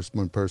law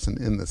enforcement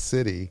person in the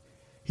city.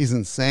 He's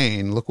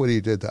insane. Look what he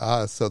did to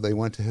us. So they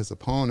went to his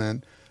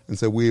opponent and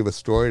said, we have a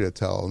story to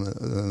tell.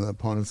 And the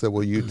opponent said,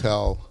 will you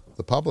tell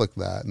the public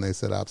that? And they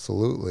said,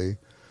 absolutely.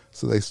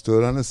 So they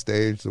stood on a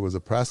stage. There was a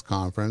press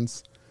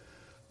conference,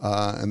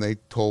 and they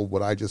told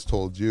what I just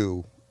told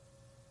you.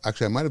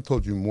 Actually, I might have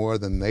told you more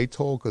than they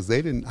told, because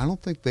they didn't. I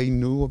don't think they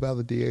knew about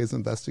the DA's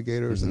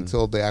investigators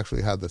until they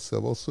actually had the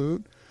civil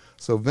suit.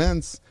 So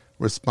Vince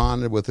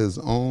responded with his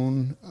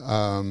own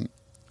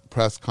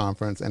press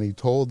conference, and he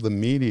told the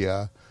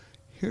media,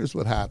 here's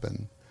what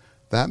happened.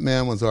 That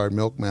man was our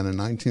milkman in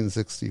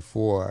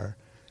 1964,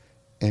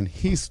 and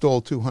he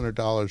stole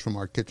 $200 from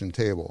our kitchen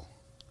table.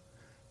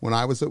 When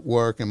I was at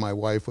work and my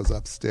wife was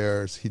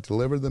upstairs, he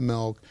delivered the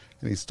milk,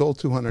 and he stole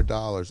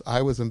 $200.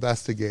 I was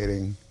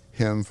investigating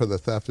him for the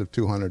theft of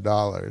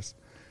 $200.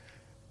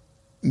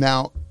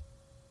 Now,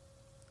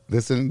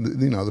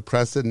 the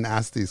press didn't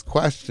ask these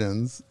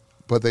questions,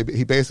 but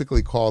he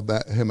basically called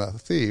him a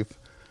thief.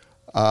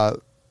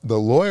 The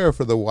lawyer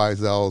for the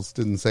Wiesels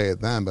didn't say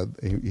it then, but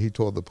he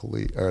told the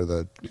police or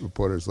the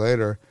reporters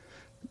later.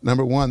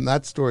 Number one,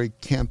 that story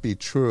can't be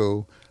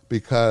true,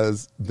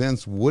 because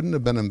Vince wouldn't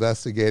have been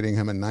investigating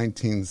him in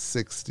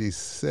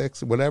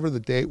 1966, whatever the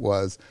date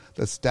was.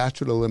 The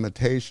statute of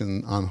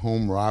limitation on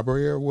home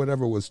robbery or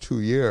whatever was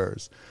 2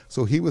 years.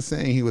 So he was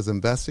saying he was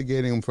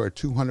investigating him for a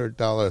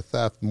 $200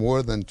 theft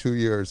more than 2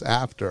 years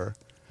after.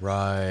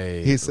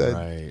 Right. He said,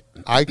 right.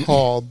 I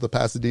called the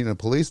Pasadena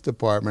Police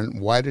Department.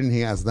 Why didn't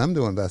he ask them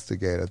to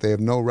investigate it? They have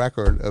no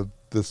record of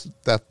this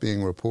theft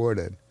being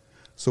reported.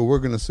 So we're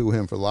going to sue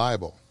him for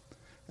libel.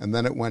 And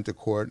then it went to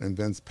court, and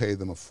Vince paid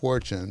them a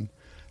fortune.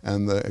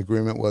 And the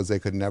agreement was they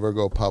could never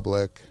go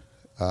public.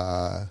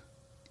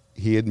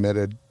 He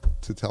admitted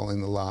to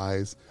telling the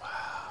lies. Wow.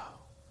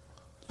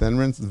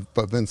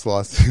 But Vince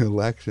lost the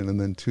election,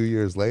 and then 2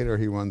 years later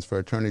he runs for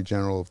Attorney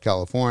General of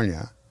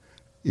California,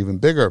 even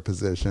bigger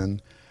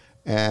position.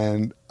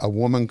 And a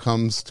woman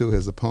comes to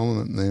his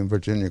opponent named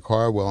Virginia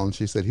Carwell, and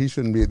she said he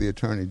shouldn't be the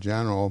Attorney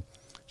General.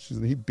 She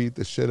said, he beat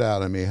the shit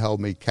out of me, held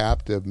me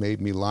captive,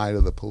 made me lie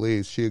to the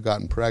police. She had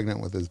gotten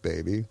pregnant with his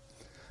baby,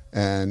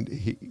 and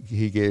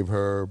he gave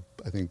her,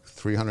 I think,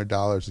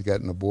 $300 to get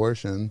an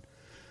abortion,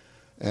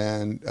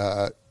 and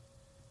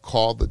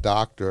called the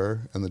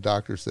doctor, and the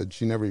doctor said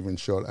she never even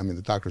showed. I mean,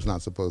 the doctor's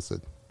not supposed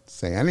to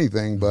say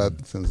anything,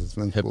 but since it's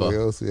Vince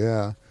Bugliosi,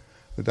 yeah.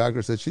 The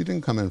doctor said she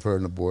didn't come in for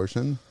an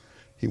abortion.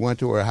 He went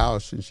to her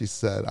house, and she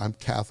said, I'm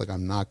Catholic,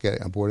 I'm not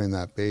aborting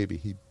that baby.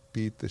 He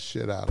beat the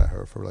shit out of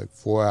her for like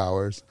 4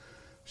 hours.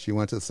 She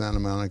went to the Santa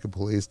Monica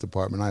Police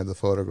Department. I have the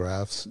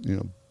photographs,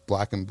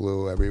 black and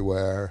blue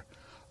everywhere.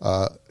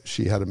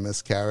 She had a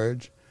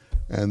miscarriage.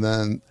 And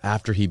then...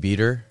 After he beat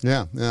her?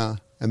 Yeah.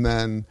 And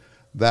then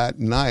that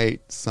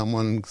night,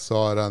 someone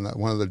saw it on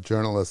one of the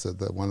journalists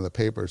at one of the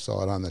papers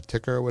saw it on the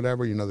ticker or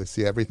whatever. They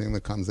see everything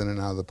that comes in and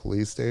out of the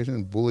police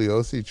station.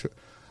 Bugliosi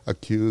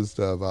accused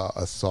of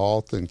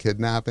assault and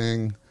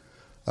kidnapping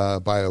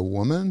by a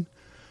woman.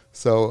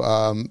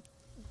 So...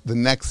 the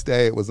next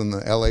day, it was in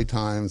the L.A.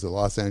 Times, the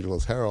Los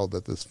Angeles Herald,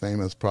 that this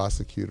famous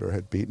prosecutor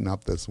had beaten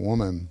up this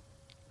woman.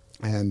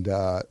 And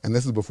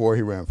this is before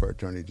he ran for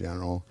Attorney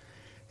General.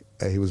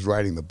 He was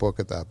writing the book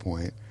at that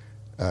point,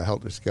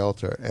 Helter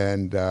Skelter.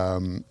 And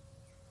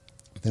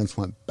Vince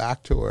went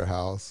back to her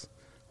house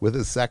with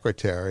his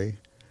secretary,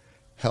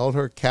 held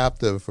her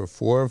captive for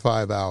 4 or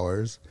 5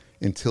 hours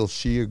until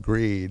she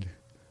agreed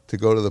to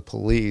go to the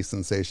police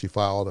and say she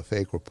filed a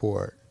fake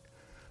report.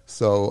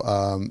 So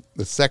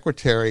the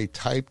secretary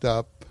typed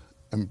up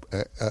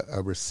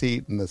a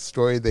receipt, and the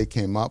story they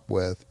came up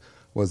with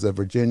was that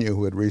Virginia,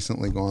 who had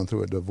recently gone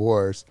through a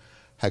divorce,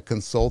 had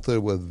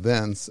consulted with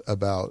Vince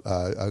about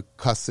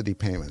custody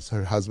payments.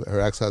 Her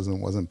ex-husband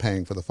wasn't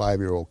paying for the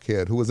 5-year-old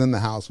kid, who was in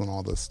the house when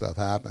all this stuff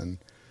happened,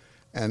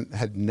 and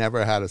had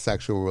never had a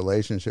sexual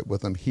relationship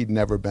with him. He'd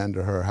never been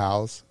to her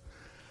house.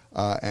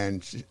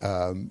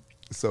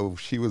 So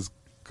she was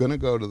going to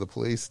go to the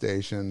police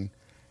station,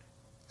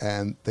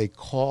 and they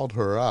called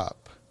her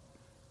up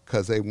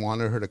because they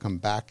wanted her to come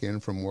back in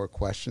for more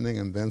questioning,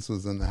 and Vince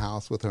was in the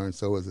house with her, and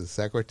so was his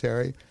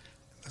secretary.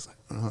 I was like,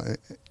 no, I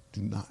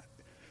do not.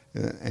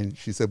 And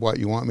she said, what,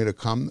 you want me to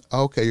come?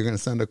 Okay, you're going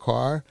to send a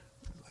car?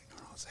 Like,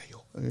 no, say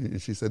you.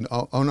 And she said,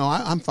 oh no,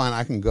 I'm fine,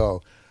 I can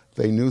go.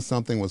 They knew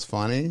something was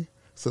funny,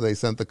 so they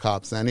sent the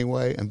cops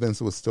anyway, and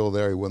Vince was still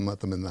there. He wouldn't let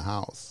them in the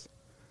house.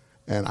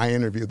 And I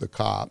interviewed the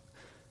cop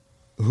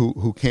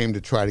who came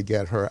to try to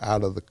get her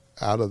out of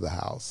the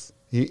house.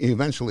 He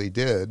eventually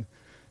did.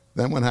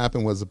 Then what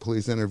happened was the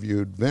police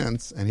interviewed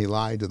Vince, and he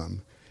lied to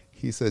them.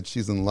 He said,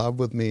 she's in love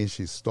with me,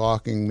 she's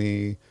stalking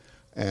me,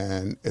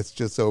 and it's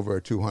just over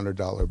a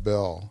 $200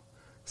 bill.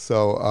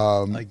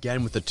 So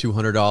again with the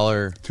 $200,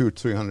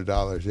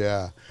 $300,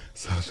 yeah.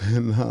 So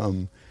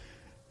then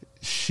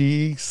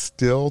she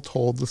still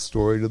told the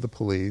story to the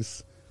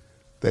police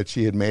that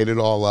she had made it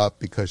all up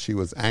because she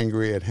was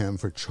angry at him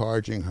for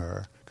charging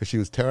her, because she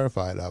was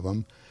terrified of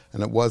him.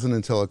 And it wasn't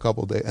until a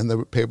couple of days, and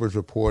the papers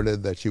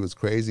reported that she was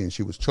crazy, and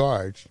she was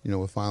charged,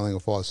 with filing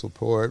a false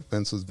report.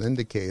 Vince was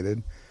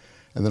vindicated.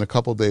 And then a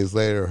couple of days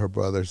later, her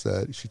brother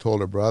said, she told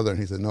her brother, and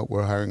he said, no,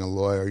 we're hiring a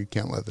lawyer. You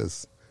can't let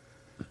this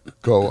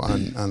go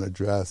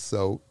unaddressed.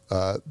 So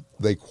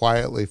they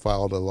quietly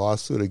filed a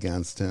lawsuit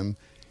against him.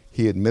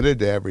 He admitted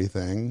to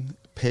everything,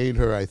 paid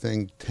her, I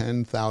think,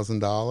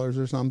 $10,000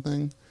 or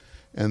something.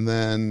 And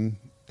then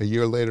a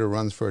year later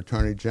runs for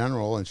attorney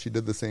general, and she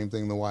did the same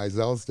thing the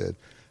Wiesel's did.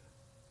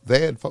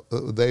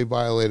 They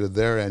violated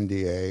their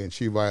NDA, and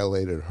she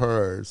violated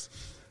hers,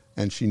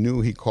 and she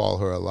knew he'd call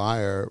her a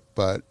liar,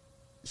 but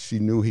she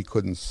knew he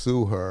couldn't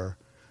sue her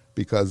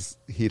because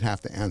he'd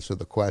have to answer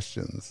the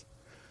questions.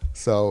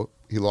 So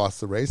he lost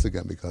the race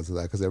again because of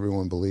that, because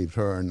everyone believed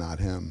her and not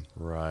him.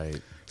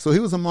 right? So he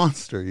was a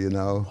monster,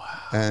 Wow.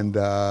 and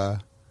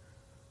that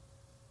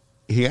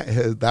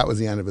was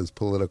the end of his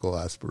political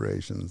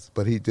aspirations.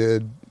 But he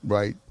did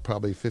write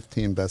probably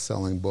 15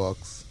 best-selling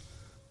books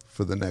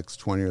for the next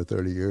 20 or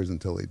 30 years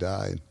until he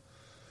died.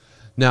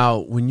 Now,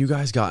 when you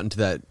guys got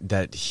into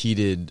that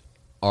heated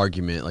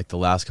argument, like the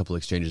last couple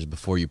exchanges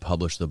before you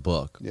published the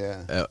book,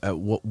 Yeah. at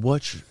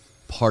which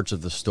parts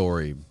of the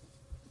story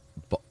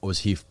was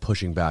he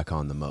pushing back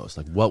on the most?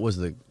 Like, what was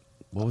the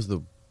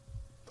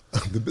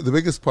The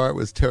biggest part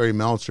was Terry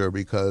Melcher,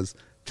 because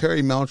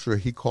Terry Melcher,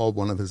 he called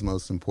one of his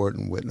most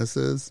important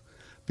witnesses,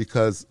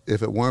 because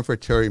if it weren't for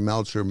Terry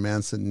Melcher,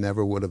 Manson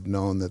never would have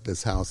known that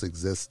this house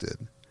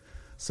existed.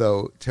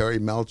 So Terry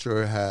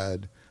Melcher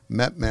had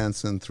met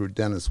Manson through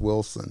Dennis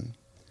Wilson,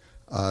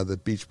 the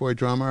Beach Boy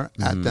drummer,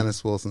 at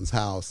Dennis Wilson's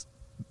house.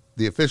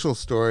 The official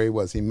story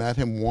was he met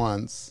him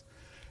once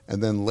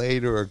and then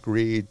later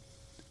agreed.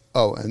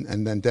 Oh,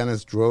 and then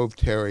Dennis drove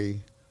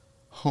Terry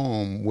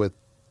home with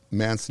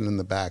Manson in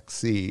the back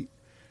seat,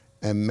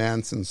 and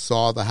Manson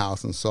saw the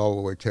house and saw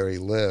where Terry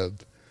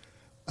lived.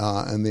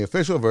 And the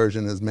official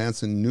version is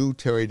Manson knew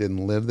Terry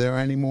didn't live there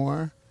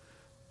anymore.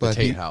 But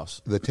Tate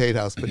house. The Tate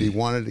house, but he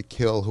wanted to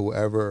kill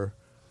whoever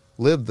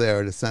lived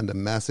there to send a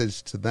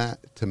message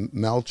to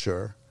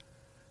Melcher,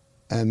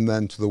 and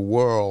then to the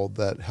world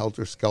that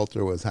Helter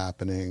Skelter was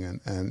happening,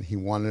 and he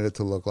wanted it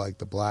to look like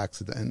the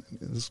blacks. And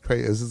it was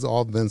crazy. This is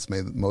all Vince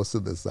made most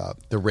of this up.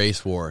 The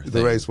race war.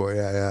 The race war,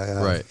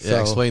 yeah. Right. So, Yeah,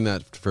 explain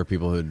that for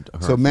people who heard.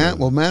 So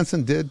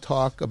Manson did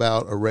talk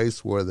about a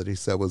race war that he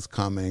said was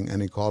coming,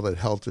 and he called it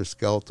Helter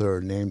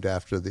Skelter, named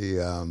after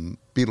the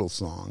Beatles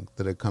song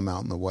that had come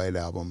out in the White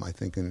Album, I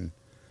think in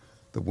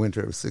the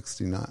winter of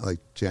 '69, like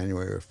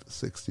January of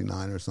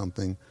 '69 or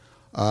something.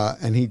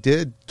 And he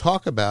did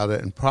talk about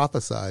it and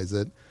prophesize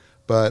it,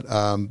 but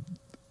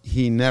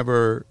he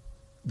never,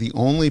 the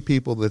only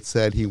people that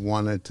said he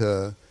wanted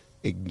to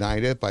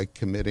ignite it by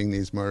committing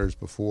these murders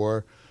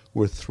before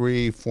were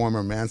three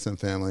former Manson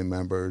family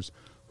members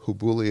who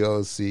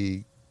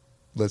Bugliosi,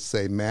 let's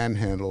say,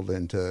 manhandled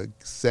into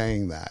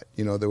saying that.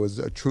 There was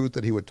a truth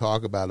that he would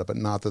talk about it, but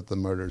not that the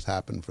murders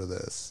happened for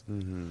this.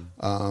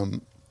 Mm-hmm.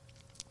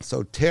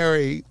 So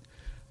Terry,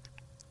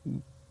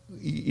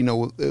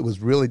 it was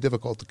really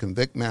difficult to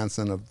convict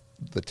Manson of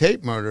the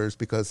Tate murders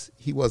because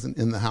he wasn't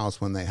in the house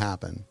when they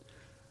happened.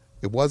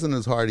 It wasn't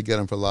as hard to get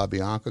him for La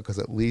Bianca because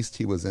at least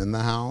he was in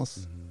the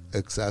house,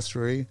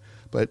 accessory.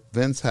 But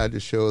Vince had to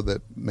show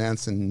that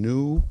Manson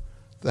knew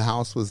the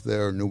house was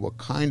there, knew what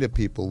kind of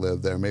people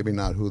lived there, maybe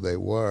not who they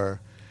were,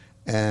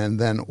 and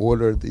then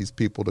ordered these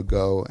people to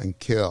go and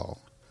kill.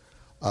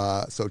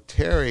 So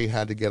Terry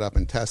had to get up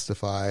and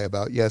testify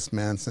about, yes,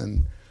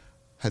 Manson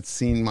had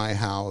seen my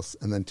house,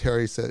 and then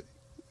Terry said,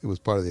 it was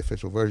part of the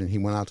official version, he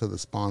went out to the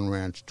Spahn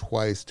Ranch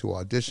twice to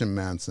audition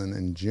Manson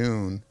in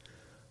June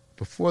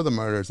before the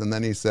murders, and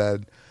then he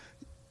said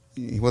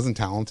he wasn't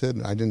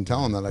talented. I didn't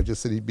tell him that. I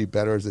just said he'd be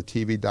better as a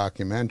TV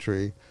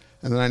documentary,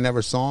 and then I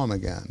never saw him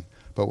again.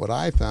 But what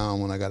I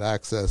found when I got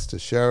access to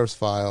sheriff's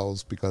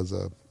files, because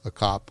a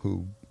cop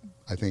who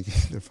I think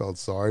felt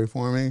sorry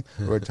for me,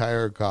 a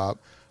retired cop,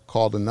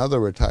 called another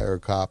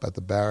retired cop at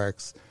the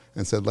barracks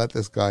and said, let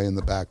this guy in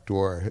the back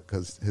door,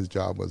 because his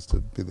job was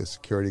to be the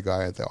security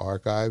guy at the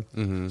archive.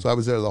 Mm-hmm. So I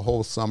was there the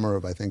whole summer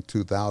of, I think,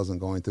 2000,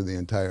 going through the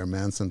entire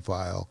Manson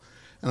file.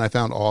 And I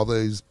found all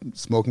these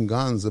smoking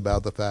guns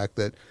about the fact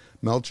that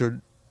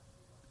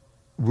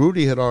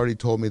Rudy had already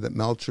told me that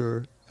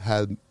Melcher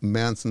had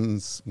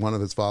one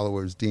of his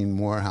followers, Dean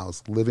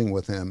Morehouse, living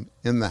with him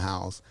in the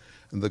house.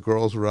 And the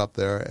girls were up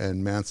there,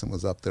 and Manson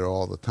was up there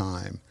all the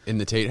time. In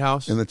the Tate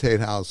house? In the Tate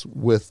house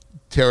with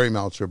Terry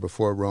Melcher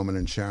before Roman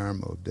and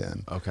Sharon moved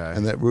in. Okay.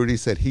 And that Rudy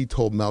said he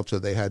told Melcher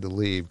they had to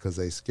leave because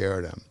they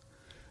scared him.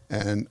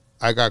 And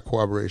I got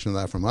corroboration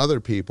of that from other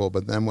people,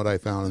 but then what I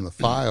found in the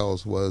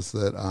files was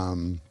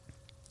that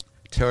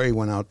Terry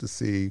went out to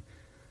see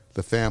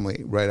the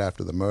family right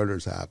after the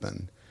murders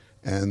happened.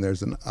 And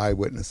there's an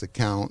eyewitness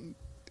account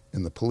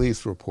in the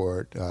police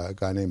report. A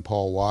guy named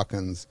Paul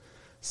Watkins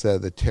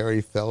said that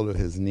Terry fell to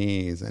his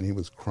knees and he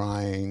was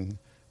crying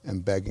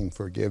and begging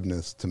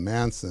forgiveness to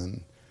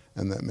Manson,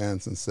 and that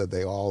Manson said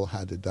they all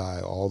had to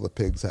die, all the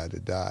pigs had to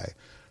die.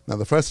 Now,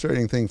 the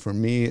frustrating thing for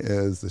me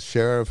is the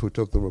sheriff who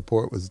took the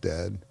report was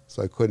dead,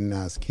 so I couldn't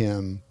ask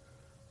him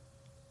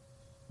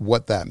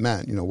what that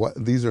meant. You know, what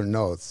these are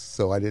notes,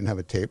 so I didn't have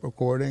a tape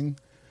recording,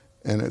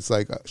 and it's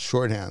like a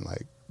shorthand,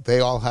 like, they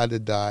all had to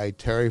die,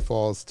 Terry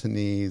falls to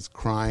knees,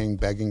 crying,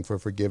 begging for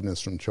forgiveness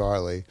from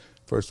Charlie,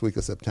 first week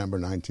of September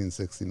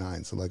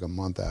 1969, so like a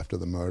month after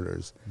the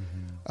murders.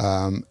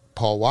 Mm-hmm.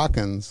 Paul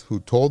Watkins,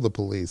 who told the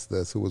police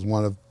this, who was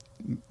one of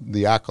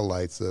the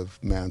acolytes of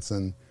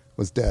Manson,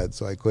 was dead,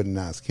 so I couldn't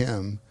ask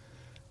him.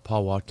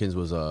 Paul Watkins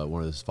was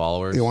one of his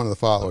followers? Yeah, one of the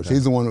followers. Okay.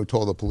 He's the one who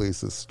told the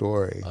police this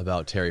story.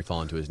 About Terry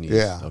falling to his knees?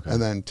 Yeah, okay.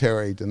 And then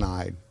Terry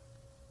denied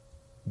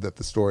that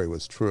the story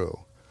was true.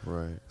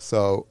 Right.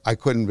 So I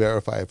couldn't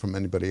verify it from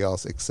anybody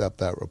else except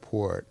that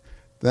report.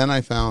 Then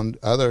I found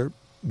other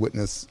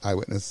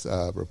eyewitness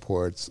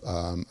reports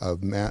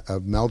of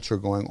Melcher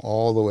going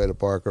all the way to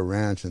Barker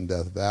Ranch in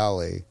Death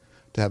Valley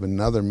to have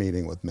another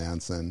meeting with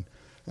Manson.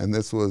 And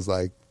this was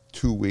like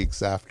 2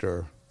 weeks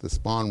after the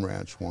Spahn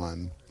Ranch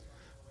one.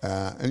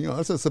 And, you know,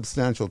 it's a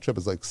substantial trip.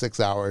 It's like 6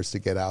 hours to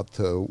get out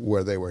to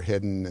where they were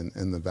hidden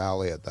in the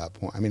valley at that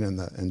point. I mean,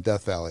 in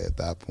Death Valley at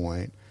that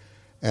point.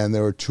 And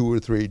there were 2 or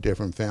 3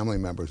 different family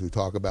members who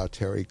talk about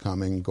Terry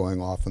going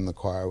off in the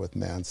car with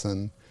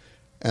Manson.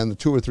 And the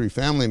 2 or 3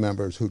 family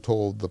members who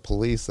told the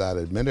police that,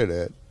 admitted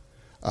it,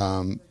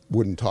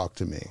 wouldn't talk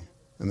to me.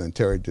 And then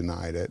Terry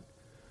denied it.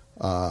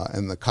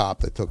 And the cop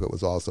that took it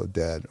was also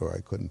dead, or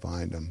I couldn't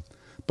find him.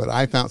 But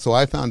I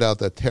found out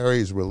that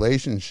Terry's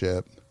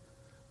relationship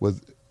was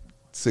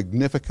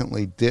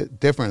significantly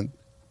different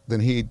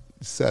than he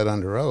said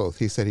under oath.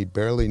 He said he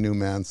barely knew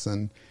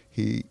Manson.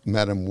 He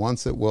met him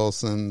once at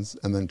Wilson's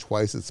and then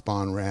twice at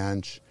Spahn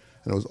Ranch,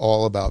 and it was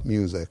all about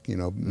music, you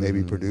know,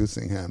 maybe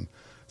producing him.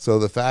 So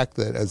the fact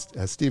that, as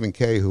Stephen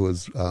Kay, who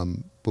was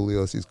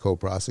Bugliosi's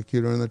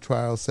co-prosecutor in the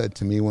trial, said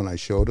to me when I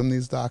showed him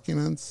these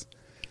documents.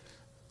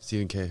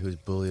 Stephen Kay, who's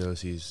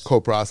Bugliosi's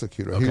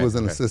co-prosecutor. Okay, he was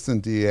an okay.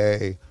 assistant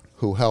DA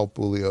who helped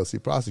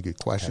Bugliosi prosecute,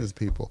 questions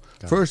people.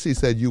 First, he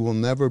said, "You will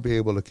never be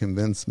able to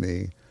convince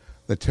me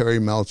that Terry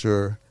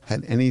Melcher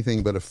had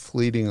anything but a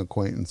fleeting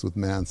acquaintance with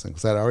Manson,"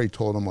 because I'd already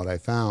told him what I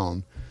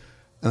found.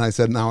 And I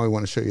said, "Now I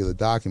want to show you the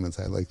documents."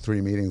 I had like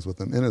 3 meetings with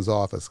him in his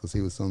office because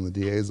he was still in the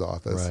DA's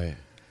office. Right.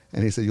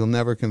 And he said, "You'll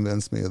never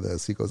convince me of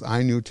this." He goes,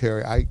 "I knew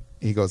Terry." I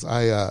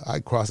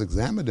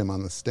cross-examined him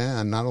on the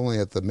stand, not only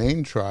at the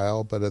main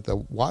trial, but at the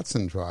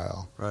Watson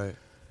trial. Right.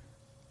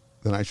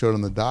 Then I showed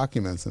him the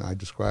documents, and I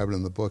describe it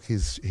in the book.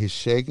 He's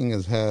shaking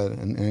his head,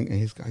 and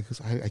he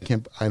goes,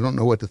 I don't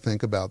know what to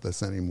think about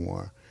this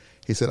anymore.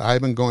 He said, "I've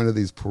been going to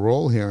these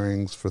parole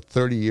hearings for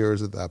 30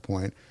 years at that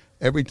point.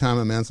 Every time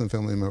a Manson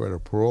family member had a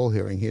parole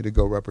hearing, he had to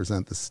go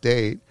represent the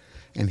state,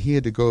 and he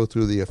had to go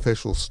through the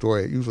official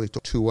story. It usually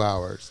took 2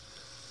 hours.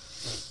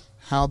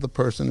 How the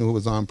person who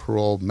was on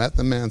parole met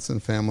the Manson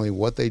family,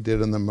 what they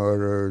did in the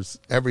murders,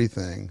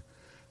 everything.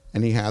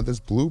 And he had this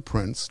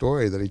blueprint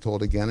story that he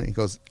told again, and he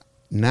goes,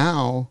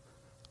 now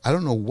I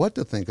don't know what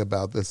to think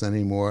about this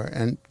anymore."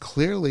 And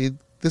clearly,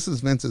 this is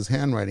Vince's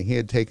handwriting. He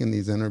had taken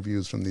these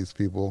interviews from these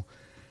people.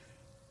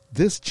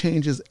 "This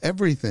changes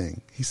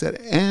everything," he said.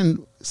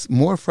 "And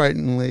more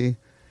frighteningly,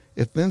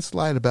 if Vince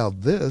lied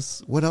about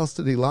this, what else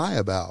did he lie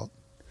about?"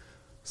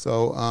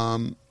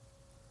 So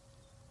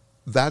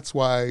that's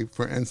why,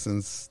 for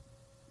instance,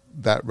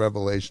 that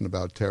revelation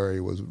about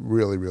Terry was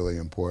really, really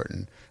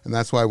important. And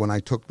that's why when I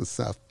took the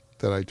stuff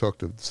that I took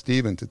to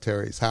Stephen to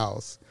Terry's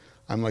house,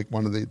 I'm like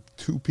one of the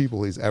 2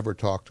 people he's ever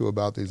talked to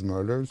about these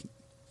murders.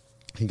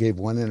 He gave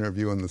one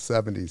interview in the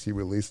 70s. He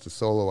released a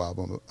solo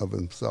album of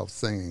himself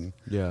singing.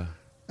 Yeah.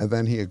 And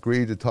then he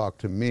agreed to talk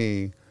to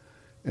me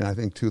in, I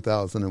think,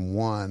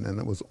 2001, and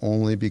it was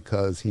only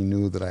because he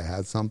knew that I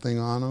had something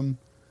on him.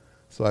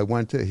 So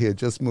he had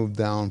just moved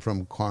down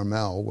from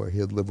Carmel, where he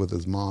had lived with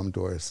his mom,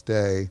 Doris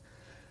Day,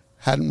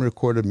 hadn't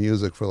recorded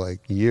music for like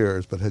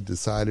years, but had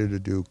decided to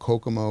do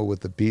Kokomo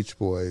with the Beach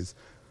Boys,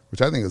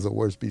 which I think is the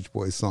worst Beach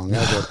Boys song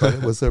ever, but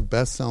it was their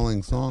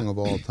best-selling song of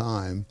all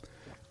time.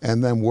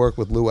 And then work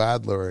with Lou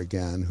Adler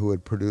again, who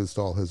had produced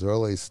all his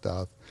early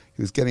stuff.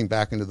 He was getting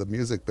back into the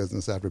music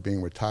business after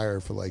being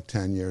retired for like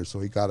 10 years, so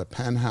he got a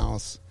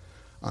penthouse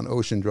on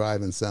Ocean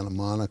Drive in Santa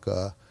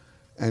Monica,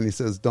 and he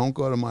says, "Don't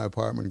go to my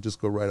apartment, just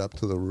go right up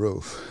to the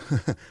roof."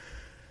 And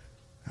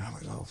I'm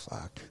like, oh,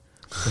 fuck.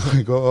 So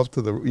I go up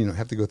to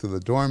have to go through the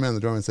doorman. The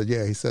doorman said,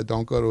 yeah, he said,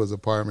 don't go to his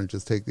apartment,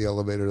 just take the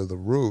elevator to the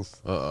roof.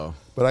 Uh-oh.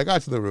 But I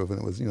got to the roof, and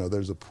it was,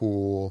 there's a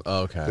pool.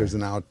 Okay. There's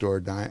an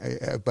outdoor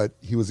but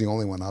he was the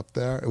only one up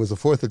there. It was the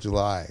 4th of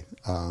July,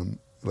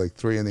 like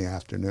 3 in the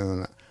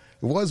afternoon.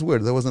 It was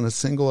weird. There wasn't a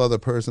single other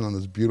person on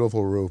this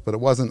beautiful roof, but it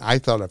wasn't, I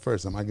thought at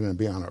first, am I going to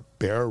be on a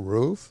bare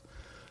roof?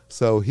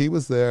 So he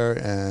was there,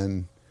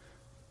 and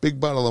big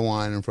bottle of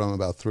wine in front of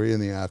him about 3 in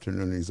the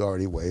afternoon. He's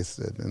already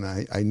wasted. And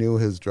I knew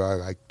his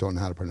drug. I don't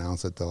know how to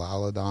pronounce it,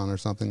 Dilaludon or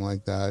something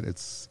like that.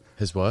 It's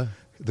His what?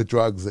 the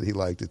drugs that he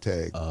liked to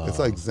take. Oh. It's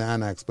like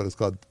Xanax, but it's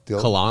called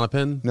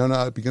Klonopin? No,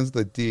 it begins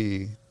with a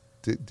D.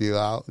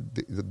 D-I-L-U.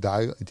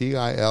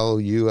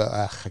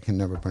 I can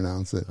never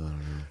pronounce it.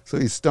 So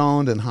he's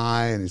stoned and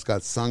high, and he's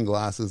got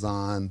sunglasses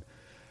on.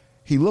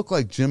 He looked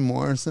like Jim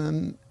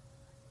Morrison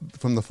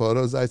from the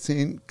photos I'd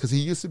seen, because he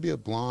used to be a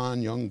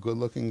blonde, young,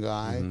 good-looking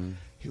guy. Mm-hmm.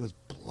 He was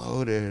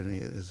bloated,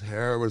 and his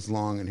hair was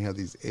long, and he had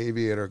these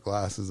aviator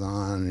glasses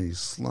on, and he's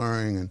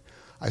slurring. And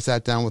I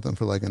sat down with him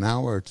for like an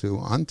hour or two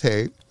on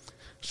tape,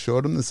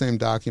 showed him the same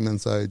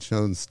documents I had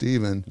shown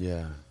Stephen.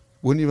 Yeah.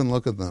 Wouldn't even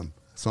look at them.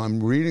 So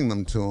I'm reading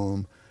them to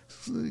him.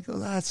 So he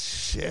goes, that's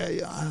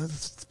shit.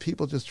 It's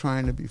people just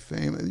trying to be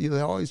famous.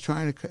 They're always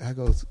trying to. I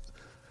go,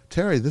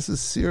 Terry, this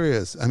is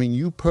serious. I mean,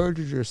 you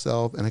perjured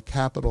yourself in a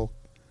capital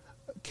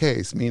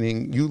case,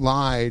 meaning you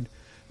lied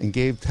and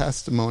gave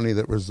testimony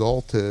that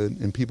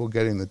resulted in people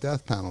getting the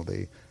death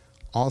penalty.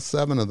 All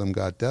 7 of them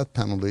got death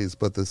penalties,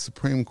 but the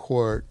Supreme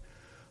Court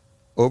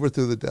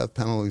overthrew the death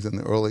penalties in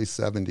the early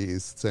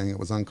 70s, saying it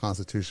was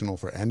unconstitutional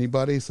for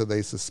anybody, so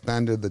they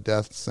suspended the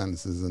death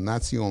sentences, and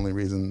that's the only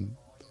reason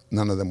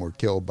none of them were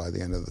killed by the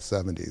end of the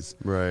 70s.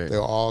 Right. They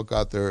all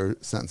got their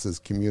sentences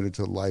commuted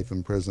to life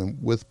in prison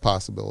with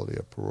possibility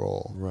of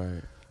parole.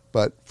 Right.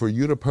 But for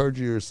you to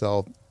perjure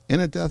yourself in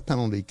a death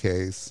penalty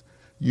case,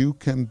 you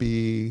can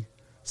be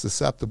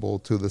susceptible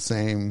to the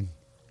same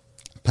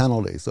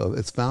penalty. So if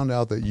it's found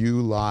out that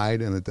you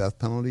lied in a death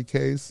penalty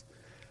case,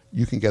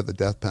 you can get the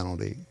death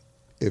penalty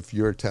if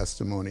your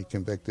testimony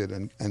convicted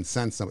and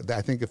sent somebody.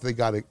 I think if they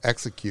got it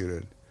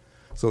executed.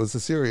 So it's a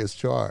serious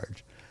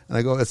charge. And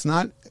I go, it's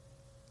not,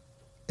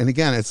 and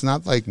again, it's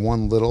not like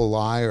one little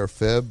lie or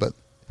fib, but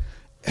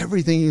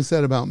everything you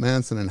said about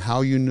Manson and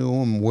how you knew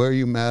him, where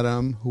you met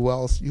him, who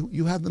else,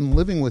 you had them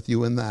living with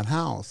you in that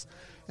house.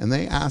 And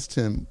they asked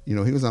him, he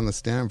was on the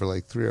stand for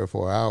like 3 or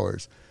 4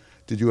 hours.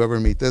 Did you ever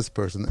meet this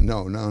person?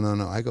 No.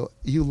 I go,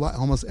 you lie.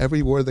 Almost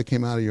every word that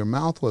came out of your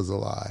mouth was a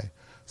lie.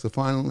 So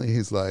finally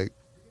he's like,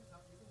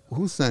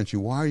 who sent you?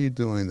 Why are you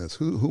doing this?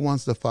 Who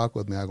wants to fuck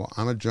with me? I go,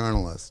 I'm a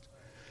journalist.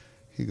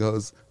 He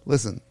goes,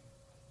 listen,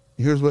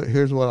 here's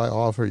what I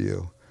offer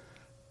you.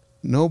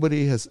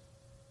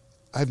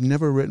 I've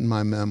never written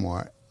my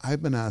memoir.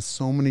 I've been asked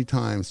so many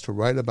times to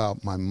write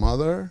about my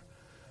mother,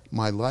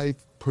 my life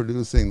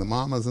producing the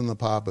Mamas and the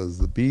Papas,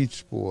 the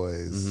Beach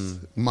Boys,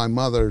 my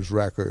mother's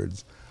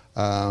records,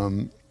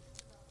 about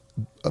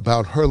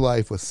her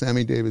life with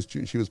Sammy Davis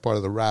Jr. She was part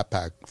of the Rat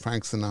Pack,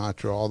 Frank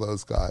Sinatra, all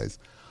those guys.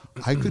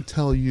 I could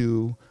tell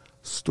you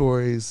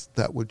stories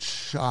that would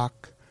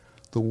shock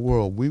the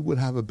world. We would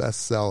have a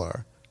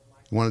bestseller.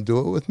 You want to do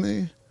it with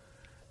me?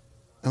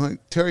 I'm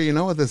like, Terry, you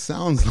know what this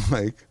sounds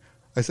like?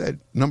 I said,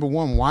 number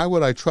one, why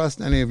would I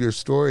trust any of your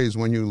stories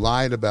when you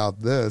lied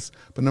about this?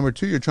 But number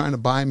 2, you're trying to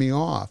buy me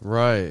off.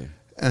 Right.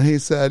 And he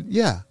said,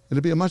 yeah,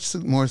 it'll be a much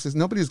more,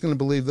 nobody's going to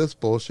believe this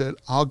bullshit.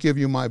 I'll give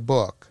you my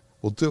book.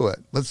 We'll do it.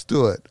 Let's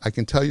do it. I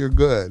can tell you're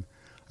good.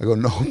 I go,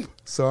 nope,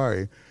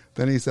 sorry.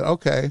 Then he said,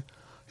 okay.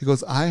 He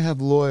goes, I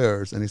have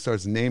lawyers, and he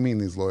starts naming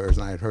these lawyers,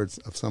 and I had heard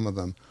of some of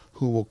them,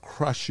 who will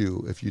crush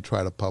you if you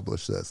try to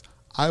publish this.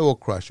 I will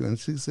crush you. And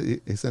he said,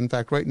 in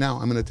fact, right now,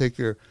 I'm going to take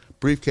your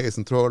briefcase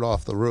and throw it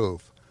off the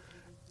roof.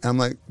 And I'm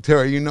like,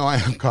 Terry, I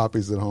have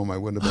copies at home. I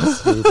wouldn't have been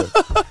stupid.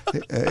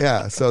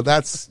 Yeah, so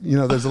that's,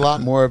 there's a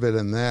lot more of it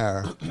in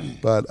there.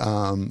 But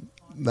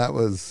that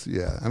was,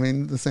 yeah. I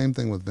mean, the same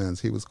thing with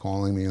Vince. He was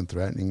calling me and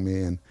threatening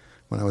me. And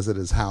when I was at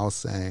his house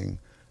saying,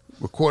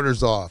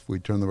 recorders off, we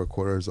turn the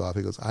recorders off.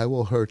 He goes, I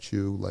will hurt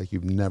you like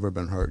you've never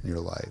been hurt in your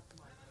life.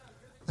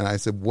 And I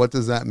said, what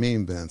does that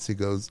mean, Vince? He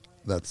goes,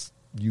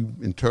 you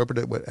interpret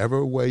it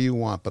whatever way you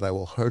want, but I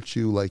will hurt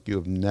you like you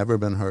have never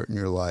been hurt in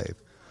your life.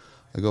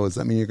 I go, does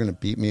that mean you're going to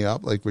beat me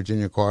up like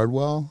Virginia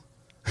Cardwell?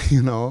 Are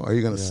you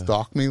going to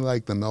stalk me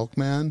like the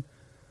milkman?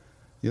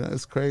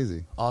 It's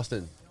crazy.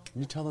 Austin,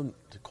 can you tell them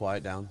to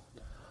quiet down?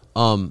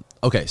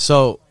 Okay,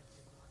 so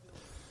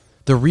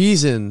the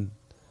reason...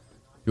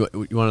 You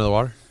want another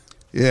water?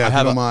 Yeah,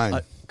 I don't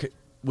mind. Okay,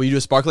 will you do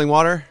a sparkling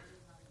water?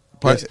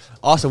 Yes.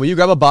 Austin, will you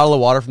grab a bottle of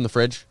water from the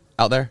fridge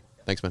out there?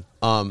 Thanks, man.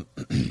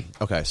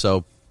 Okay,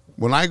 so...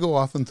 When I go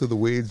off into the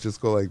weeds,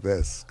 just go like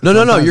this. No,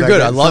 you're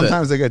good. I love it.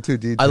 Sometimes I get too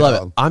detailed. I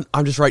love it.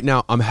 I'm just right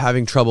now, I'm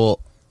having trouble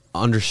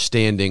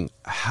understanding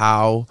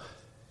how...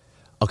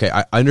 Okay,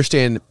 I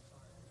understand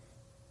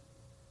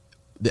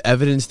the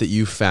evidence that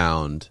you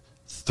found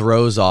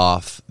throws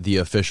off the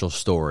official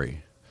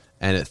story,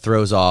 and it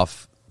throws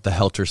off the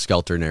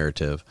helter-skelter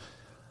narrative.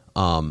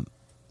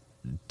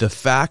 the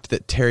fact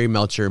that Terry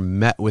Melcher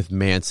met with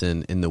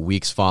Manson in the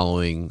weeks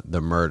following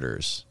the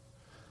murders.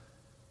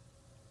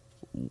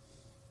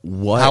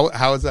 What?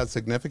 How is that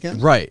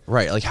significant? Right.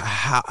 Like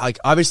how? Like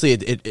obviously,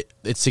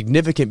 it's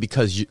significant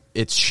because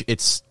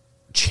it's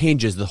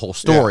changes the whole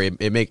story.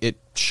 Yeah. It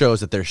shows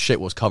that their shit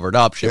was covered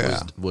up. Shit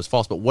was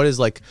false. But what is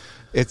like?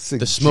 It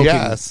the smoking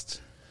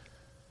suggests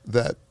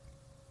that.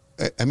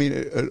 I mean,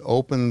 it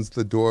opens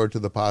the door to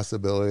the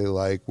possibility,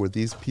 like, were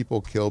these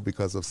people killed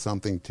because of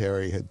something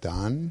Terry had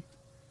done?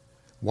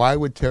 Why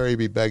would Terry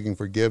be begging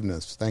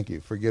forgiveness? Thank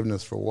you.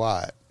 Forgiveness for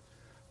what?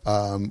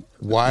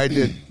 Why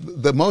did...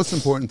 The most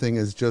important thing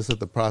is just that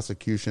the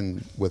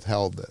prosecution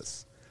withheld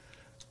this.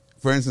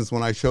 For instance,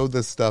 when I showed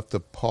this stuff to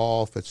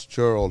Paul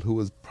Fitzgerald, who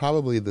was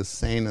probably the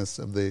sanest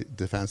of the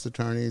defense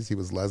attorneys, he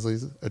was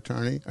Leslie's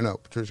attorney, or no,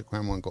 Patricia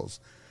Krenwinkel's,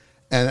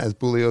 and as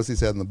Bugliosi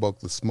said in the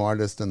book, the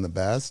smartest and the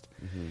best.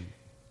 Mm-hmm.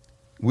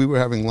 We were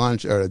having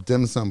lunch at a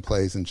dim sum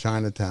place in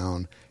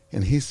Chinatown,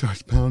 and he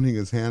starts pounding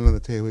his hand on the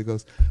table. He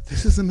goes,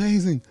 "This is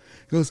amazing."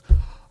 He goes,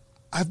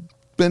 "I've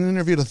been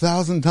interviewed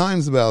 1,000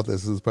 times about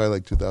this." This was probably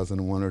like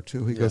 2001 or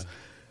 2. He goes,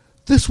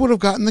 "This would have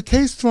gotten the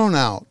case thrown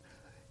out.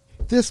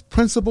 This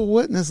principal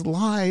witness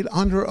lied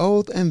under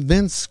oath and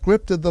then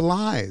scripted the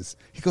lies."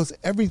 He goes,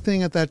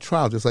 "Everything at that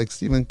trial, just like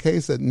Stephen Kay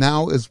said,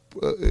 now is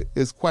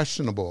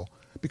questionable.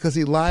 Because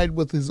he lied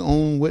with his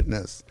own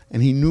witness,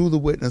 and he knew the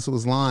witness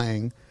was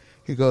lying."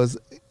 He goes,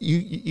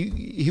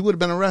 he would have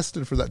been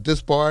arrested for that,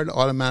 disbarred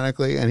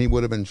automatically, and he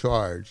would have been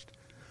charged.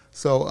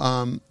 So,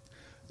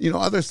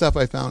 other stuff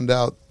I found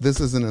out, this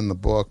isn't in the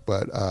book,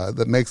 but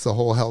that makes the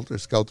whole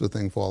helter-skelter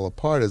thing fall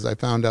apart, is I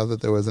found out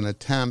that there was an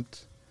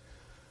attempt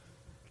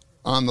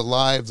on the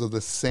lives of the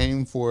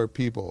same 4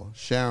 people,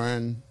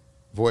 Sharon,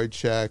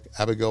 Wojciech,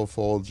 Abigail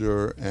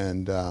Folger,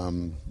 and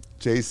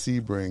Jay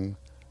Sebring.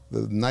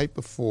 The night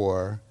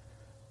before,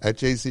 at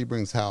Jay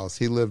Sebring's house,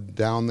 he lived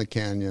down the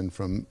canyon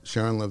from,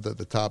 Sharon lived at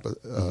the top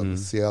of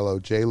Cielo.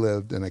 Jay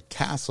lived in a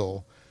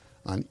castle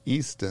on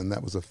Easton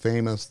that was a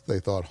famous,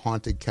 they thought,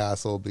 haunted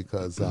castle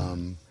because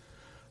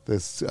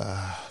this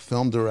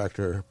film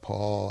director,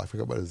 Paul, I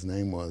forgot what his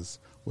name was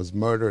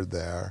murdered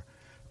there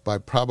by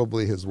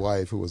probably his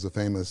wife, who was a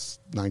famous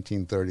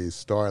 1930s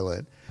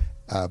starlet.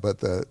 But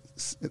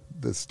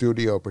the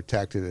studio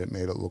protected it,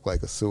 made it look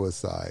like a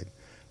suicide.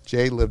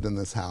 Jay lived in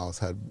this house,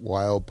 had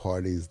wild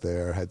parties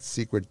there, had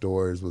secret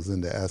doors, was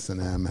into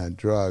S&M, had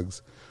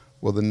drugs.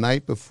 Well, the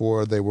night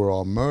before they were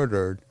all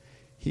murdered,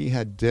 he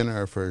had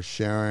dinner for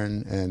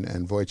Sharon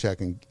and Wojciech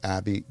and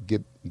Abby,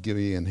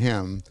 Gibby and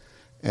him.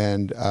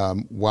 And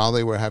while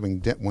they were having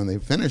when they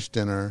finished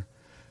dinner,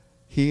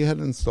 he had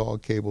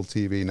installed cable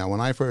TV. Now, when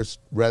I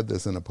first read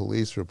this in a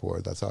police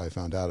report, that's how I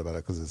found out about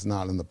it, because it's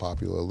not in the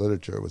popular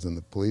literature. It was in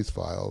the police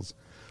files.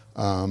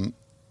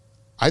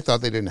 I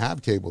thought they didn't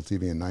have cable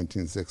TV in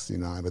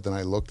 1969, but then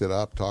I looked it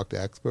up, talked to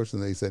experts,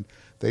 and they said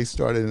they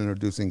started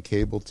introducing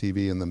cable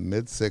TV in the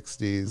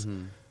mid-'60s.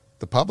 Mm-hmm.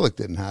 The public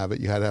didn't have it.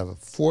 You had to have a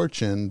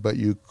fortune, but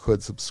you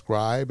could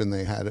subscribe, and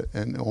they had it,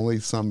 and only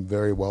some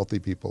very wealthy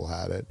people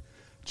had it.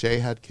 Jay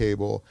had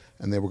cable,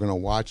 and they were going to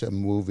watch a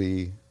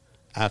movie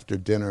after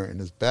dinner in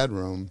his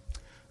bedroom,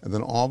 and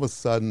then all of a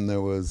sudden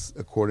there was,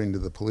 according to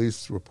the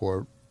police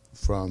report,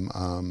 from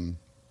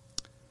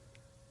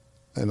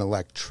an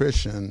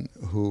electrician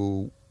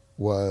who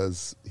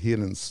he had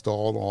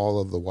installed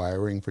all of the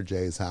wiring for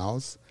Jay's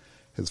house.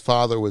 His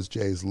father was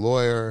Jay's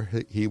lawyer.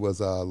 He was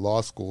a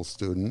law school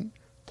student,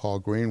 Paul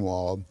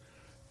Greenwald,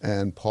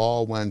 and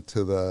Paul went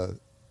to the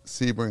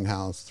Sebring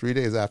house 3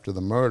 days after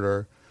the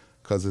murder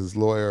because his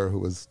lawyer, who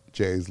was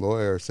Jay's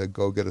lawyer, said,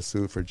 "Go get a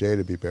suit for Jay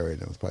to be buried."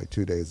 And it was probably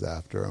 2 days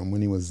after. And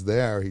when he was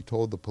there, he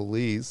told the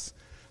police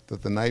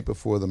that the night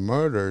before the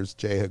murders,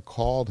 Jay had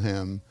called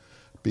him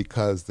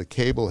because the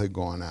cable had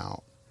gone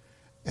out.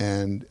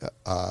 And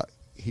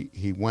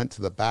he went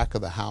to the back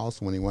of the house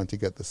when he went to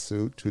get the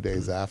suit 2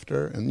 days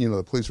after. And,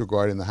 the police were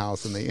guarding the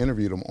house, and they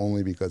interviewed him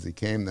only because he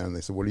came there. And they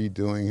said, "What are you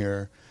doing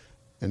here?"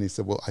 And he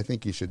said, "Well, I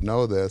think you should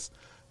know this.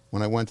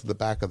 When I went to the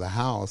back of the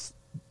house,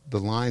 the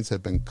lines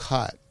had been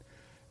cut.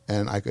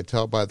 And I could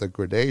tell by the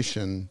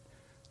gradation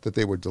that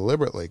they were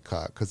deliberately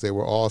cut because they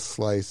were all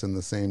sliced in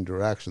the same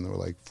direction. There were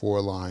like 4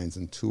 lines,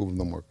 and 2 of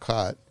them were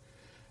cut.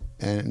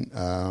 And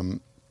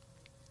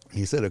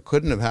he said it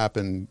couldn't have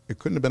happened. It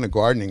couldn't have been a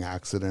gardening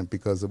accident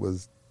because it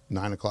was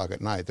 9 o'clock at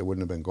night. There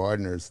wouldn't have been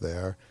gardeners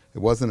there. It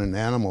wasn't an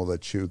animal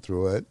that chewed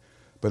through it.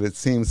 But it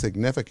seems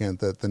significant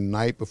that the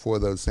night before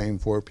those same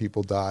 4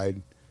 people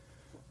died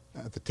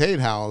at the Tate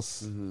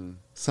house,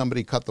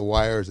 somebody cut the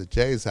wires at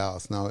Jay's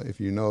house. Now, if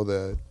you know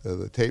the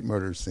Tate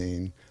murder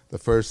scene, the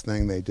first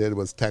thing they did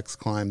was Tex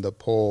climbed the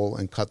pole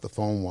and cut the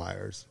phone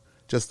wires,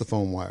 just the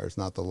phone wires,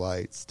 not the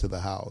lights, to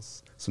the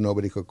house, so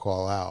nobody could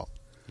call out.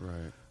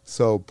 Right.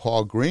 So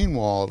Paul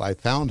Greenwald, I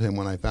found him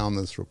when I found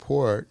this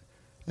report,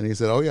 and he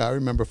said, "Oh, yeah, I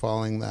remember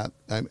following that.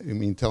 I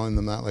mean, telling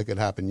them that like it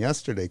happened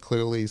yesterday.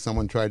 Clearly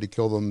someone tried to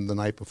kill them the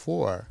night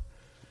before."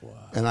 Wow.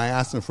 And I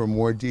asked him for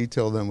more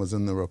detail than was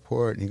in the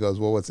report, and he goes,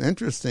 "Well, what's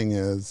interesting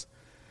is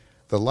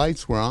the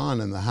lights were on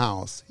in the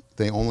house.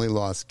 They only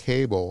lost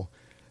cable.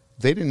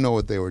 they didn't know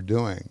what they were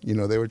doing. You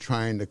know, they were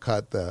trying to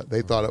cut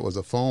they thought it was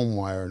a phone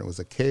wire and it was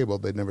a cable.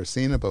 They'd never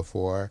seen it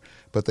before,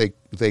 but they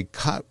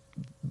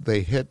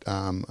hit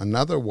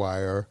another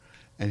wire,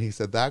 and he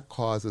said that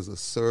causes a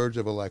surge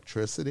of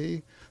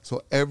electricity.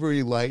 So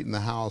every light in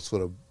the house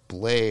would have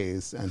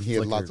blazed, and he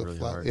had lots of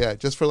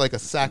just for like a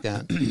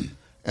second,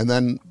 and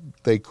then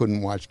they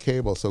couldn't watch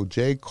cable. So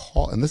Jay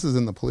called, and this is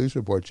in the police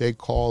report. Jay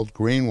called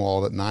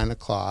Greenwald at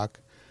 9:00.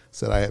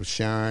 Said, I have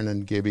Sharon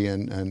and Gibby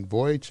and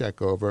Wojciech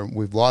over.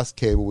 We've lost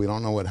cable. We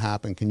don't know what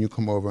happened. Can you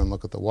come over and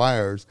look at the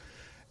wires?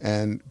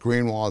 And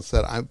Greenwald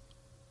said, I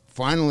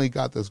finally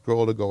got this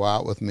girl to go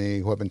out with me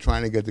who I've been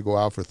trying to get to go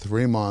out for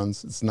 3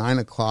 months. It's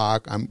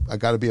 9:00. I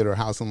got to be at her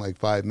house in like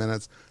 5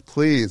 minutes.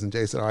 Please. And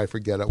Jay said, all right,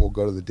 forget it. We'll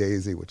go to the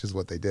Daisy, which is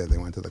what they did. They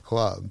went to the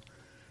club.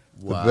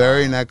 Wow. The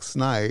very next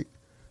night,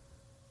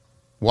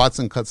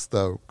 Watson cuts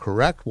the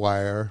correct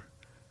wire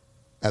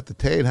at the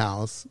Tate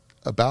house.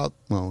 A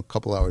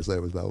couple hours later,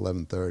 it was about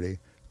 11:30.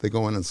 They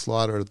go in and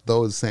slaughter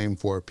those same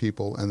 4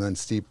 people, and then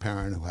Steve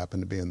Perrin, who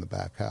happened to be in the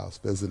back house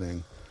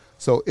visiting.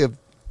 So if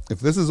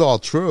this is all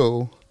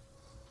true,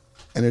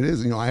 and it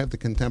is, I have the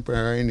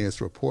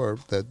contemporaneous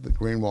report that the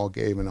Greenwald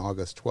gave in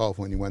August 12th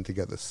when he went to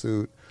get the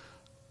suit.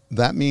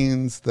 That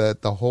means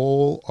that the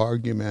whole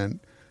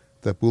argument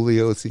that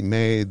Bugliosi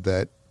made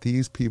that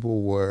these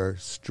people were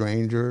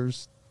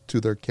strangers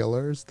to their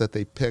killers, that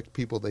they picked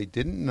people they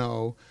didn't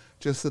know,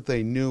 just that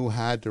they knew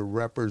had to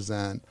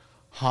represent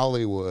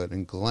Hollywood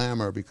and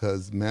glamour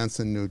because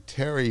Manson knew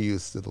Terry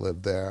used to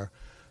live there.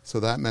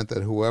 So that meant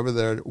that whoever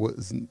there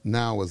was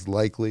now was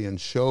likely in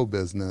show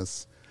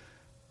business.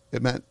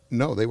 It meant,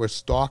 no, they were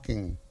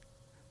stalking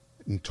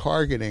and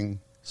targeting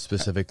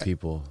specific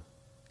people.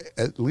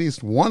 At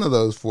least one of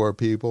those 4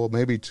 people,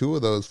 maybe 2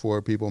 of those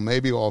 4 people,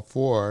 maybe all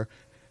 4.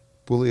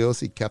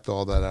 Bugliosi kept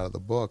all that out of the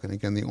book. And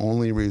again, the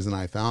only reason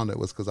I found it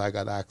was because I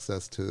got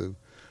access to,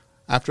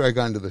 after I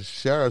got into the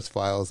sheriff's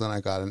files, then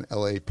I got an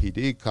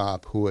LAPD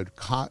cop who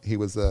he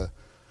was a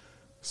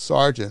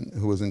sergeant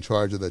who was in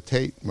charge of the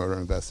Tate murder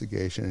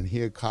investigation, and he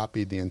had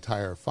copied the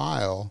entire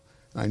file.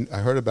 I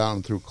heard about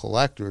him through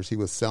collectors. He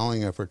was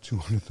selling it for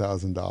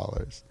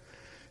 $200,000.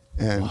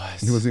 And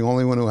he was the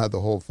only one who had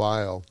the whole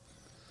file.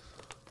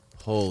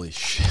 Holy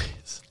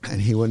shit.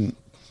 And he wouldn't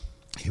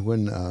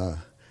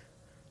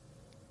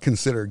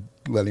consider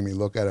letting me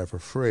look at it for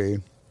free.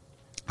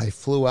 I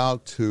flew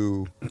out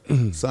to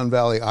Sun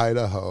Valley,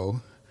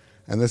 Idaho,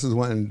 and this is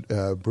when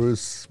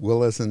Bruce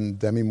Willis and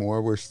Demi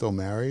Moore were still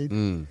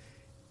married.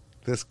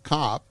 This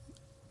cop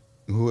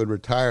who had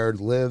retired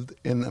lived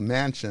in a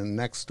mansion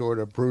next door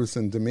to Bruce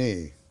and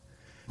Demi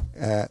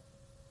at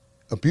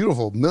a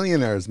beautiful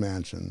millionaire's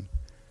mansion.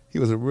 He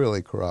was a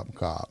really corrupt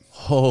cop.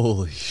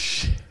 Holy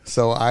shit.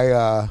 So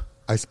I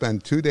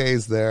spent 2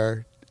 days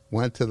there,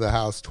 went to the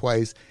house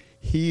twice.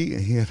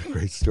 He had a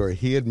great story.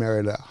 He had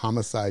married a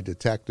homicide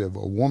detective,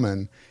 a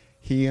woman.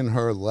 He and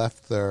her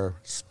left their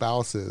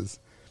spouses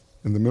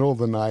in the middle of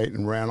the night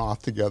and ran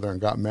off together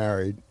and got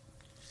married.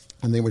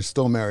 And they were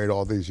still married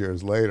all these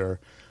years later.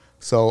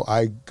 So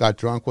I got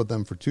drunk with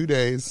them for 2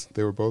 days.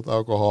 They were both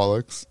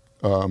alcoholics.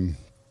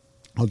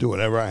 I'll do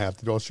whatever I have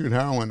to do. I'll shoot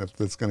heroin if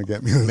it's going to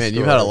get me this Man, story.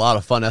 you've had a lot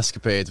of fun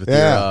escapades with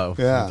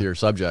your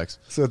subjects.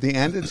 So at the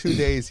end of 2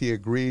 days, he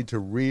agreed to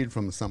read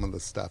from some of the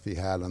stuff he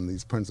had on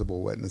these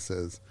principal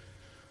witnesses.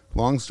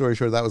 Long story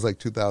short, that was like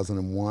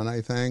 2001, I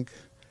think.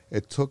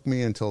 It took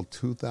me until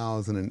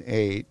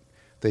 2008.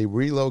 They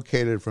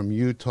relocated from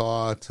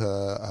Utah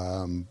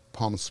to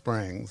Palm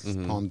Springs,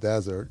 Palm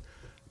Desert,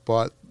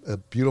 bought a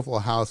beautiful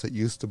house that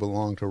used to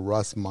belong to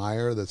Russ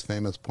Meyer, this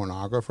famous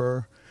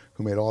pornographer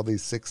who made all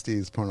these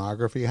 60s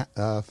pornography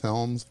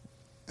films,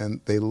 and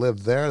they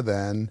lived there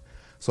then.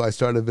 So I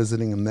started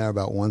visiting him there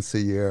about once a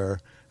year,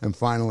 and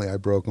finally I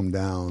broke him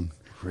down.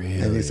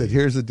 Really? And he said,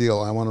 here's the deal,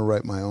 I want to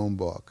write my own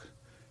book.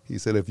 He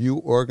said, if you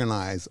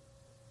organize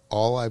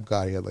all I've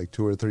got, he had like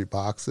 2 or 3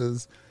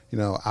 boxes,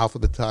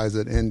 alphabetize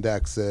it,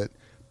 index it,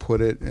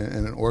 put it in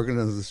an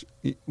organized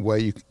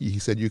way. He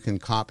said, you can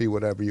copy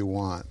whatever you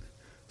want.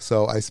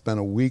 So I spent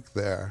a week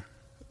there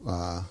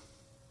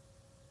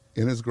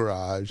in his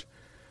garage,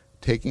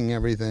 taking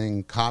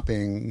everything,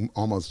 copying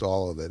almost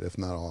all of it, if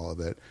not all of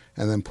it,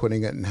 and then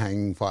putting it in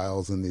hanging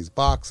files in these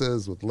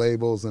boxes with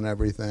labels and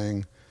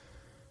everything.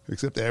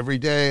 Except every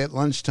day at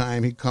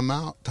lunchtime, he'd come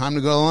out, time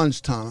to go to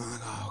lunchtime. I'm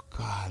like, oh,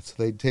 God. So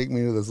they'd take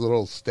me to this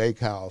little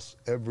steakhouse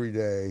every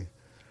day,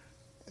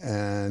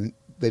 and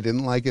they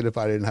didn't like it if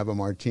I didn't have a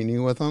martini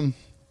with them,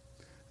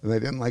 and they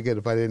didn't like it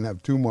if I didn't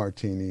have 2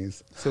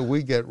 martinis. So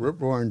we get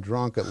rip-roaring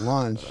drunk at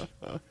lunch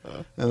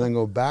and then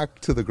go back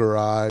to the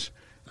garage,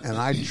 and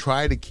I'd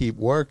try to keep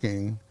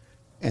working,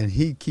 and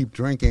he'd keep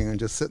drinking and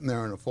just sitting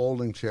there in a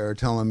folding chair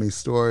telling me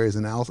stories.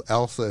 And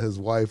Elsa, his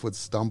wife, would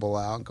stumble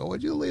out and go,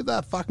 would you leave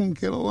that fucking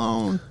kid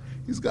alone?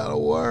 He's got to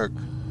work.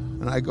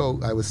 And I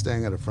was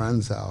staying at a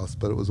friend's house,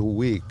 but it was a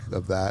week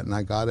of that, and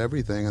I got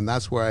everything. And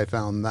that's where I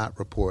found that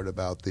report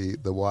about the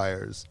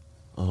wires.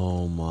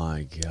 Oh,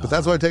 my God. But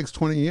that's why it takes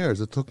 20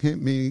 years. It took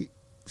me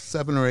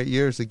 7 or 8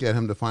 years to get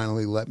him to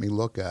finally let me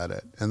look at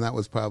it. And that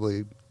was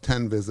probably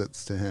 10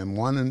 visits to him,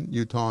 1 in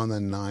Utah and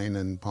then 9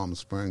 in Palm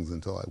Springs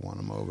until I won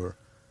him over.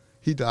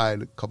 He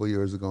died a couple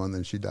years ago, and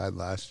then she died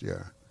last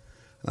year.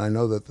 And I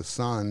know that the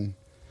son,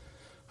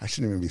 I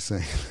shouldn't even be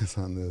saying this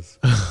on this.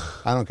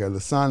 I don't care. The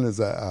son is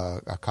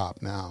a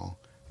cop now,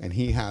 and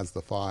he has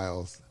the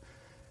files.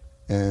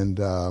 And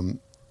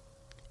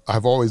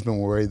I've always been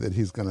worried that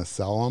he's going to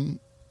sell them.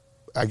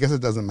 I guess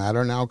it doesn't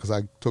matter now because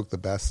I took the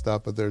best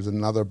stuff, but there's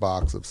another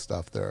box of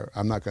stuff there.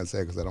 I'm not going to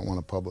say because I don't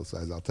want to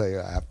publicize. I'll tell you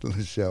after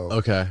the show.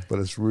 Okay. But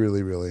it's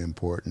really, really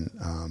important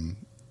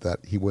that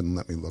he wouldn't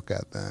let me look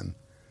at then,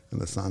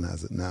 and the son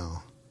has it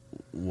now.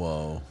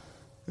 Whoa.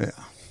 Yeah.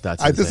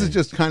 That's This is insane.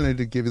 just kind of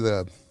to give you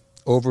the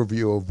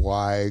overview of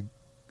why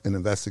an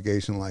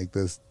investigation like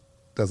this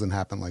doesn't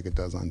happen like it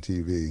does on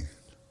TV.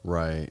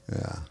 Right.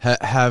 Yeah.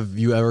 Have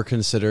you ever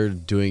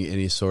considered doing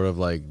any sort of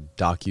like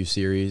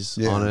docu-series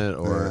on it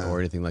or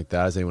anything like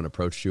that? Has anyone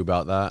approached you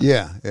about that?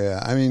 Yeah,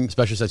 yeah. I mean,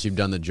 Especially since you've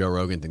done the Joe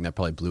Rogan thing, that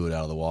probably blew it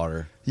out of the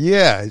water.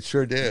 yeah, it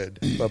sure did.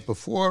 But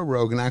before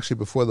Rogan, actually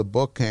before the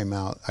book came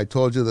out, I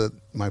told you that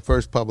my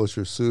first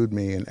publisher sued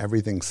me and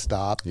everything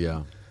stopped.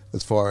 Yeah.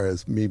 As far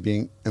as me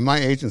being, and my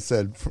agent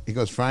said, he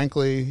goes,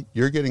 frankly,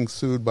 you're getting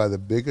sued by the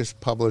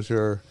biggest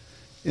publisher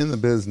in the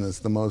business,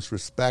 the most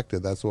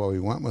respected. That's why we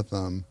went with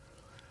them.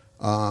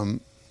 I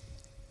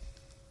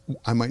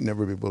might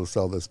never be able to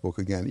sell this book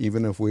again,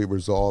 even if we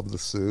resolve the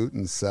suit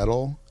and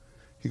settle.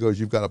 He goes,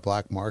 you've got a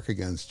black mark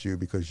against you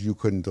because you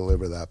couldn't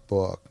deliver that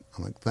book.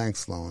 I'm like,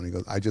 thanks, Sloan. He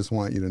goes, I just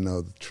want you to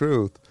know the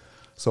truth.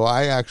 So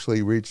I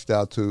actually reached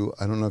out to,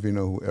 I don't know if you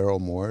know who Errol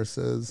Morris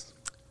is.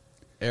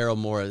 Errol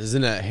Morris.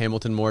 Isn't it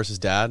Hamilton Morris's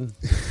dad?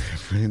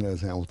 He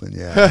knows Hamilton,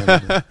 yeah.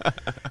 Hamilton.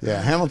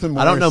 Yeah, Hamilton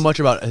Morris. I don't know much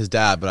about his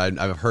dad, but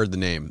I've heard the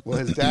name. Well,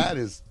 his dad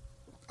is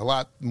a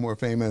lot more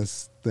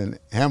famous than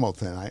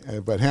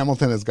Hamilton, but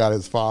Hamilton has got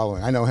his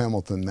following. I know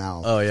Hamilton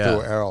now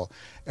through Errol.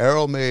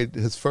 Errol made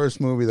his first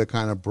movie that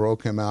kind of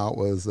broke him out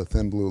was The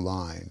Thin Blue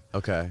Line.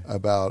 Okay.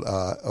 About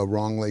a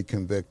wrongly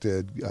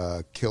convicted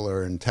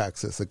killer in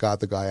Texas that got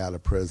the guy out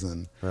of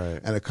prison.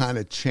 Right. And it kind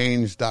of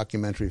changed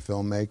documentary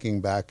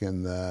filmmaking back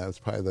in it was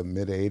probably the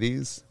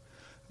mid-'80s.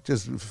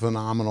 Just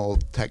phenomenal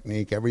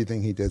technique,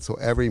 everything he did. So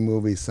every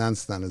movie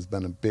since then has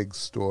been a big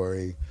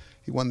story.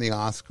 He won the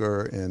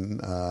Oscar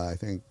in, I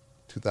think,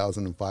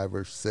 2005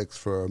 or 6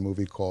 for a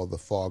movie called The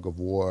Fog of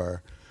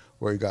War,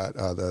 where he got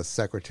the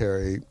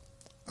Secretary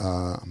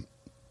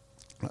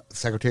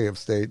of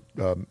State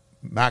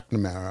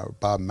McNamara,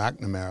 Bob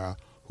McNamara,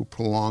 who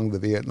prolonged the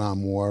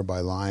Vietnam War by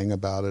lying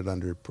about it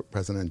under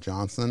President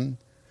Johnson,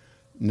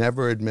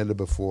 never admitted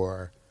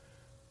before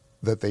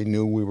that they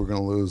knew we were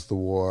going to lose the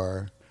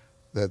war,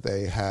 that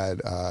they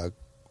had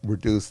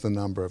reduced the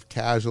number of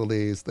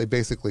casualties. They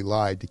basically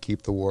lied to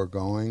keep the war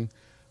going.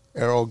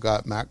 Errol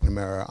got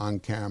McNamara on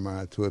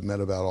camera to admit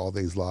about all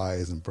these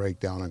lies and break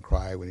down and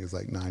cry when he was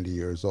like 90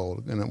 years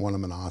old, and it won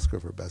him an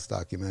Oscar for Best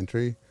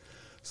Documentary.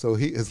 So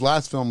his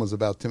last film was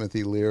about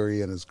Timothy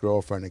Leary and his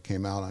girlfriend. It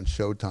came out on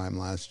Showtime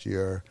last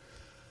year.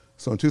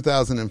 So in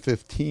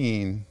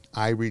 2015,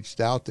 I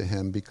reached out to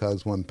him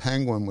because when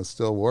Penguin was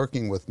still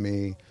working with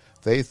me,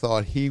 they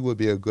thought he would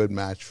be a good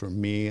match for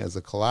me as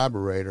a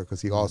collaborator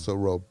because he also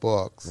wrote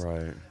books.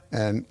 Right.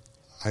 And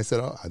I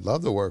said, oh, I'd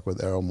love to work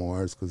with Errol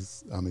Morris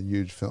because I'm a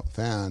huge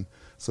fan.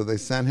 So they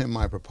sent him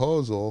my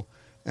proposal,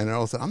 and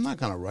Errol said, I'm not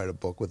going to write a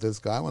book with this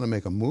guy. I want to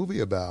make a movie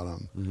about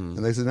him. Mm-hmm.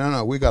 And they said,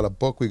 no, we got a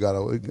book.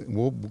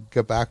 We'll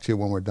get back to you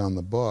when we're done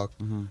the book.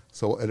 Mm-hmm.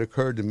 So it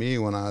occurred to me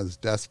when I was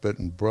desperate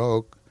and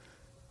broke,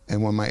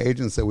 and when my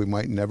agent said we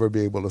might never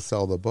be able to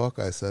sell the book,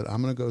 I said,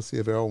 I'm going to go see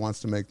if Errol wants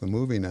to make the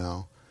movie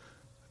now.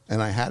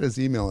 And I had his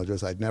email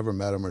address. I'd never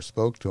met him or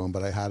spoke to him,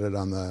 but I had it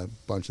on the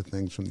bunch of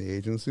things from the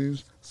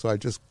agencies. So I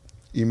just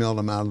emailed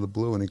him out of the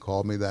blue, and he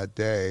called me that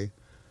day.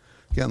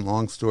 Again,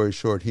 long story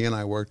short, he and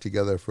I worked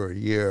together for a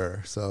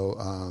year. So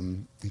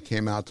he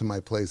came out to my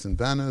place in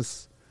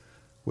Venice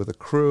with a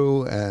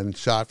crew and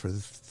shot for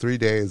 3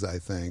 days, I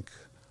think.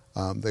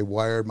 They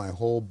wired my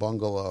whole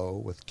bungalow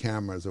with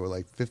cameras. There were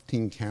like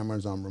 15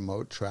 cameras on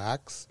remote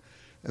tracks.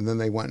 And then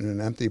they went in an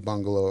empty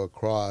bungalow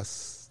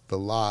across the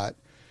lot,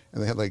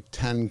 and they had like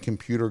 10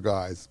 computer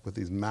guys with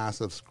these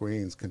massive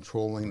screens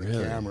controlling the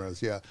cameras.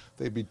 Yeah,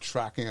 they'd be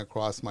tracking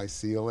across my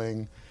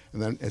ceiling.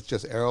 And then it's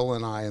just Errol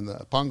and I in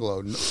the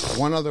bungalow.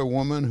 One other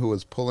woman who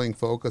was pulling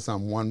focus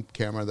on one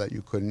camera that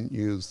you couldn't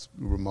use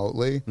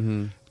remotely.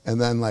 Mm-hmm.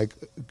 And then like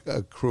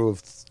a crew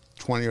of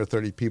 20 or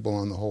 30 people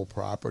on the whole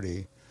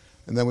property.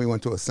 And then we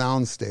went to a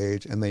sound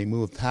stage, and they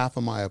moved half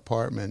of my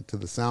apartment to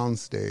the sound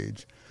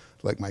stage.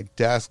 Like my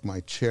desk, my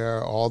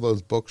chair, all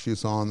those books you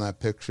saw in that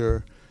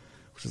picture,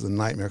 which is a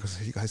nightmare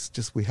because you guys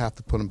we have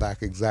to put them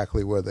back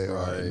exactly where they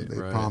are. And they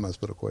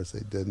promised, but of course they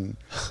didn't.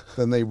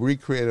 Then they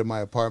recreated my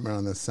apartment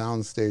on the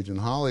sound stage in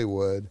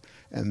Hollywood,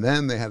 and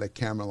then they had a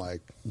camera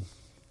like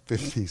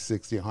 50,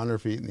 60, 100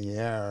 feet in the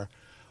air,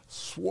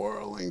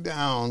 swirling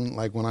down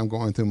like when I'm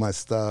going through my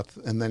stuff.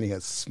 And then he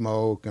has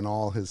smoke and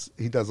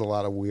he does a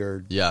lot of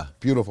weird,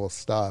 beautiful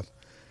stuff.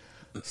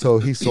 So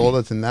he sold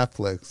it to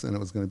Netflix, and it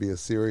was going to be a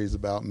series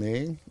about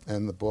me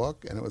and the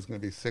book, and it was going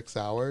to be 6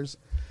 hours.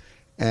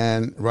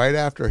 And right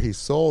after he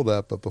sold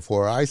it, but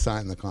before I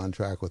signed the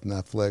contract with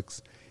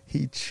Netflix,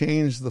 he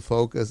changed the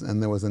focus,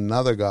 and there was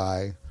another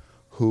guy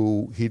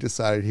who he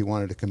decided he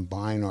wanted to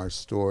combine our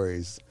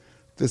stories.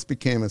 This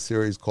became a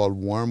series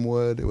called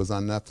Wormwood. It was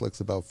on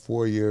Netflix about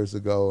 4 years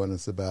ago, and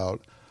it's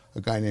about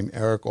a guy named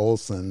Eric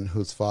Olson,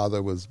 whose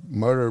father was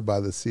murdered by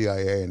the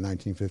CIA in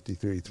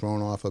 1953,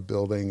 thrown off a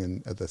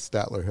building at the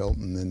Statler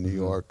Hilton in New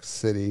York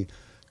City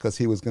because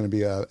he was going to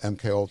be a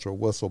MK Ultra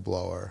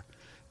whistleblower.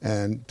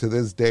 And to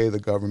this day, the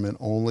government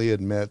only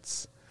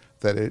admits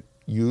that it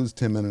used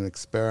him in an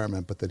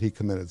experiment, but that he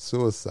committed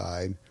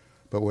suicide.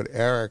 But what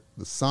Eric,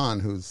 the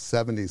son, who's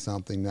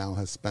 70-something now,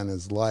 has spent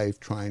his life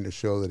trying to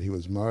show that he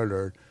was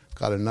murdered,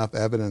 got enough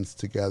evidence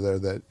together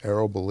that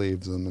Errol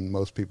believes him, and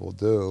most people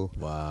do.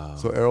 Wow.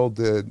 So Errol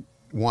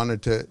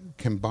wanted to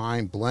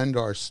blend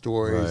our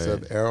stories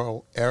of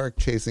Eric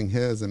chasing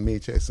his and me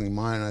chasing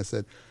mine. And I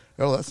said,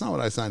 Errol, that's not what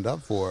I signed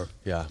up for.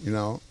 Yeah. You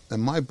know,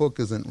 and my book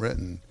isn't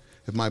written.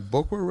 If my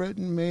book were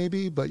written,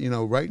 maybe, but, you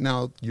know, right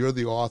now you're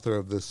the author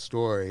of this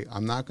story.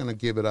 I'm not going to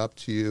give it up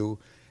to you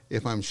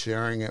if I'm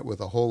sharing it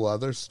with a whole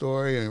other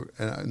story.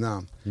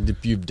 No.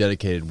 You've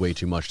dedicated way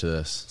too much to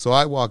this. So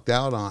I walked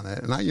out on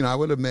it, and I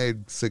would have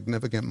made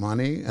significant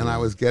money, and I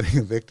was getting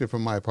evicted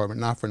from my apartment,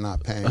 not for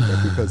not paying,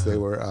 but because they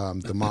were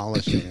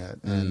demolishing it,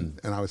 and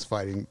I was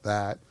fighting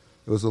that.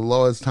 It was the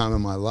lowest time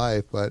in my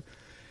life, but,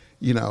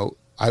 you know,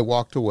 I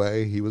walked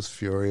away. He was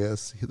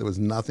furious. There was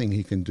nothing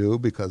he can do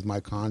because my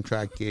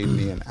contract gave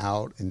me an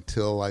out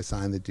until I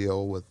signed the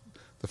deal with.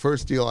 The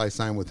first deal I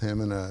signed with him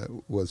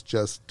was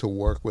just to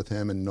work with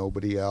him and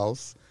nobody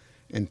else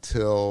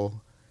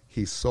until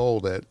he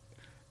sold it.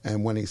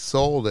 And when he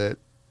sold it,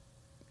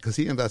 because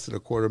he invested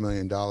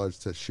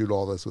 $250,000 to shoot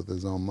all this with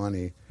his own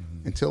money,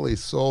 until he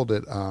sold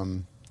it,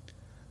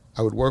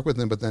 I would work with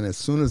him, but then as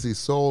soon as he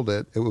sold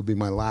it, it would be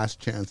my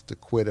last chance to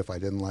quit if I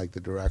didn't like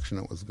the direction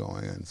it was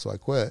going in. So I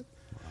quit.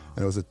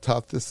 And it was a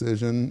tough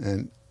decision,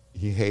 and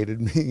he hated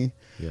me.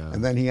 Yeah.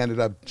 And then he ended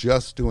up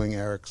just doing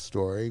Eric's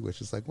story, which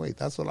is like, wait,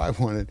 that's what I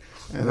wanted.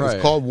 And it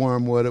was called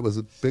Wormwood. It was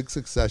a big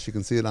success. You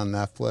can see it on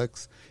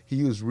Netflix. He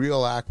used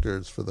real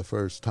actors for the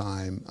first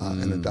time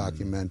in a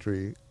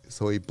documentary.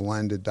 So he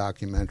blended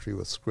documentary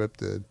with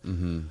scripted.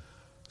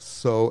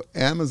 So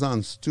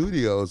Amazon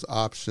Studios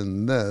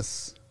optioned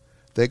this.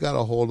 They got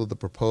a hold of the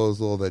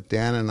proposal that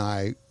Dan and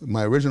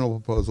my original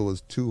proposal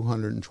was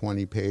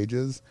 220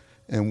 pages.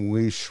 And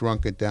we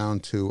shrunk it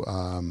down to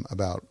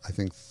about, I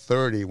think,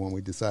 30 when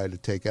we decided to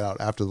take it out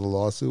after the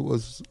lawsuit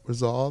was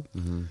resolved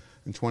in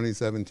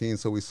 2017.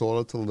 So we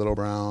sold it to Little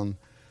Brown.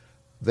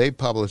 They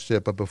published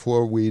it, but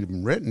before we'd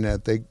even written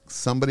it,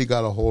 somebody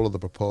got a hold of the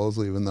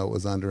proposal, even though it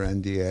was under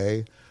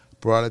NDA,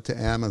 brought it to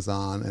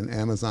Amazon, and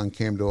Amazon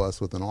came to us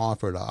with an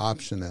offer to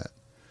option it.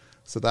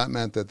 So that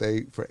meant that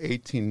they, for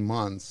 18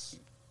 months,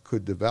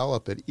 could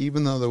develop it,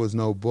 even though there was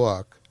no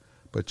book,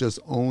 but just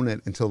own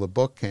it until the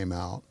book came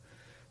out.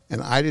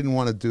 And I didn't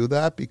want to do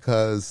that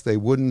because they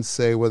wouldn't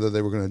say whether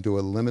they were going to do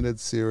a limited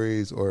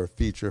series or a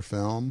feature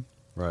film.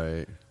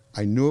 Right.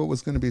 I knew it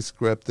was going to be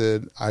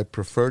scripted. I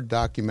preferred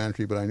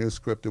documentary, but I knew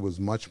scripted was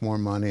much more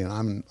money, and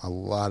I'm in a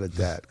lot of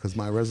debt because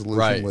my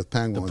resolution with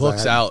Penguin the was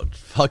book's out.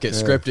 Fuck it, Yeah.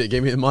 script it.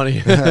 Give me the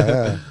money.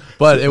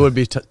 But it would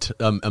be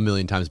a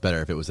million times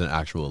better if it was an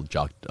actual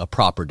a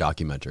proper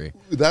documentary.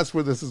 That's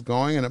where this is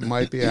going, and it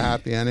might be a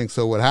happy ending.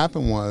 So what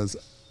happened was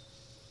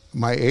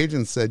my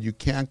agent said you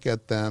can't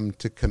get them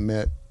to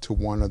commit to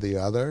one or the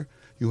other.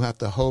 You have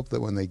to hope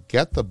that when they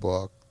get the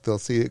book, they'll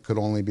see it could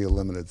only be a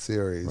limited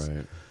series.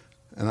 Right.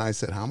 And I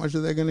said, how much are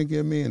they going to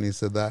give me? And he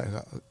said that.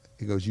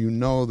 He goes, you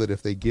know that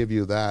if they give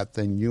you that,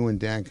 then you and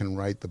Dan can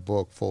write the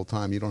book full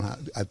time. You don't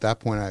have. At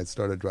that point, I had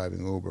started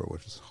driving Uber,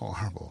 which is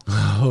horrible.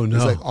 Oh no!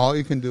 It's like all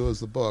you can do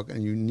is the book,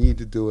 and you need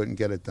to do it and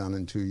get it done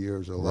in 2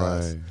 years or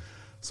less. Right.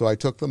 So I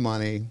took the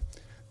money.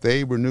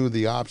 They renewed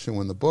the option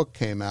when the book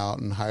came out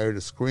and hired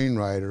a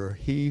screenwriter.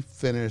 He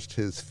finished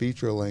his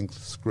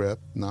feature-length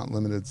script, not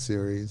limited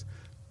series,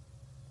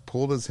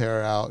 pulled his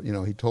hair out. You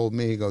know, he told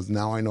me, he goes,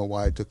 now I know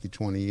why it took you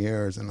 20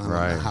 years, and I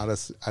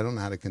don't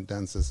know how to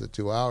condense this at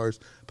 2 hours,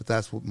 but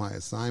that's what my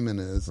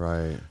assignment is.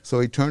 Right. So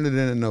he turned it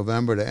in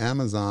November to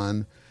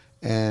Amazon,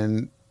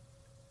 and,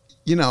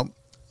 you know,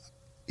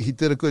 he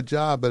did a good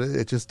job, but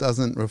it just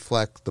doesn't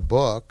reflect the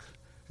book.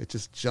 It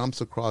just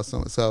jumps across.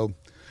 So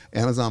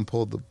Amazon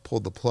pulled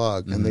the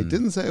plug, and they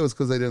didn't say it was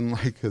because they didn't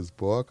like his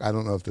book. I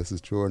don't know if this is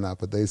true or not,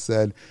 but they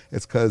said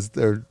it's because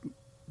they're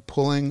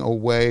pulling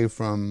away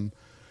from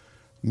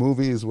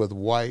movies with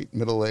white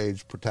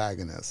middle-aged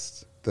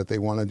protagonists, that they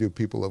want to do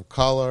people of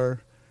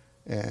color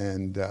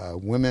and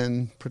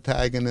women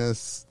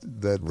protagonists.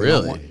 That they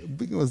really?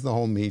 It was the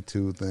whole Me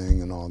Too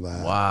thing and all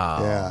that. Wow.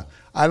 Yeah,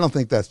 I don't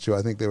think that's true.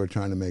 I think they were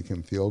trying to make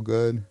him feel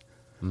good.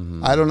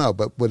 I don't know,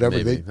 but whatever.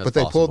 Maybe. But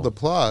they That's pulled the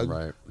possible. plug.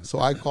 Right. So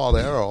I called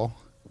Errol.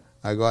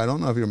 I go, I don't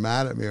know if you're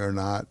mad at me or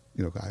not.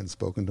 You know, I hadn't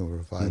spoken to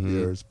him for 5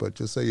 years, but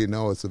just so you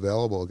know, it's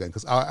available again.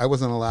 Because I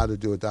wasn't allowed to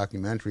do a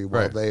documentary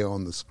while Right. they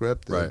own the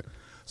script. Right.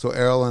 So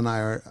Errol and I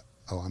are,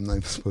 I'm not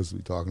even supposed to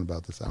be talking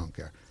about this. I don't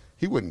care.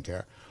 he wouldn't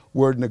care.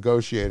 We're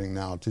negotiating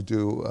now to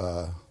do.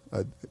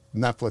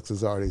 Netflix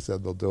has already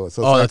said they'll do it.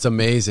 So That's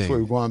amazing. So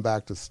we're going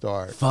back to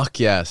start. Fuck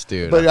yes,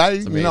 dude. But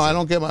That's amazing. I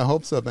don't get my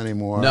hopes up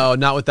anymore. No,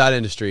 not with that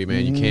industry,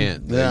 man. You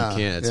can't. Yeah, You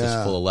can't. It's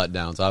just full of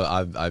letdowns.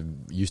 I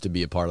used to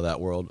be a part of that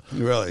world.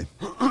 Really.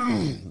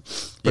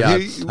 Yeah,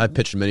 I've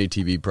pitched many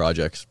TV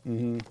projects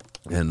and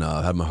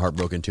had my heart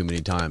broken too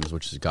many times,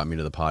 which has got me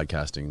to the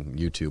podcasting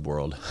YouTube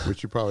world.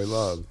 Which you probably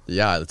love.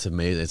 Yeah, it's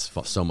amazing. It's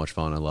so much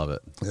fun. I love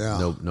it.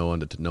 Yeah. No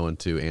one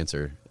to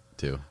answer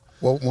to.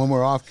 Well, when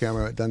we're off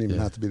camera, it doesn't even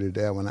have to be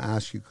today. I want to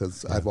ask you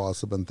because I've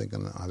also been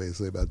thinking,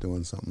 obviously, about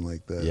doing something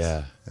like this.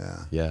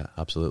 Yeah,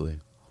 absolutely.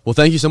 Well,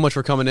 thank you so much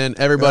for coming in,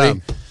 everybody.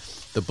 Yeah.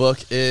 The book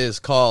is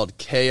called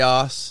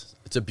Chaos.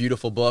 It's a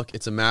beautiful book.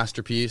 It's a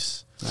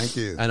masterpiece. Thank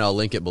you. And I'll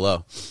link it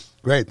below.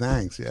 Great,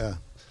 thanks. Yeah.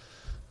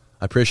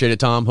 I appreciate it,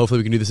 Tom. Hopefully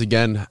we can do this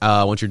again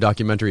once your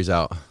documentary's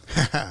out.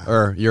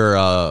 Or your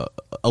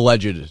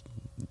alleged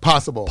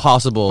possible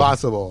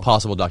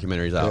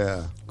documentary's out.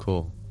 Yeah.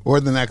 Cool. Or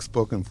the next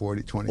book in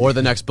 20 Or years.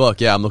 the next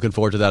book. Yeah, I'm looking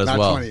forward to that as Not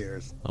well. 20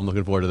 years. I'm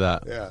looking forward to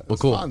that. Yeah. Well,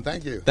 cool. Fun.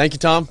 Thank you. Thank you,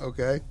 Tom.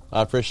 Okay.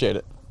 I appreciate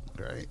it.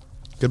 Great.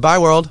 Goodbye,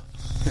 world.